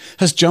measurement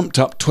has jumped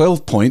up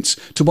 12 points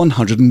to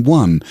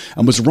 101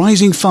 and was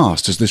rising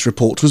fast as this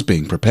report was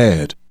being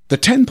prepared. The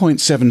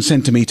 10.7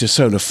 centimetre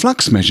solar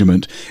flux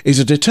measurement is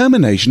a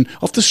determination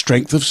of the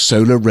strength of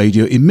solar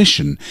radio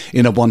emission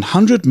in a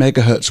 100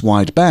 MHz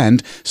wide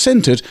band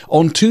centred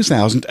on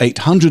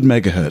 2,800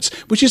 MHz,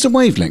 which is a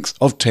wavelength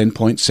of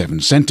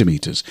 10.7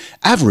 centimetres,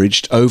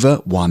 averaged over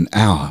 1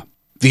 hour.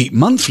 The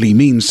monthly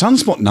mean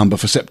sunspot number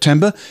for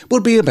September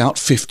will be about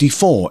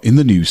 54 in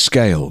the new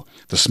scale.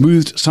 The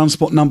smoothed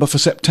sunspot number for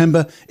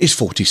September is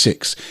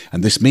 46,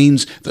 and this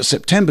means that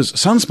September's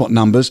sunspot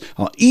numbers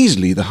are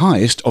easily the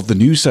highest of the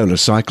new solar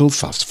cycle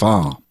thus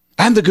far.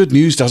 And the good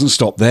news doesn't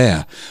stop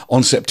there.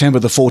 On September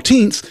the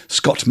 14th,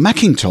 Scott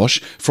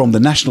McIntosh from the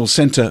National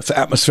Centre for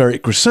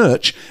Atmospheric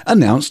Research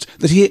announced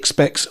that he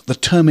expects the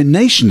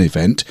termination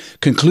event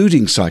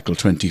concluding Cycle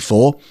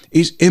 24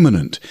 is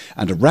imminent,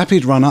 and a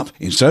rapid run-up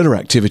in solar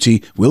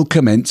activity will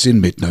commence in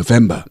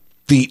mid-November.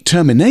 The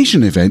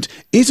termination event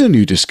is a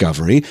new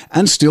discovery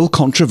and still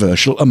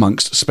controversial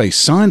amongst space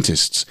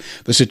scientists.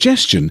 The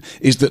suggestion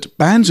is that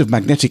bands of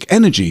magnetic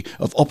energy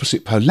of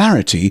opposite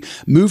polarity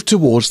move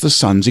towards the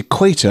Sun's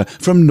equator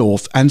from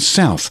north and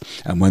south,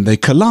 and when they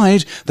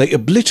collide, they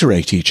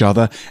obliterate each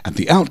other, and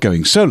the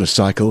outgoing solar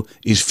cycle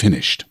is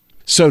finished.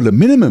 Solar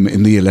minimum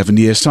in the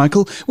 11-year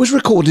cycle was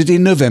recorded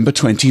in November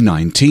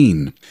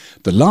 2019.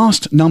 The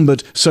last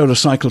numbered Solar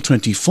Cycle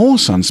 24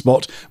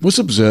 sunspot was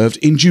observed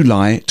in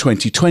July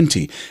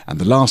 2020, and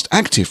the last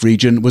active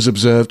region was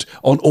observed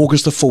on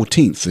August the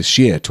 14th this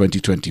year,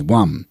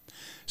 2021.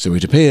 So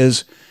it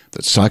appears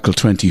that Cycle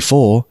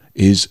 24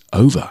 is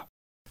over.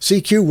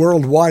 CQ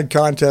Worldwide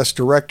Contest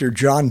Director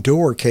John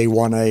Doerr,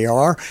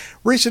 K1AR,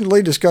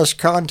 recently discussed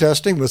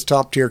contesting with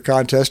top-tier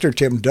contester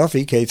Tim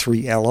Duffy,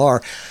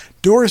 K3LR.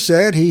 Doerr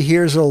said he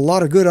hears a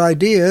lot of good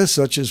ideas,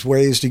 such as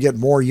ways to get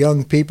more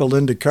young people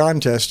into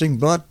contesting,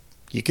 but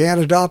you can't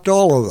adopt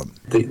all of them.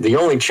 The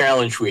only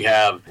challenge we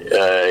have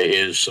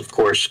is, of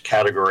course,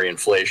 category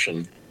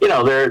inflation. You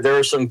know, there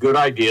are some good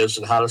ideas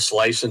on how to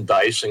slice and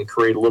dice and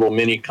create little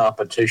mini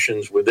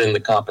competitions within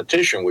the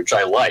competition, which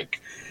I like.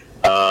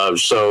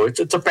 So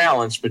it's a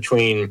balance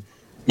between,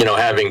 you know,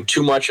 having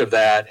too much of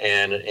that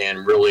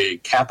and really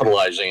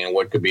capitalizing on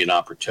what could be an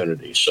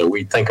opportunity. So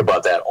we think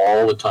about that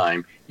all the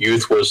time.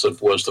 Youth was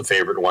the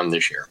favorite one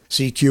this year.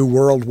 CQ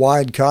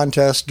Worldwide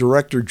Contest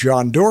Director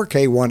John Doerr,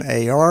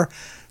 K1AR,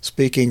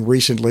 speaking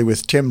recently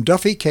with Tim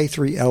Duffy,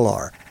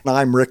 K3LR.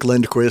 I'm Rick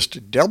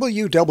Lindquist,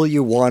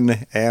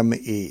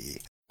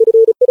 WW1ME.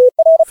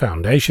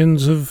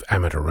 Foundations of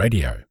Amateur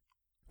Radio.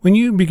 When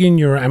you begin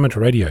your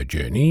amateur radio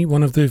journey,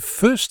 one of the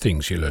first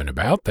things you learn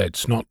about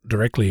that's not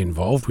directly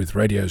involved with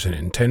radios and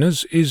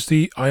antennas is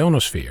the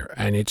ionosphere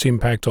and its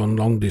impact on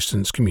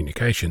long-distance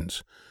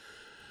communications.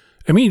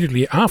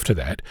 Immediately after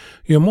that,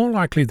 you're more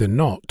likely than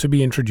not to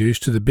be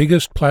introduced to the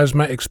biggest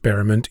plasma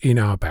experiment in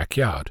our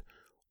backyard,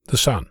 the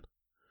Sun.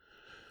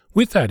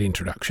 With that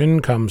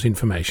introduction comes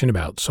information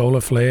about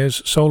solar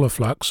flares, solar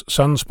flux,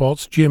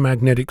 sunspots,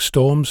 geomagnetic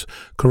storms,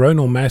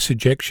 coronal mass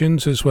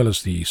ejections, as well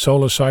as the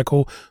solar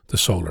cycle, the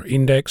solar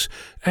index,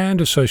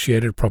 and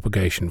associated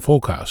propagation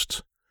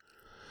forecasts.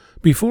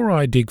 Before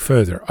I dig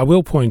further, I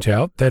will point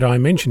out that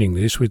I'm mentioning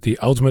this with the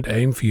ultimate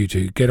aim for you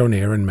to get on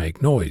air and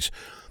make noise.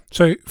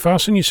 So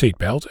fasten your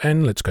seatbelt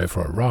and let's go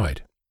for a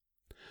ride.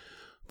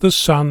 The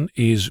Sun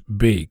is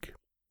big.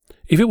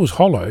 If it was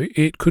hollow,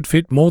 it could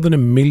fit more than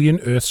 1 million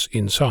Earths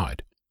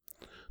inside.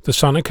 The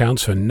Sun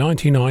accounts for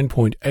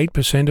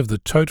 99.8% of the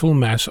total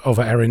mass of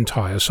our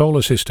entire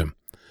solar system.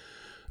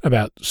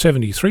 About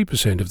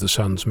 73% of the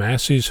Sun's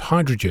mass is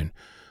hydrogen,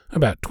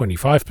 about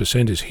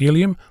 25% is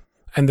helium,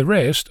 and the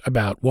rest,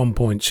 about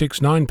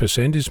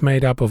 1.69%, is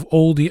made up of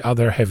all the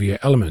other heavier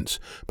elements,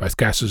 both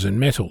gases and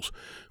metals,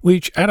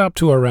 which add up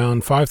to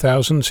around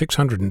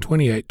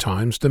 5,628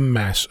 times the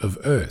mass of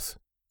Earth.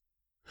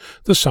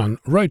 The Sun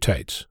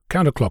rotates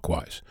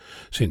counterclockwise.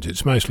 Since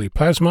it's mostly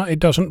plasma, it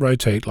doesn't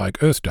rotate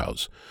like Earth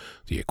does.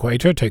 The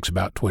equator takes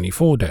about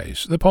 24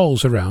 days, the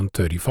poles around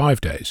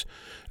 35 days.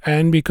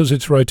 And because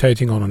it's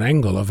rotating on an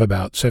angle of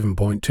about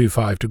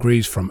 7.25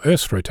 degrees from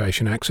Earth's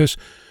rotation axis,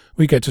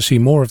 we get to see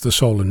more of the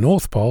solar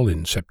North Pole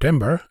in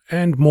September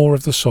and more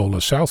of the solar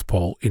South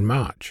Pole in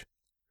March.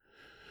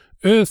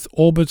 Earth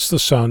orbits the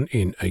Sun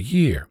in a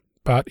year,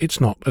 but it's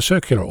not a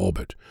circular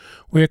orbit.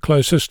 We're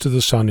closest to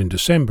the Sun in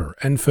December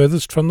and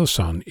furthest from the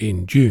Sun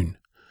in June.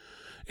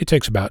 It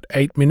takes about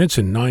 8 minutes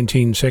and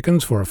 19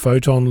 seconds for a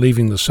photon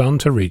leaving the Sun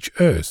to reach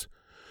Earth.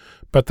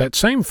 But that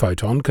same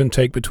photon can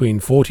take between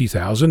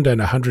 40,000 and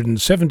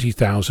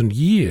 170,000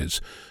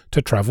 years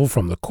to travel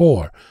from the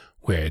core,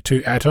 where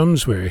two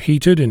atoms were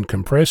heated and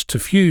compressed to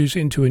fuse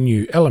into a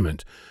new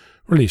element,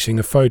 releasing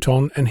a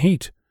photon and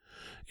heat.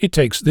 It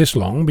takes this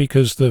long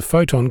because the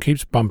photon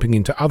keeps bumping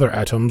into other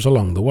atoms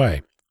along the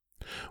way.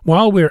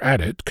 While we're at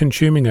it,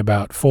 consuming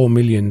about 4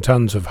 million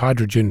tons of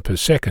hydrogen per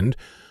second,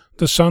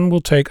 the Sun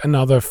will take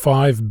another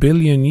 5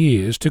 billion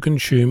years to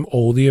consume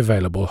all the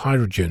available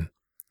hydrogen.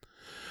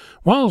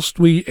 Whilst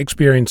we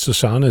experience the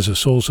Sun as a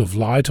source of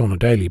light on a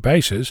daily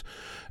basis,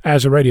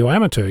 as a radio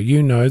amateur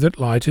you know that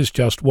light is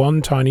just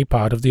one tiny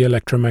part of the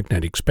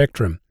electromagnetic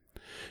spectrum.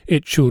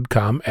 It should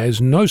come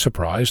as no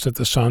surprise that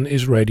the Sun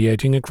is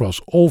radiating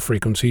across all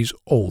frequencies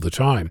all the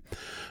time,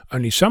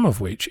 only some of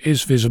which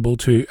is visible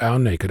to our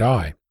naked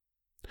eye.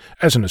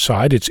 As an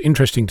aside, it's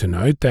interesting to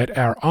note that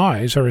our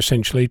eyes are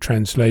essentially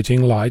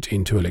translating light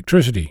into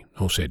electricity,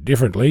 or said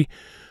differently,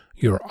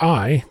 your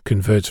eye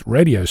converts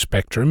radio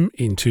spectrum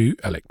into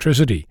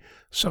electricity,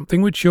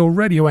 something which your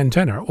radio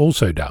antenna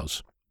also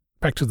does.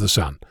 Back to the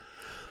Sun.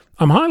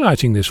 I'm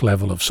highlighting this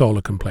level of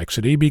solar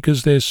complexity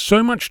because there's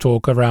so much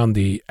talk around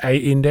the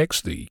A-index,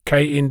 the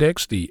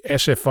K-index, the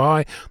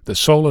SFI, the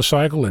solar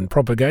cycle and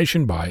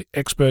propagation by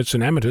experts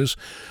and amateurs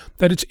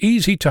that it's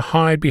easy to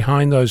hide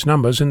behind those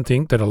numbers and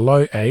think that a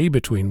low A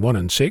between 1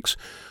 and 6,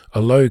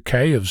 a low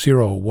K of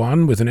 0 or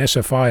 1 with an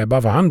SFI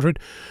above 100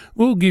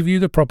 will give you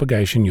the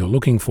propagation you're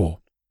looking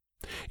for.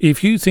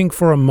 If you think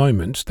for a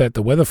moment that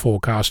the weather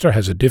forecaster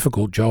has a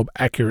difficult job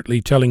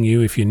accurately telling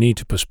you if you need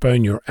to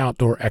postpone your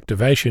outdoor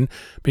activation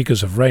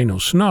because of rain or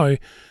snow,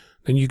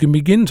 then you can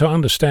begin to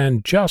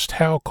understand just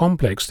how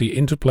complex the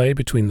interplay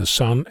between the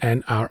Sun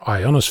and our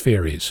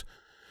ionosphere is.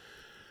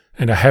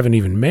 And I haven't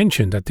even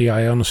mentioned that the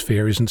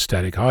ionosphere isn't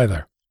static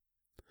either.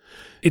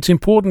 It's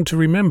important to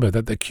remember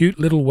that the cute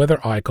little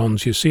weather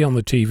icons you see on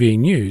the TV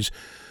news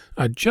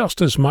are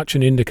just as much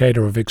an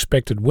indicator of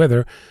expected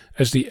weather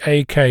as the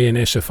AK and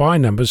SFI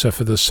numbers are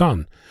for the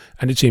Sun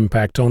and its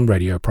impact on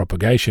radio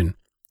propagation.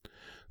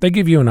 They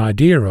give you an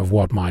idea of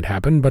what might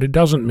happen, but it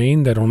doesn't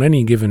mean that on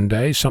any given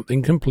day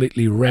something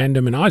completely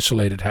random and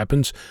isolated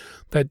happens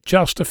that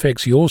just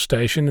affects your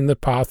station in the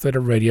path that a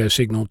radio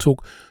signal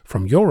took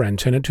from your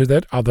antenna to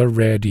that other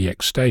rare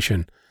DX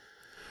station.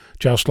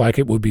 Just like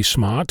it would be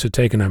smart to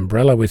take an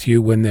umbrella with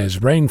you when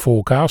there's rain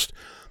forecast,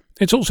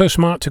 it's also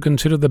smart to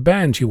consider the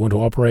bands you want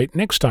to operate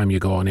next time you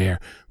go on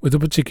air with a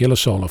particular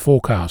solar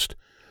forecast.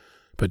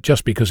 But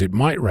just because it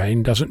might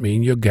rain doesn't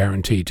mean you're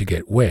guaranteed to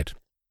get wet.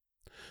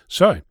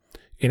 So,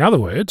 in other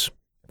words,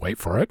 wait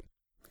for it,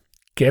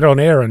 get on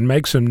air and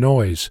make some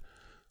noise.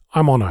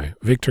 I'm Ono,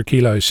 Victor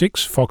Kilo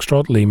 6,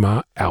 Foxtrot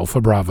Lima,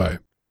 Alpha Bravo.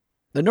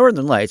 The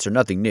Northern Lights are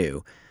nothing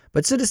new,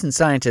 but citizen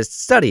scientists'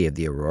 study of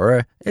the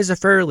aurora is a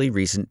fairly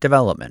recent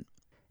development.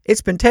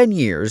 It's been 10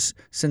 years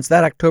since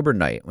that October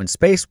night when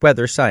space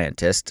weather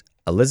scientist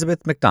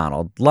Elizabeth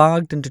McDonald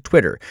logged into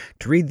Twitter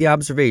to read the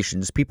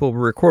observations people were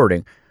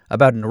recording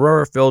about an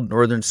aurora-filled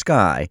northern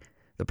sky,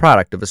 the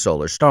product of a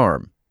solar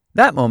storm.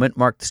 That moment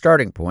marked the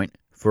starting point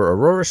for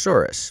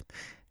Aurorasaurus,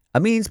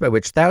 a means by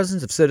which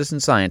thousands of citizen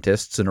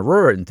scientists and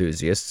aurora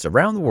enthusiasts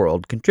around the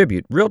world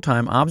contribute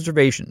real-time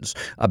observations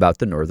about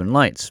the northern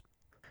lights.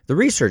 The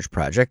research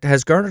project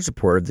has garnered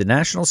support of the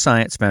National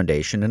Science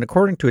Foundation and,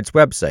 according to its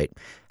website,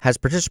 has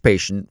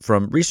participation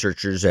from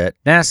researchers at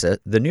NASA,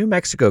 the New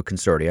Mexico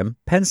Consortium,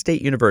 Penn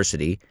State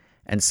University,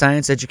 and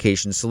Science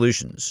Education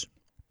Solutions.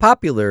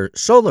 Popular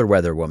solar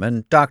weather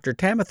woman Dr.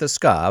 Tamitha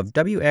Skov,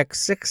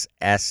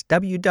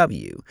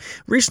 WX6SWW,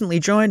 recently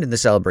joined in the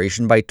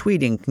celebration by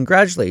tweeting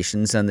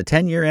congratulations on the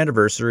 10-year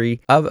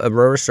anniversary of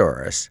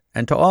Aurorasaurus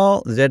and to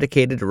all the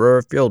dedicated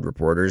Aurora field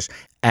reporters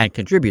and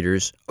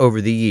contributors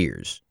over the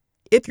years.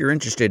 If you're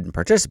interested in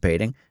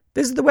participating,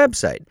 visit the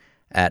website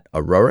at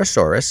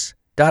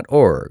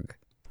aurorasaurus.org.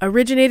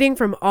 Originating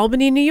from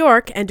Albany, New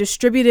York, and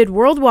distributed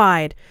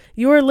worldwide,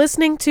 you are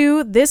listening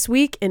to This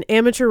Week in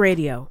Amateur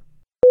Radio.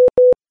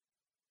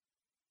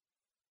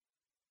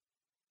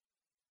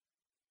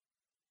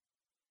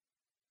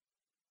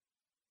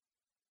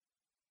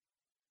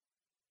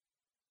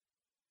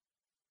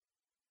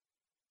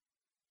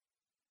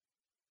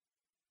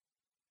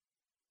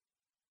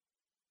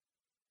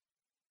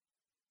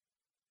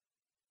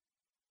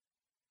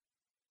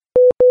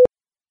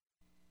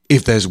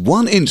 If there's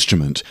one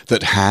instrument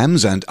that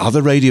hams and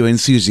other radio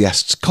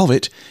enthusiasts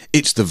covet,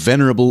 it's the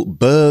venerable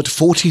Bird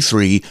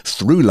 43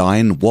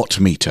 Throughline Watt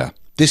Meter.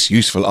 This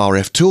useful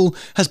RF tool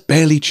has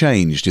barely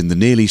changed in the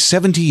nearly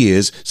 70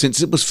 years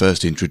since it was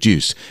first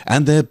introduced,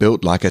 and they're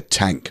built like a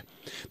tank.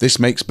 This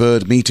makes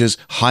bird meters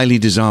highly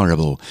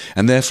desirable,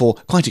 and therefore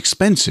quite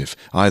expensive,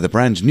 either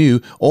brand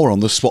new or on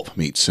the swap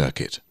meet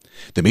circuit.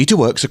 The meter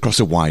works across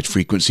a wide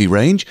frequency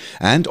range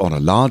and, on a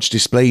large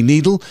display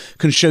needle,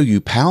 can show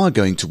you power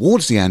going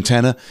towards the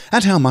antenna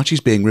and how much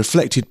is being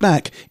reflected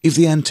back if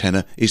the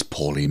antenna is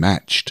poorly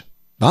matched.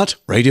 But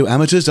radio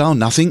amateurs are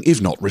nothing if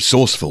not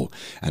resourceful,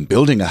 and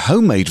building a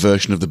homemade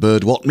version of the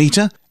bird watt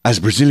meter, as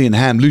Brazilian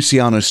ham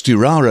Luciano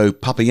Sturaro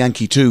Papa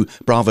Yankee 2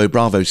 Bravo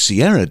Bravo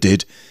Sierra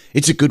did,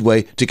 it's a good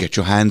way to get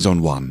your hands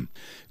on one.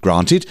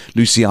 Granted,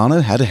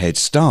 Luciano had a head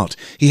start.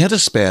 He had a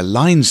spare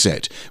line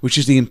set, which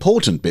is the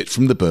important bit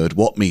from the bird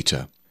watt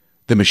meter.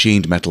 The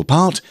machined metal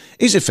part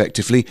is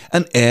effectively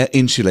an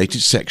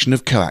air-insulated section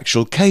of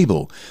coaxial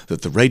cable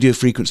that the radio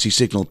frequency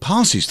signal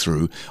passes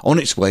through on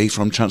its way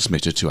from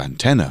transmitter to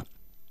antenna.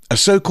 A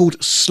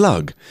so-called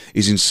slug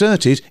is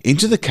inserted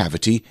into the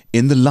cavity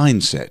in the line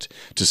set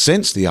to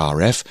sense the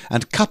RF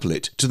and couple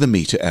it to the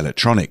meter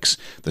electronics.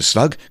 The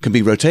slug can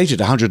be rotated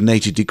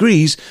 180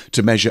 degrees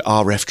to measure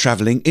RF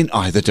travelling in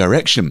either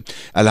direction,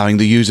 allowing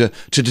the user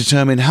to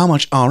determine how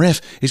much RF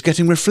is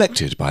getting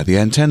reflected by the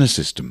antenna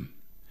system.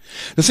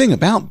 The thing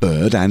about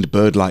bird and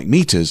bird-like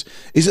meters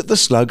is that the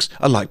slugs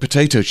are like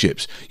potato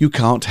chips. You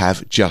can't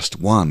have just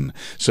one.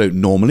 So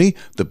normally,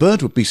 the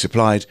bird would be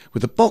supplied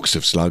with a box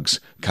of slugs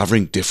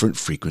covering different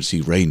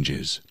frequency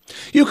ranges.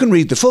 You can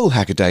read the full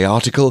Hackaday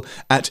article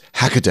at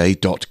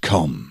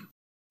hackaday.com.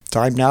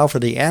 Time now for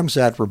the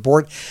AMSAT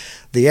report.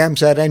 The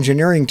AMSAT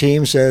engineering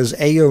team says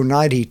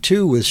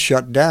AO92 was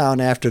shut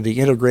down after the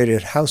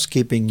Integrated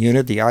Housekeeping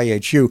Unit, the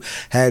IHU,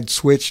 had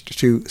switched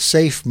to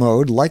safe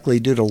mode, likely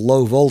due to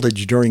low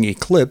voltage during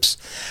eclipse.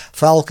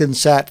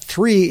 FalconSat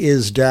 3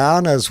 is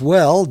down as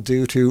well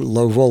due to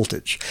low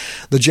voltage.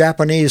 The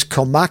Japanese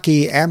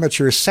Komaki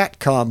Amateur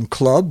Satcom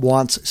Club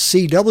wants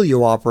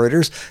CW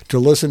operators to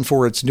listen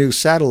for its new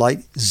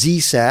satellite,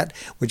 ZSat,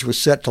 which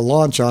was set to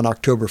launch on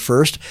October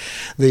 1st.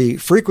 The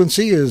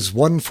frequency is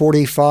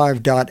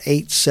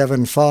 145.875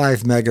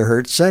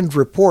 megahertz. Send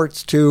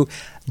reports to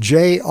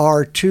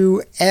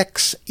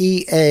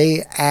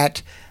JR2XEA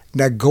at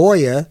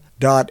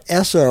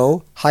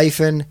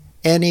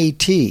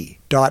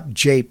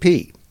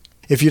nagoya.so-net.jp.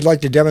 If you'd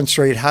like to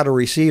demonstrate how to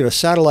receive a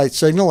satellite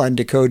signal and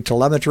decode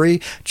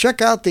telemetry,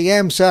 check out the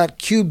AMSAT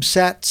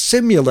CubeSat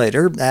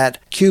simulator at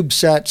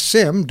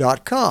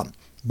cubesatsim.com.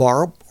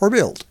 Borrow or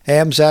build.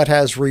 AMSAT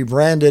has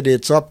rebranded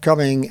its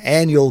upcoming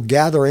annual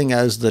gathering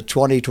as the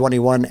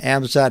 2021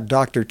 AMSAT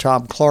Dr.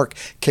 Tom Clark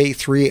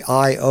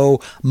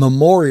K3IO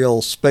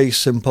Memorial Space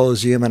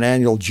Symposium, an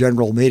annual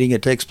general meeting.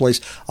 It takes place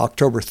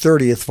October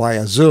 30th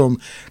via Zoom.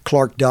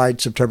 Clark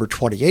died September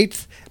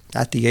 28th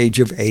at the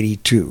age of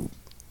 82.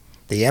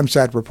 The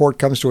AMSAT report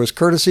comes to us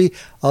courtesy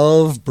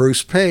of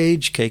Bruce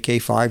Page,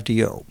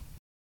 KK5DO.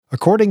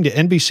 According to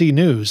NBC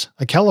News,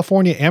 a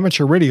California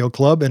amateur radio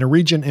club in a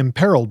region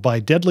imperiled by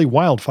deadly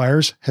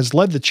wildfires has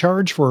led the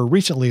charge for a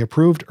recently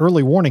approved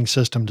early warning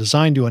system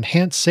designed to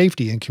enhance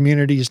safety in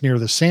communities near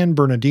the San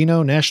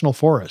Bernardino National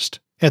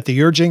Forest. At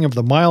the urging of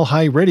the Mile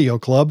High Radio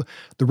Club,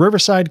 the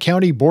Riverside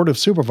County Board of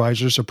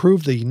Supervisors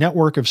approved the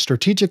network of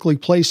strategically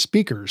placed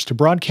speakers to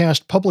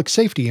broadcast public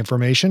safety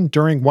information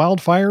during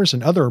wildfires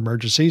and other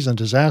emergencies and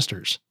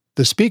disasters.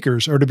 The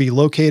speakers are to be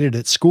located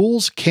at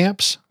schools,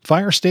 camps,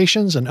 fire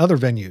stations, and other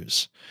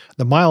venues.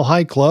 The Mile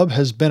High Club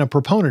has been a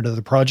proponent of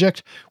the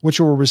project, which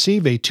will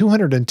receive a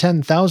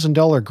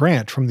 $210,000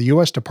 grant from the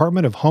U.S.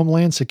 Department of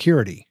Homeland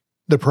Security.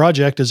 The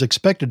project is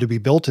expected to be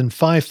built in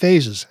 5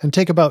 phases and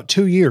take about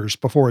 2 years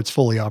before it's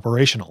fully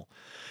operational.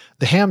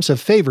 The Hams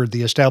have favored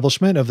the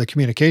establishment of the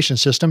communication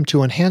system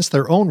to enhance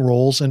their own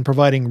roles in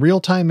providing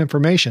real-time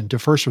information to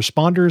first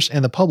responders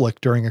and the public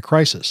during a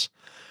crisis.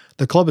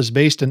 The club is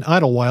based in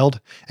Idlewild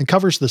and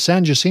covers the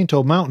San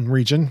Jacinto Mountain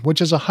region,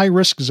 which is a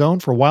high-risk zone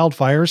for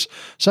wildfires,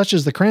 such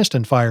as the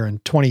Cranston Fire in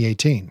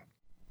 2018.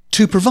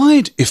 To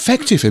provide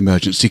effective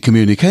emergency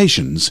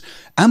communications,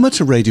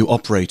 amateur radio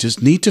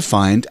operators need to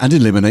find and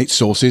eliminate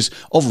sources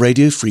of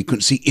radio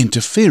frequency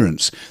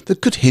interference that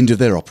could hinder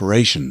their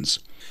operations.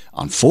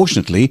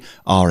 Unfortunately,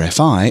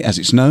 RFI, as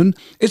it's known,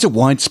 is a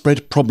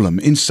widespread problem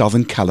in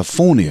Southern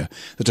California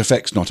that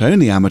affects not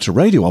only amateur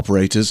radio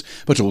operators,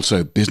 but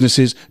also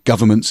businesses,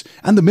 governments,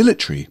 and the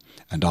military,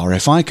 and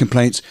RFI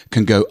complaints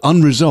can go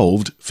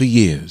unresolved for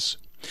years.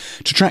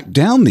 To track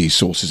down these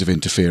sources of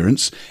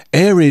interference,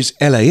 ARES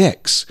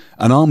LAX,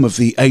 an arm of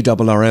the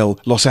ARRL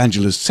Los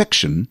Angeles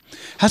section,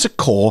 has a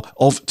corps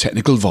of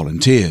technical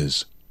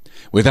volunteers.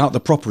 Without the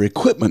proper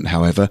equipment,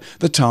 however,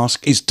 the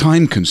task is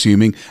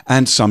time-consuming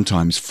and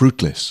sometimes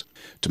fruitless.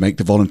 To make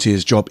the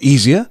volunteers' job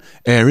easier,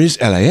 ARES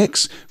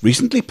LAX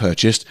recently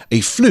purchased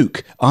a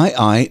Fluke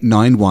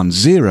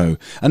II-910,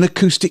 an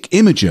acoustic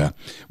imager,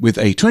 with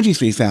a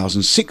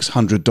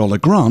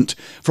 $23,600 grant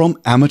from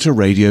Amateur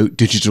Radio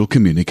Digital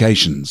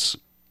Communications.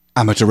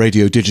 Amateur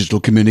Radio Digital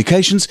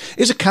Communications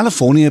is a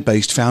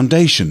California-based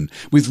foundation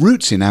with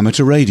roots in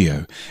amateur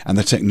radio and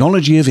the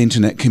technology of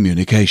Internet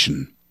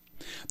communication.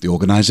 The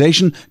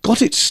organization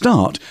got its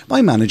start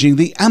by managing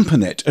the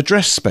AMPERNET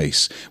address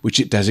space, which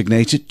it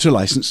designated to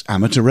license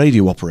amateur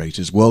radio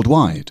operators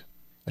worldwide.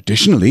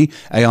 Additionally,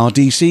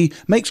 ARDC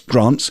makes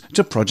grants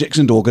to projects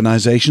and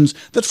organizations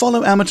that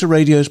follow amateur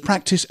radio's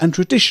practice and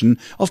tradition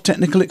of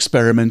technical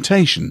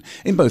experimentation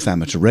in both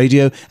amateur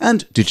radio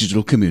and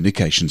digital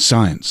communication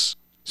science.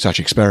 Such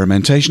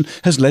experimentation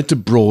has led to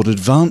broad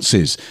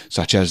advances,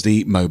 such as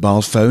the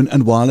mobile phone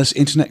and wireless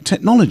internet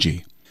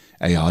technology.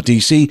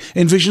 ARDC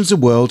envisions a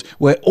world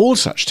where all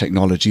such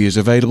technology is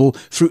available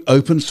through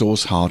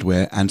open-source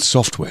hardware and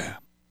software.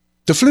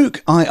 The Fluke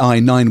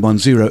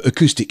II-910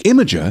 acoustic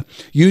imager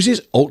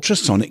uses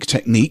ultrasonic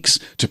techniques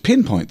to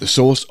pinpoint the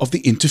source of the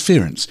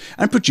interference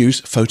and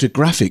produce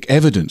photographic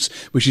evidence,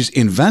 which is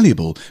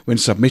invaluable when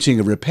submitting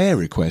a repair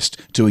request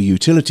to a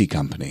utility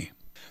company.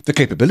 The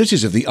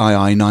capabilities of the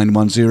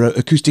II-910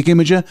 acoustic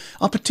imager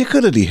are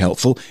particularly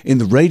helpful in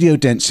the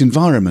radio-dense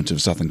environment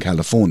of Southern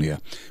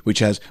California, which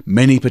has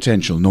many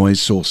potential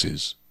noise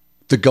sources.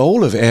 The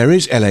goal of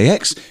ARES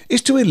LAX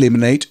is to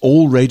eliminate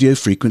all radio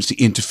frequency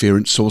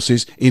interference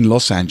sources in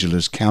Los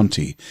Angeles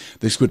County.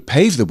 This would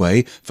pave the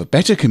way for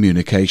better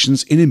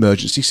communications in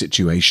emergency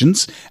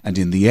situations and,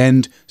 in the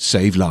end,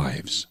 save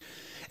lives.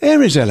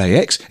 ARES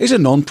LAX is a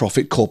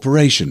non-profit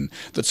corporation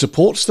that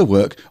supports the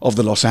work of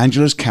the Los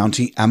Angeles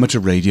County Amateur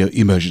Radio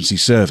Emergency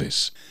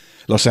Service.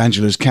 Los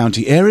Angeles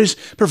County ARES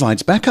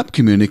provides backup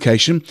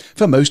communication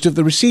for most of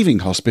the receiving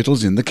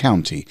hospitals in the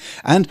county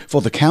and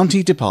for the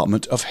County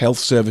Department of Health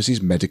Services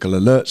Medical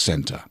Alert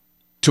Center.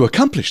 To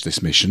accomplish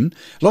this mission,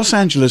 Los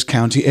Angeles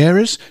County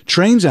ARES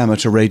trains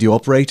amateur radio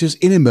operators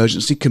in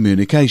emergency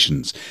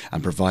communications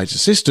and provides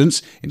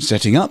assistance in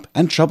setting up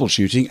and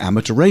troubleshooting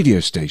amateur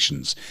radio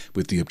stations,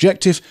 with the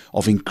objective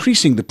of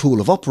increasing the pool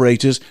of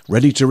operators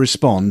ready to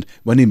respond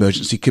when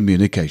emergency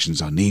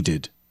communications are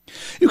needed.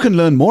 You can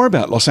learn more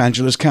about Los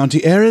Angeles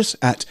County ARES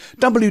at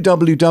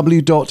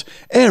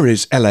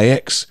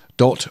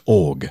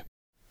www.areslax.org.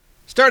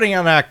 Starting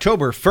on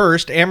October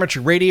 1st,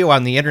 amateur radio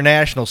on the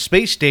International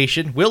Space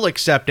Station will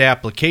accept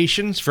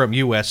applications from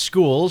U.S.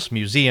 schools,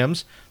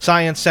 museums,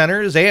 science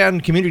centers,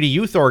 and community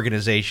youth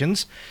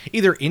organizations,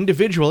 either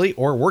individually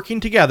or working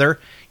together,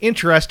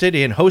 interested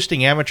in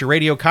hosting amateur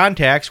radio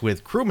contacts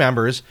with crew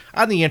members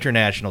on the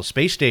International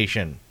Space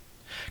Station.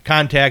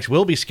 Contacts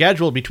will be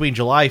scheduled between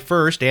July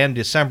 1st and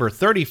December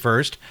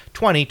 31st,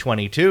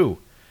 2022.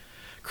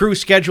 Crew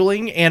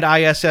scheduling and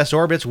ISS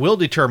orbits will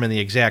determine the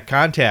exact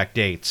contact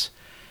dates.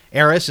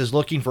 ARES is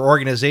looking for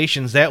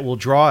organizations that will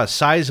draw a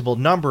sizable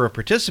number of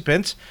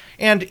participants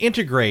and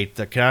integrate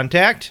the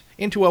contact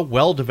into a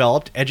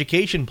well-developed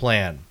education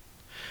plan.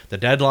 The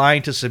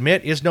deadline to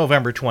submit is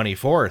November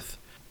 24th.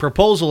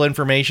 Proposal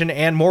information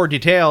and more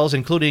details,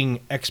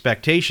 including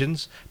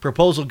expectations,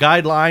 proposal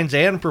guidelines,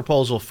 and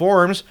proposal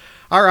forms,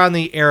 are on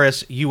the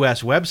ARES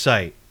US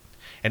website.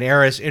 An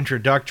ARES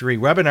introductory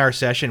webinar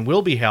session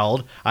will be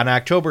held on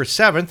October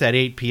 7th at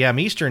 8 p.m.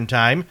 Eastern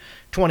Time,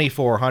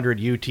 2400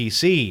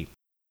 UTC.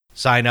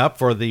 Sign up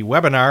for the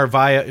webinar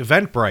via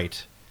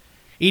Eventbrite.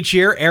 Each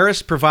year,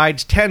 ARES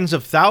provides tens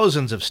of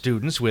thousands of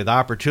students with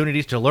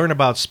opportunities to learn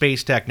about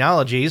space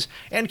technologies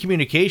and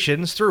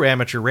communications through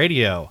amateur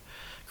radio.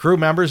 Crew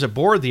members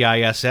aboard the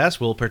ISS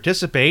will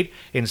participate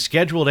in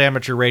scheduled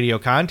amateur radio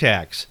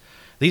contacts.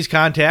 These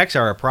contacts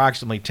are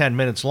approximately 10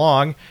 minutes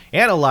long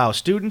and allow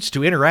students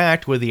to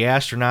interact with the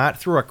astronaut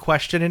through a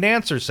question and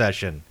answer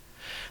session.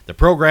 The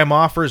program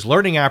offers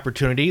learning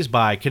opportunities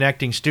by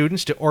connecting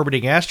students to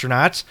orbiting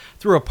astronauts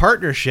through a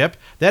partnership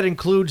that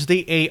includes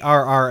the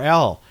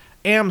ARRL,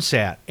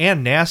 AMSAT,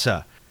 and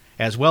NASA,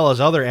 as well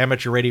as other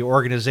amateur radio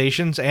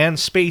organizations and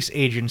space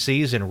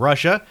agencies in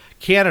Russia,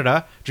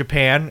 Canada,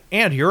 Japan,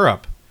 and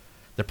Europe.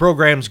 The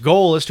program's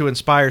goal is to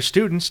inspire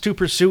students to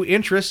pursue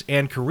interests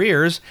and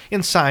careers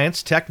in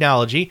science,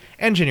 technology,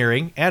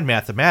 engineering, and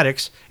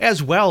mathematics,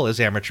 as well as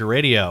amateur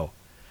radio.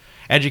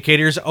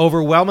 Educators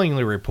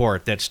overwhelmingly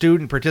report that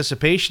student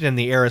participation in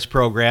the ARES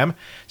program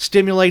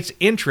stimulates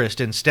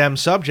interest in STEM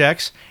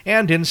subjects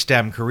and in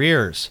STEM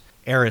careers,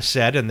 ARES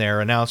said in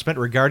their announcement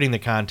regarding the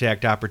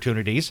contact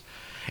opportunities.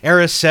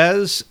 ARES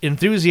says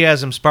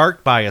enthusiasm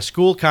sparked by a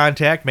school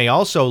contact may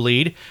also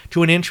lead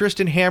to an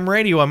interest in ham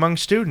radio among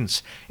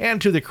students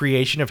and to the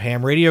creation of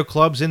ham radio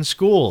clubs in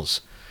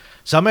schools.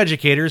 Some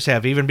educators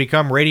have even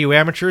become radio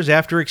amateurs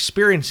after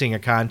experiencing a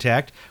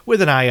contact with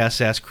an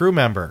ISS crew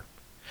member.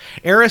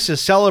 ARES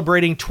is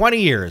celebrating 20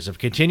 years of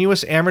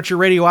continuous amateur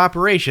radio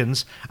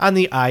operations on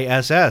the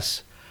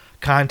ISS.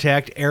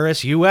 Contact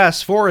ARES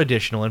US for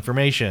additional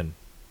information.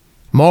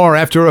 More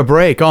after a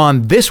break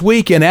on This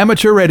Week in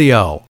Amateur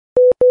Radio.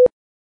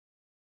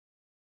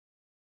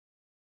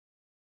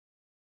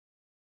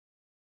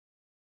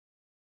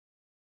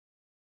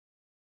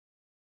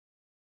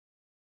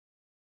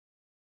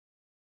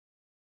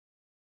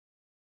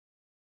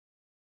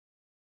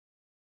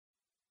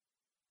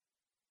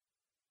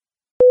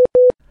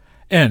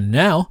 And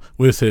now,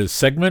 with his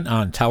segment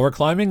on tower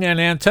climbing and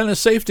antenna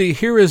safety,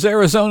 here is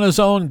Arizona's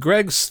own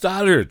Greg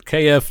Stoddard,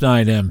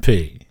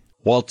 KF9MP.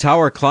 While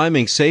tower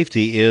climbing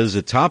safety is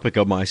a topic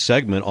of my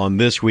segment on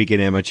This Week in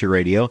Amateur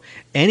Radio,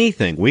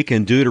 anything we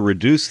can do to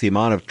reduce the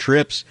amount of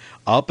trips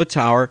up a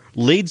tower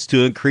leads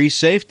to increased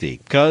safety,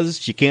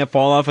 because you can't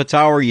fall off a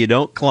tower you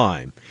don't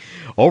climb.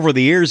 Over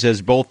the years,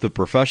 as both the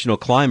professional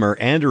climber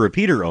and a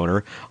repeater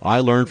owner,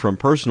 I learned from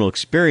personal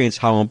experience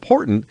how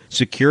important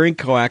securing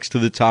coax to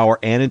the tower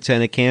and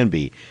antenna can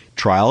be.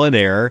 Trial and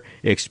error,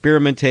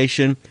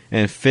 experimentation,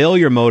 and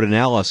failure mode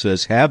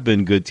analysis have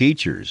been good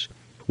teachers.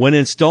 When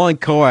installing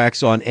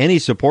coax on any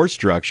support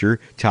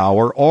structure,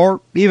 tower, or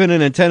even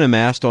an antenna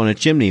mast on a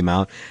chimney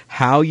mount,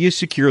 how you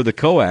secure the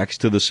coax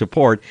to the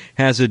support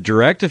has a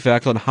direct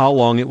effect on how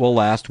long it will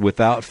last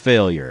without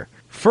failure.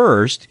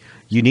 First,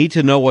 you need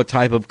to know what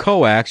type of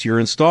coax you're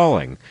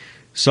installing.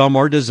 Some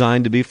are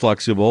designed to be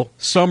flexible,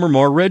 some are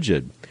more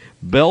rigid.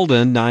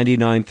 Belden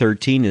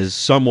 9913 is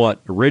somewhat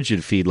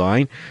rigid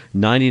feedline.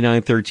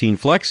 9913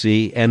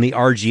 Flexi and the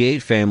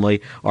RG8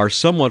 family are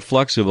somewhat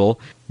flexible,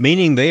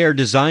 meaning they are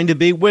designed to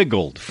be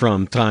wiggled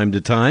from time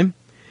to time.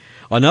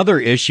 Another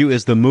issue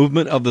is the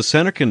movement of the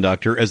center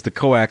conductor as the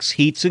coax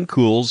heats and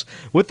cools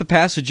with the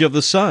passage of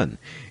the sun.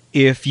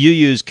 If you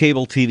use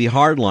cable TV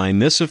hardline,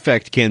 this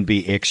effect can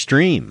be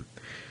extreme.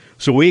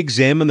 So we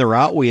examine the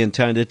route we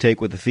intend to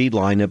take with the feed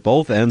line at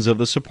both ends of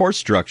the support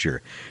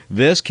structure.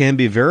 This can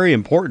be very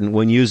important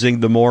when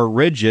using the more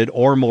rigid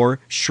or more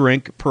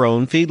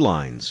shrink-prone feed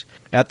lines.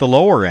 At the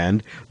lower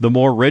end, the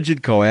more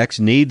rigid coax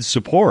needs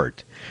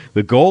support.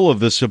 The goal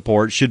of the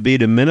support should be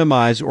to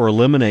minimize or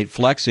eliminate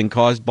flexing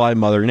caused by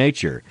Mother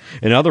Nature.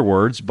 In other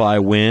words, by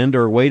wind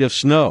or weight of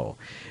snow.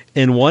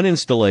 In one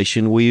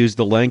installation, we used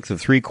the length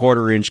of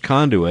 3/4-inch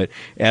conduit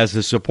as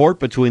the support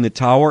between the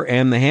tower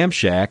and the ham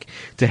shack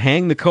to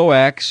hang the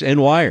coax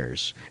and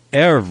wires.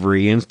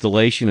 Every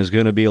installation is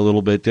going to be a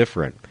little bit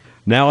different.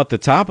 Now, at the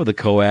top of the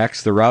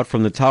coax, the route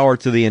from the tower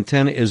to the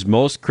antenna is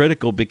most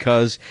critical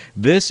because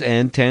this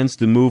end tends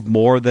to move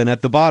more than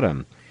at the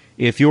bottom.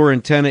 If your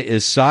antenna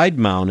is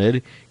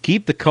side-mounted,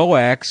 keep the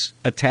coax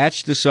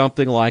attached to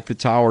something like the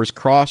tower's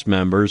cross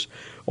members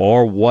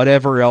or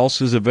whatever else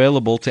is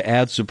available to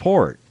add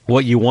support.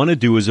 What you want to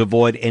do is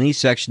avoid any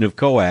section of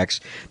coax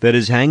that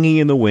is hanging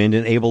in the wind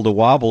and able to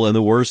wobble in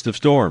the worst of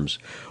storms.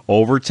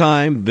 Over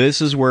time,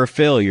 this is where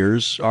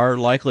failures are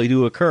likely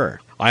to occur.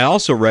 I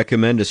also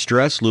recommend a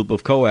stress loop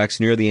of coax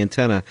near the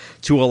antenna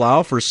to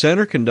allow for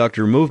center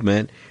conductor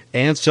movement,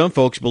 and some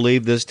folks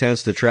believe this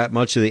tends to trap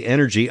much of the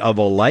energy of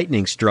a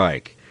lightning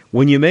strike.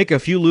 When you make a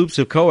few loops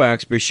of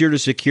coax, be sure to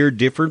secure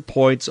different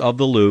points of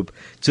the loop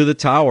to the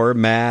tower,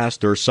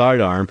 mast, or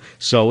sidearm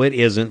so it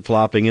isn't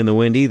flopping in the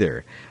wind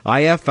either.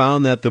 I have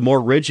found that the more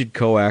rigid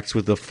coax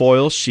with the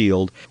foil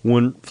shield,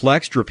 when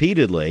flexed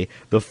repeatedly,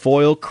 the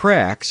foil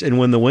cracks, and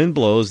when the wind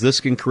blows,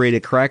 this can create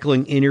a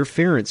crackling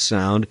interference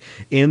sound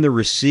in the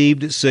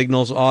received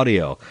signal's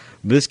audio.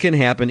 This can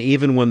happen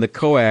even when the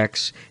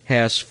coax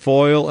has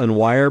foil and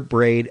wire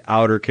braid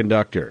outer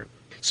conductor.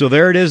 So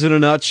there it is in a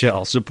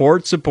nutshell.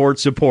 Support, support,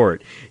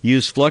 support.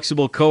 Use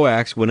flexible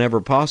coax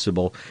whenever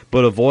possible,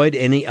 but avoid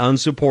any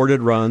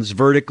unsupported runs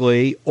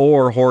vertically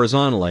or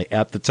horizontally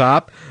at the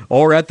top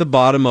or at the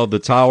bottom of the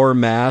tower,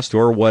 mast,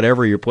 or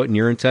whatever you're putting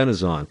your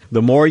antennas on.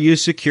 The more you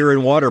secure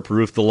and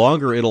waterproof, the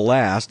longer it'll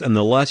last and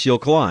the less you'll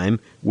climb,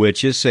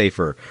 which is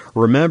safer.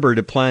 Remember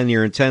to plan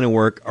your antenna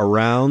work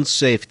around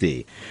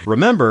safety.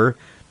 Remember,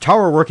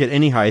 tower work at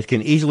any height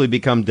can easily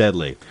become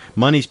deadly.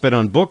 Money spent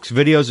on books,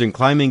 videos, and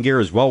climbing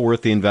gear is well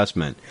worth the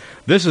investment.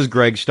 This is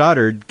Greg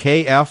Stoddard,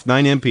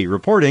 KF9MP,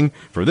 reporting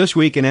for This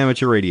Week in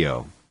Amateur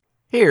Radio.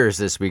 Here's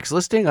this week's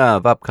listing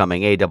of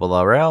upcoming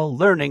ARRL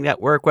Learning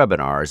Network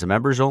webinars, a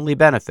members-only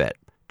benefit.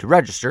 To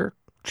register,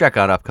 check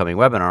out upcoming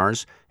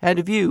webinars, and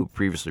to view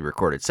previously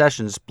recorded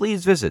sessions,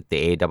 please visit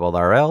the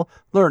ARRL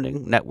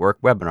Learning Network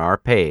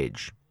webinar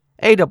page.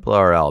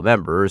 ARRL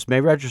members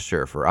may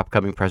register for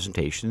upcoming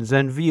presentations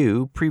and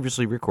view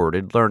previously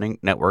recorded Learning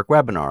Network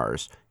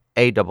webinars.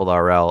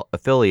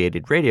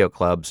 ARRL-affiliated radio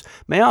clubs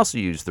may also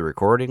use the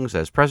recordings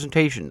as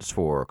presentations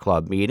for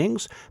club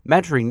meetings,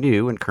 mentoring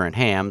new and current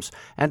hams,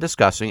 and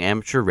discussing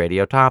amateur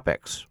radio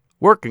topics.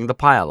 Working the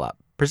Pile-Up,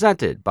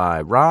 presented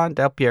by Ron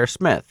Delpierre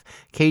Smith,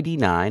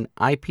 KD9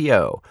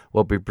 IPO,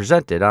 will be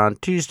presented on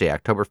Tuesday,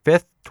 October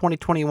 5th,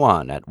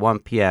 2021 at 1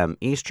 p.m.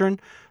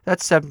 Eastern,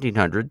 that's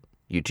 1700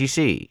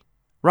 UTC.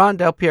 Ron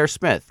Delpierre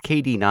Smith,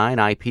 KD9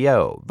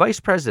 IPO, Vice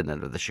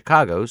President of the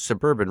Chicago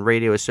Suburban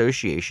Radio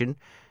Association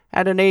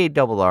and an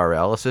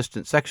ARRL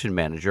Assistant Section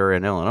Manager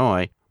in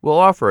Illinois, will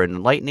offer an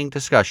enlightening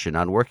discussion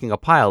on working a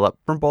pile-up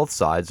from both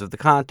sides of the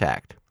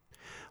contact.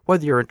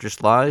 Whether your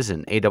interest lies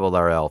in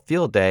ARRL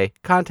Field Day,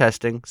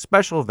 contesting,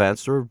 special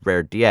events, or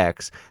Rare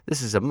DX,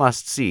 this is a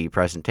must-see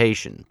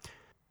presentation.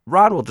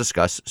 Ron will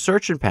discuss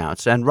search and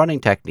pounce and running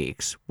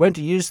techniques, when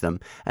to use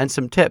them, and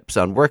some tips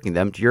on working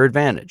them to your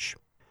advantage.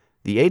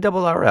 The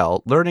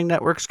ARRL Learning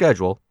Network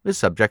schedule is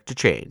subject to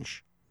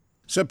change.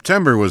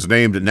 September was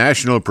named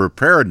National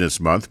Preparedness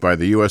Month by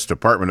the U.S.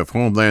 Department of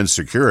Homeland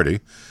Security,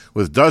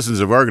 with dozens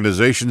of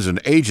organizations and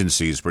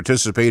agencies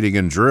participating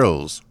in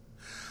drills.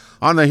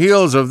 On the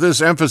heels of this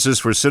emphasis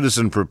for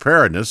citizen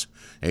preparedness,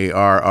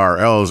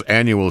 ARRL's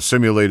annual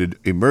simulated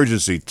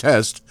emergency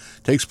test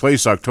takes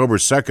place October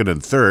 2nd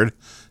and 3rd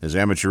as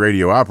amateur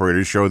radio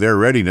operators show their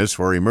readiness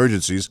for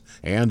emergencies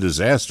and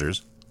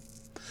disasters.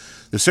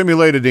 The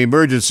Simulated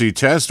Emergency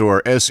Test,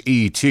 or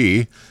SET,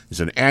 is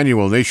an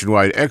annual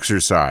nationwide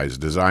exercise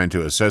designed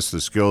to assess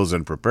the skills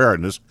and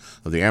preparedness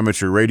of the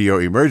Amateur Radio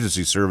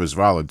Emergency Service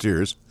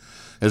volunteers,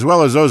 as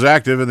well as those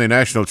active in the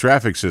National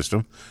Traffic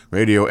System,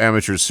 Radio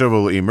Amateur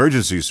Civil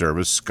Emergency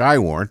Service,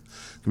 Skywarn,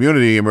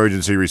 Community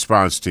Emergency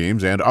Response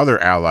Teams, and other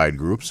allied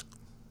groups.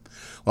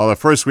 While the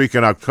first week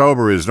in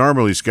October is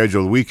normally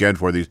scheduled weekend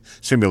for the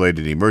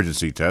Simulated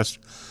Emergency Test,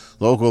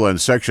 local and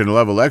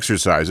section-level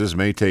exercises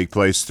may take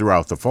place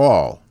throughout the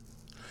fall.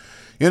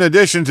 In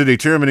addition to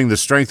determining the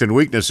strengths and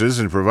weaknesses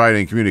and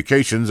providing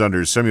communications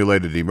under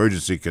simulated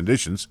emergency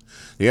conditions,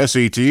 the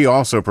SET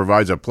also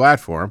provides a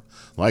platform,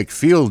 like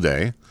Field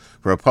Day,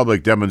 for a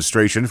public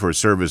demonstration for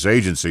service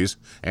agencies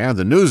and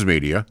the news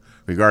media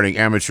regarding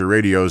amateur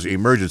radio's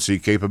emergency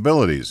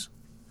capabilities.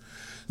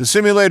 The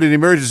Simulated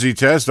Emergency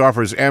Test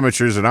offers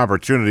amateurs an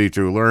opportunity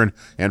to learn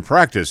and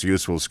practice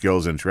useful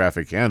skills in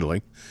traffic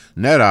handling,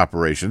 net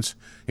operations,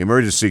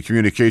 emergency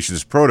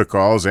communications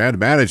protocols, and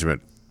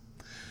management.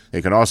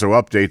 They can also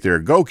update their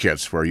Go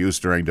Kits for use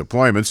during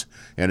deployments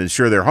and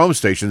ensure their home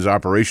station's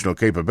operational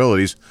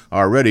capabilities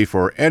are ready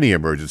for any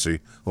emergency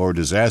or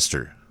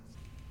disaster.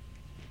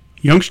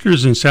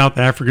 Youngsters in South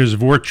Africa's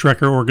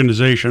Voortrekker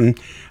organization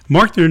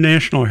marked their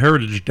National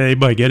Heritage Day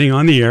by getting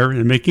on the air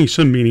and making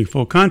some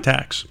meaningful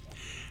contacts.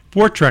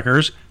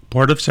 Voortrekkers,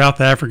 part of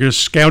South Africa's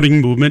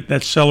scouting movement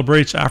that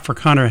celebrates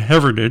Afrikaner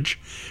heritage,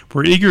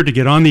 were eager to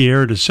get on the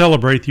air to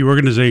celebrate the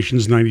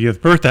organization's 90th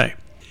birthday.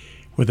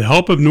 With the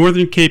help of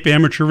Northern Cape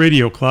Amateur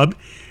Radio Club,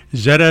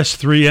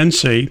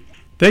 ZS3NC,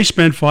 they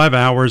spent 5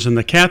 hours in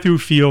the Kathu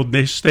Field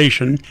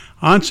station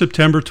on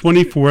September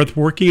 24th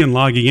working and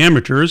logging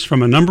amateurs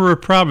from a number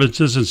of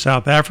provinces in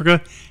South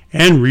Africa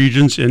and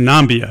regions in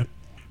Nambia.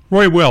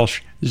 Roy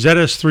Welsh,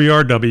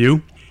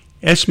 ZS3RW,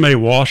 Esme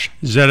Walsh,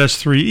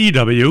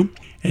 ZS3EW,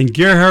 and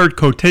Gerhard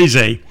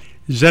Kotese,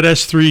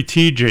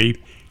 ZS3TG,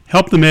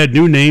 helped them add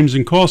new names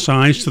and call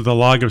signs to the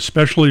log of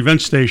special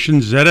event station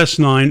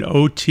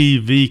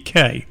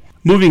ZS9OTVK,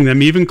 moving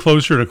them even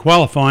closer to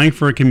qualifying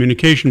for a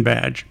communication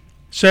badge.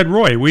 Said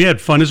Roy, we had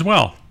fun as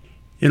well.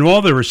 In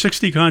all, there were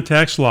 60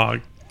 contacts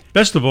logged.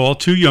 Best of all,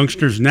 2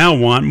 youngsters now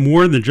want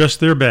more than just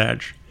their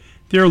badge.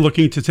 They're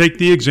looking to take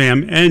the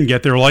exam and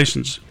get their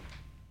license.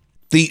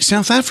 The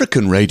South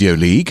African Radio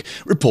League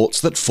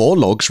reports that 4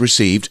 logs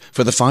received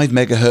for the 5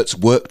 MHz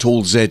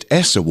WorkTool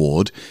ZS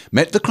award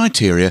met the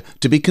criteria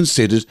to be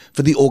considered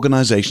for the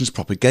organisation's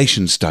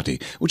propagation study,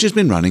 which has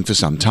been running for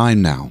some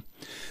time now.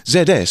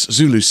 ZS,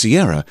 Zulu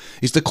Sierra,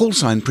 is the call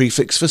sign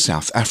prefix for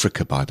South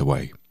Africa, by the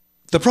way.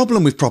 The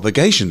problem with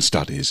propagation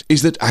studies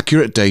is that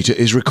accurate data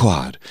is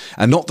required,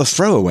 and not the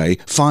throwaway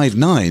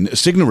 5-9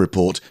 signal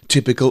report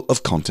typical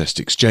of contest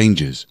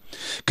exchanges.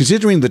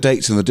 Considering the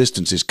dates and the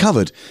distances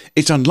covered,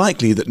 it's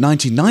unlikely that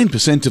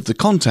 99% of the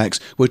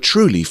contacts were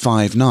truly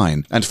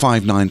 5-9 and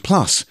 5-9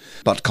 plus,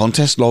 but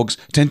contest logs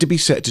tend to be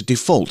set to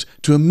default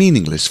to a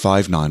meaningless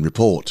 5-9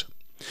 report.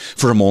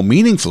 For a more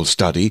meaningful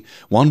study,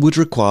 one would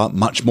require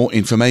much more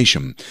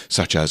information,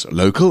 such as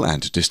local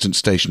and distant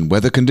station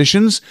weather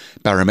conditions,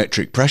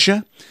 barometric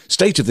pressure,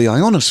 state of the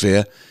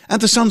ionosphere,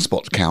 and the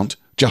sunspot count,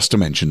 just to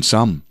mention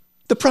some.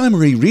 The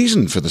primary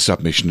reason for the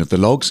submission of the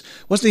logs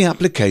was the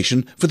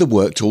application for the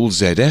WorkTool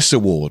ZS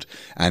award,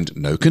 and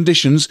no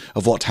conditions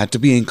of what had to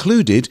be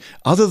included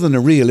other than a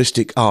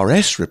realistic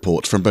RS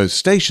report from both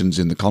stations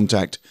in the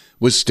contact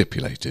was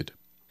stipulated.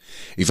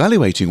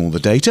 Evaluating all the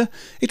data,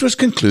 it was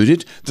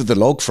concluded that the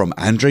log from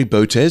Andre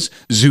Botes,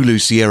 Zulu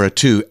Sierra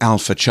 2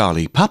 Alpha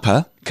Charlie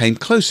Papa, came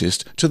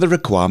closest to the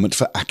requirement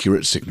for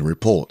accurate signal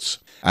reports.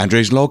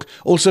 Andre's log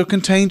also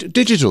contained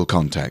digital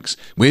contacts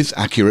with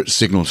accurate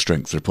signal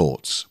strength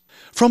reports.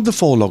 From the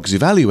 4 logs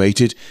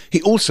evaluated,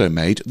 he also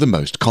made the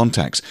most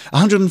contacts,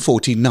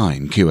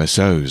 149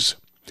 QSOs.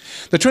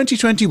 The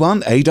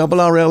 2021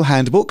 ARRL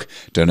Handbook,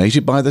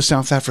 donated by the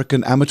South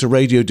African Amateur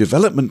Radio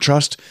Development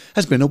Trust,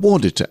 has been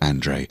awarded to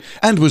Andre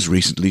and was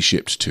recently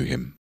shipped to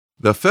him.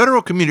 The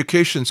Federal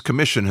Communications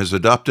Commission has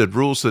adopted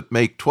rules that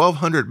make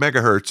 1200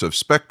 megahertz of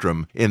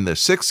spectrum in the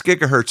 6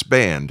 gigahertz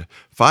band,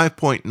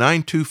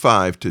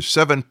 5.925 to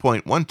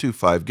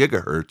 7.125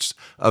 gigahertz,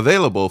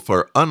 available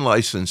for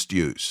unlicensed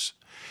use.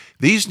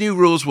 These new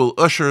rules will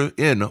usher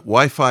in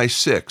Wi-Fi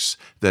 6,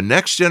 the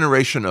next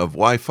generation of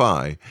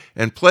Wi-Fi,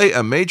 and play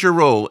a major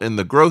role in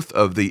the growth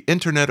of the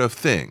Internet of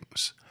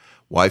Things.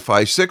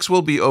 Wi-Fi 6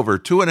 will be over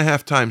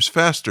 2.5 times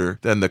faster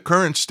than the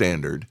current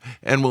standard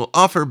and will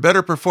offer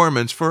better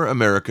performance for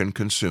American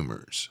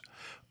consumers.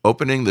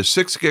 Opening the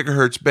 6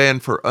 GHz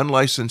band for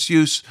unlicensed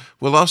use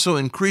will also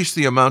increase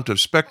the amount of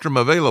spectrum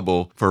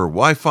available for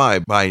Wi-Fi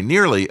by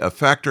nearly a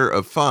factor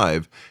of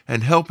 5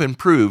 and help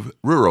improve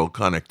rural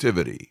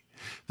connectivity.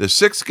 The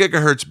 6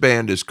 GHz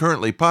band is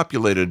currently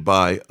populated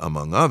by,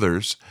 among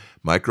others,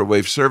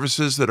 microwave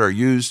services that are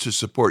used to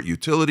support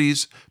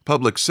utilities,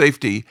 public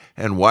safety,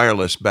 and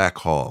wireless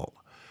backhaul.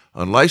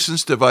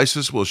 Unlicensed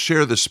devices will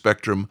share the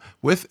spectrum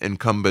with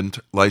incumbent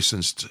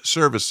licensed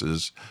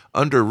services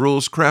under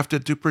rules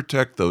crafted to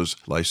protect those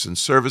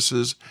licensed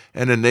services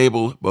and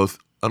enable both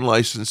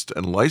unlicensed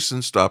and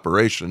licensed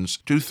operations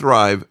to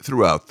thrive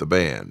throughout the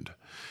band.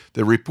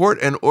 The report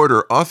and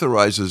order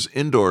authorizes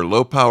indoor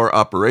low-power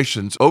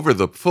operations over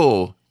the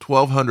full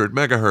 1200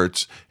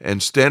 MHz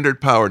and standard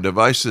power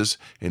devices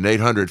in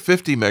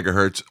 850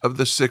 MHz of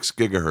the 6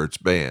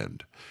 GHz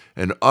band.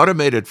 An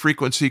automated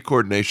frequency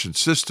coordination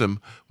system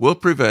will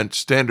prevent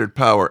standard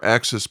power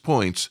access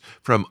points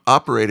from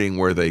operating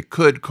where they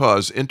could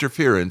cause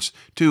interference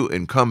to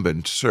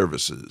incumbent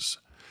services.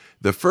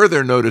 The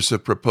further notice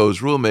of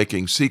proposed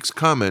rulemaking seeks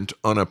comment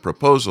on a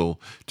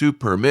proposal to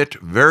permit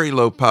very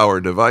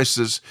low-power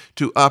devices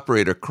to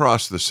operate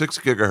across the 6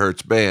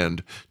 GHz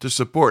band to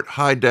support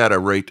high data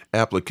rate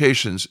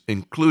applications,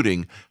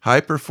 including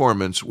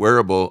high-performance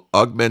wearable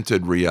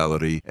augmented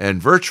reality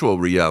and virtual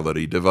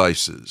reality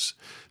devices.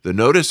 The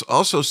notice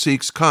also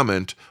seeks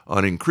comment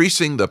on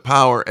increasing the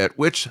power at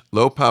which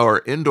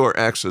low-power indoor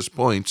access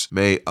points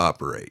may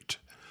operate.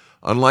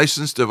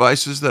 Unlicensed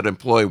devices that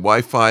employ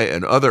Wi-Fi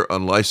and other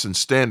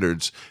unlicensed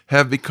standards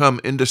have become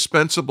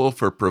indispensable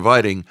for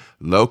providing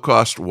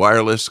low-cost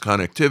wireless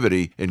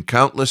connectivity in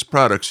countless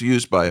products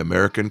used by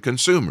American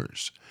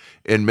consumers.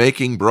 In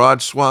making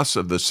broad swaths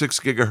of the 6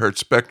 GHz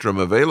spectrum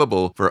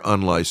available for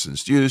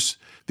unlicensed use,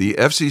 the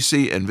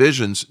FCC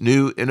envisions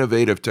new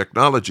innovative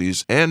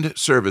technologies and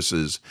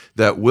services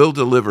that will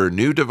deliver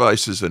new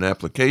devices and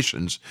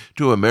applications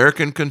to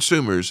American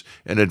consumers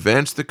and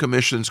advance the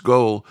Commission's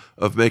goal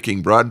of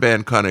making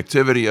broadband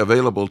connectivity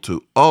available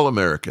to all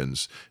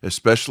Americans,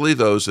 especially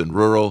those in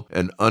rural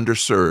and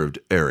underserved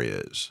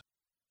areas.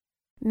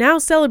 Now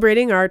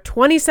celebrating our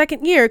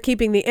 22nd year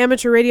keeping the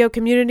amateur radio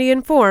community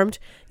informed,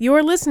 you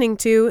are listening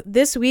to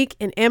This Week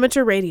in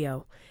Amateur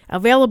Radio.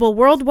 Available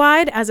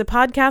worldwide as a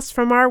podcast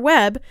from our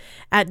web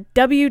at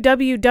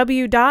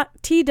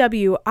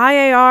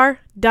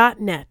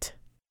www.twiar.net.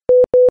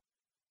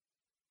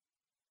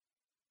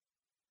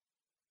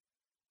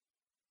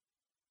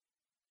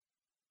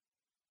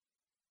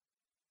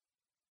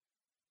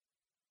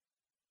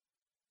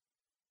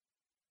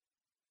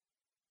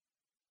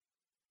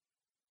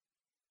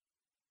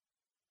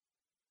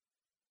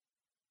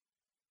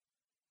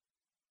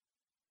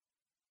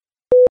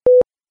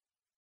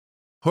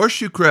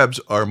 Horseshoe crabs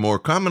are more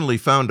commonly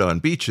found on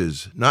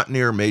beaches, not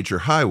near major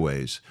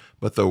highways,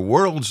 but the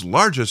world's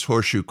largest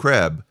horseshoe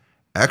crab,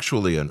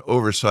 actually an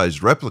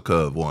oversized replica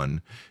of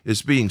one,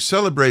 is being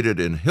celebrated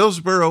in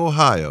Hillsboro,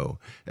 Ohio,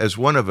 as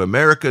one of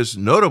America's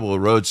notable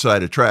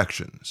roadside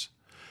attractions.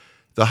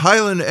 The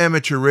Highland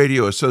Amateur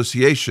Radio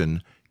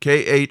Association,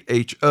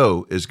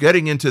 K8HO, is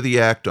getting into the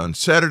act on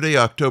Saturday,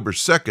 October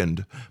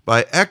 2nd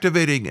by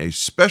activating a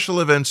special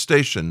event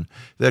station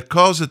that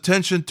calls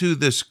attention to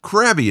this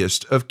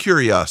crabbiest of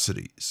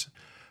curiosities.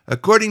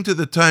 According to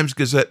the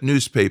Times-Gazette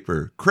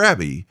newspaper,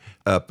 Crabby,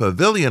 a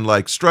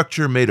pavilion-like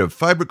structure made of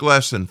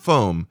fiberglass and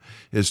foam,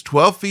 is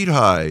 12 feet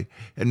high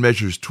and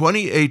measures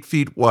 28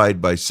 feet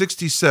wide by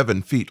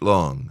 67 feet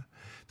long.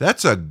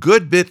 That's a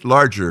good bit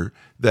larger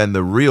than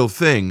the real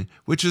thing,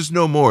 which is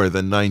no more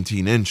than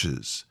 19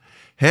 inches.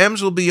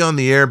 Hams will be on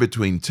the air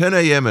between 10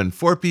 a.m. and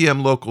 4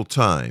 p.m. local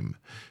time.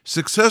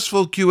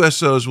 Successful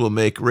QSOs will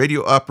make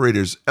radio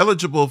operators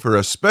eligible for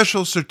a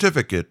special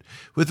certificate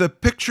with a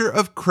picture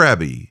of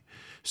Crabby.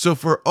 So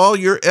for all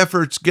your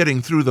efforts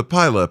getting through the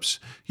pileups,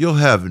 you'll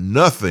have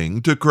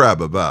nothing to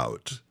crab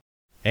about.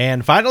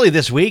 And finally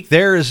this week,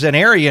 there's an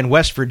area in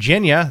West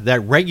Virginia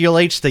that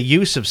regulates the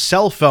use of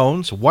cell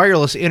phones,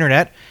 wireless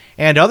internet,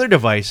 and other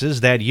devices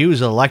that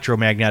use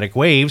electromagnetic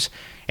waves,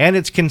 and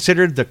it's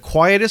considered the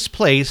quietest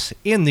place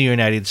in the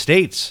United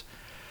States.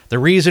 The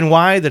reason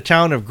why the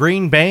town of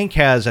Green Bank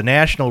has a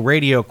national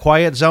radio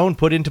quiet zone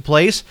put into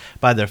place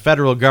by the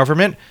federal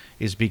government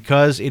is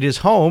because it is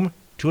home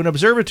to an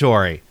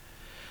observatory.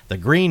 The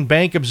Green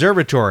Bank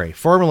Observatory,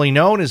 formerly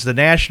known as the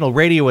National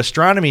Radio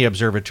Astronomy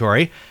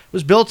Observatory,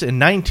 was built in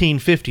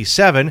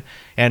 1957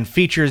 and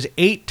features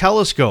 8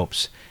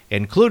 telescopes,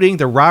 including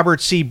the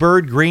Robert C.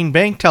 Byrd Green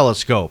Bank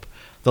Telescope,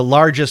 the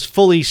largest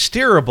fully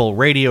steerable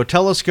radio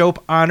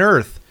telescope on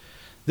Earth.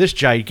 This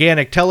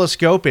gigantic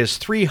telescope is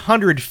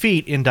 300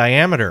 feet in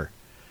diameter.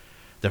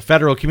 The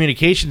Federal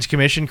Communications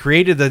Commission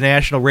created the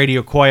National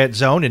Radio Quiet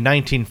Zone in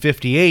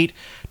 1958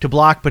 to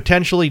block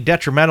potentially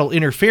detrimental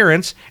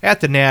interference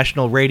at the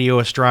National Radio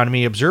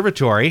Astronomy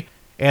Observatory,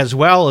 as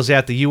well as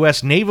at the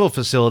U.S. naval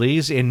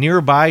facilities in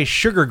nearby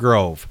Sugar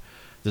Grove.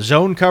 The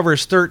zone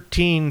covers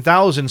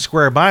 13,000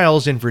 square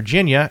miles in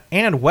Virginia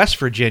and West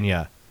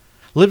Virginia.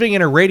 Living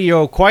in a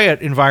radio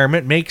quiet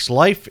environment makes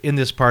life in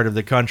this part of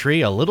the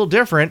country a little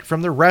different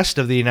from the rest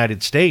of the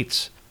United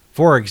States.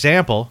 For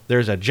example,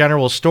 there's a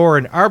general store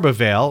in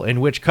Arbavale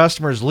in which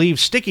customers leave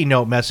sticky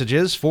note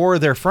messages for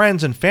their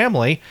friends and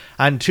family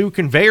on 2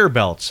 conveyor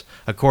belts,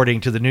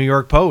 according to the New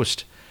York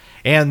Post.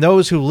 And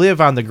those who live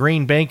on the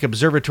Green Bank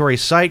Observatory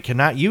site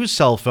cannot use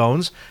cell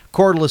phones,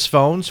 cordless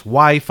phones,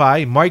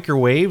 Wi-Fi,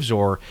 microwaves,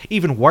 or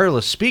even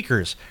wireless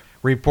speakers,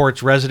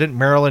 reports resident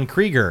Marilyn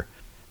Krieger.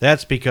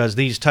 That's because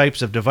these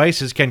types of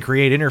devices can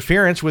create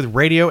interference with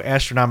radio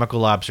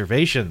astronomical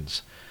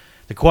observations.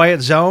 The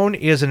Quiet Zone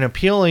is an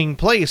appealing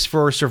place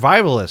for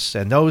survivalists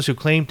and those who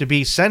claim to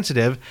be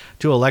sensitive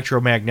to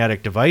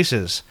electromagnetic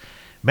devices.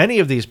 Many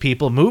of these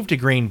people move to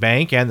Green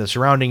Bank and the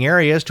surrounding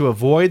areas to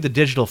avoid the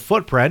digital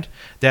footprint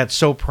that's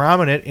so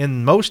prominent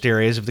in most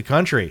areas of the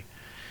country.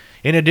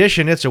 In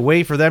addition, it's a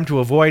way for them to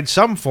avoid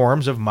some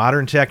forms of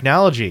modern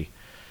technology.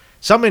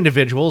 Some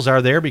individuals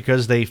are there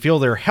because they feel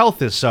their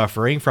health is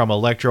suffering from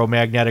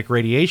electromagnetic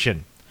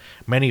radiation.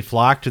 Many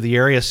flock to the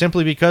area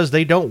simply because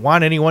they don't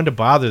want anyone to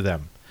bother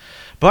them.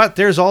 But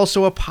there's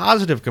also a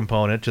positive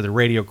component to the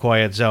Radio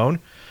Quiet Zone.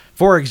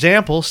 For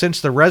example,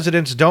 since the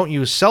residents don't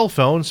use cell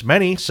phones,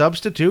 many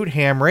substitute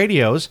ham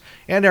radios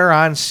and are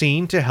on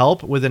scene to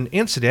help with an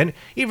incident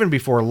even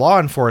before law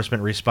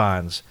enforcement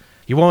responds.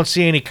 You won't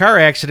see any car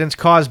accidents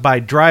caused by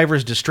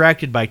drivers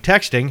distracted by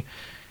texting.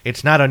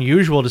 It's not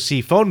unusual to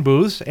see phone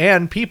booths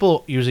and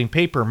people using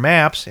paper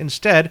maps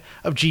instead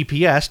of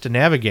GPS to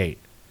navigate.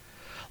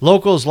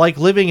 Locals like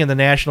living in the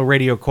National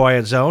Radio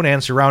Quiet Zone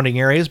and surrounding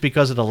areas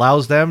because it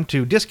allows them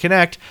to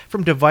disconnect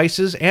from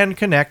devices and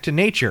connect to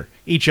nature,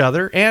 each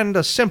other, and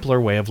a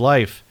simpler way of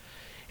life.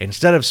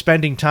 Instead of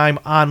spending time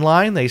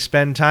online, they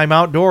spend time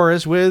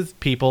outdoors with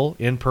people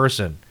in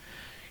person.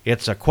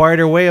 It's a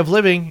quieter way of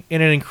living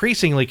in an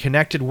increasingly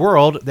connected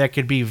world that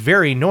can be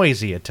very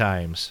noisy at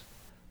times.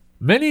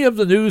 Many of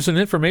the news and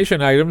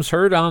information items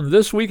heard on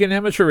This Week in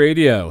Amateur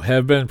Radio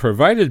have been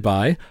provided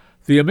by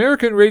the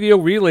American Radio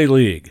Relay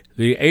League,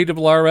 the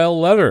ARRL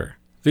Letter,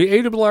 the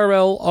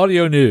ARRL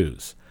Audio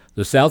News,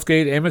 the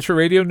Southgate Amateur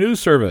Radio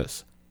News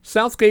Service,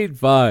 Southgate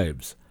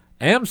Vibes,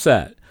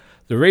 AMSAT,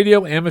 the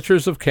Radio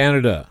Amateurs of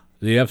Canada,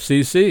 the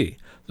FCC,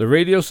 the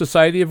Radio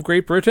Society of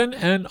Great Britain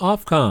and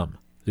Ofcom,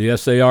 the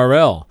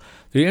SARL,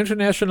 the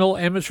International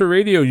Amateur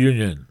Radio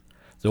Union,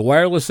 the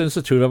Wireless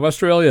Institute of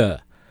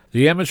Australia,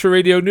 the Amateur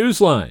Radio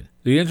Newsline,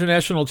 the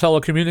International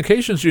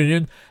Telecommunications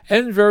Union,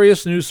 and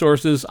various news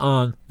sources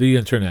on the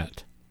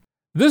Internet.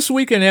 This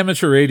Week in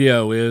Amateur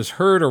Radio is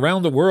heard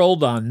around the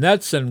world on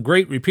nets and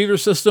great repeater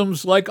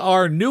systems like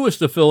our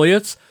newest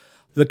affiliates,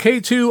 the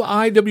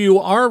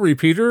K2IWR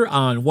repeater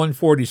on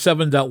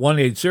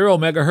 147.180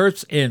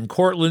 MHz in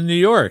Cortland, New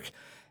York,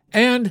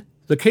 and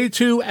the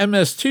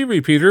K2MST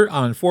repeater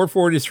on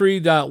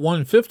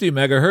 443.150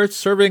 MHz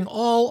serving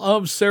all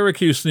of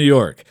Syracuse, New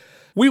York.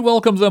 We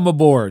welcome them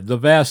aboard the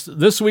vast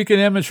This Week in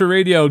Amateur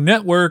Radio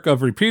network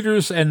of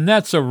repeaters and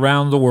nets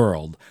around the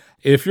world.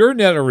 If your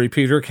net or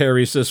repeater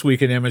carries This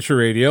Week in Amateur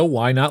Radio,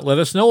 why not let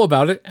us know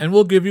about it, and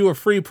we'll give you a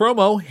free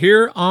promo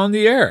here on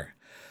the air.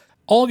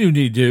 All you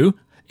need to do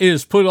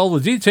is put all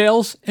the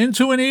details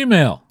into an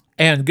email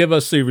and give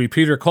us the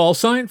repeater call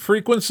sign,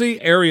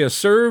 frequency, area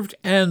served,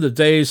 and the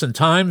days and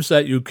times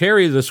that you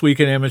carry This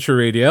Week in Amateur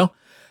Radio,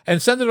 and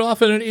send it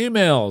off in an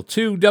email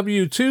to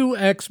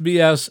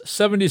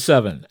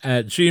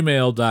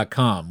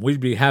w2xbs77@gmail.com. We'd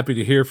be happy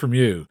to hear from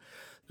you.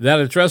 That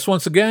address,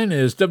 once again,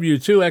 is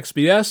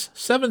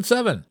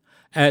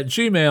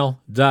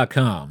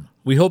w2xbs77@gmail.com.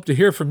 We hope to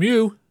hear from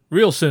you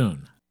real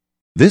soon.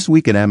 This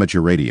Week in Amateur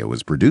Radio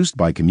is produced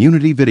by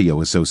Community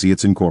Video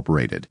Associates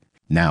Incorporated.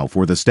 Now,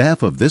 for the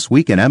staff of This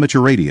Week in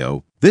Amateur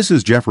Radio, this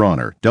is Jeff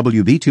Ronner,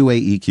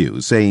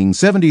 WB2AEQ, saying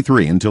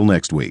 73 until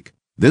next week.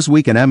 This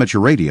Week in Amateur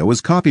Radio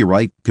is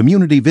copyright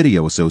Community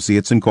Video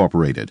Associates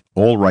Incorporated.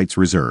 All rights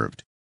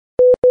reserved.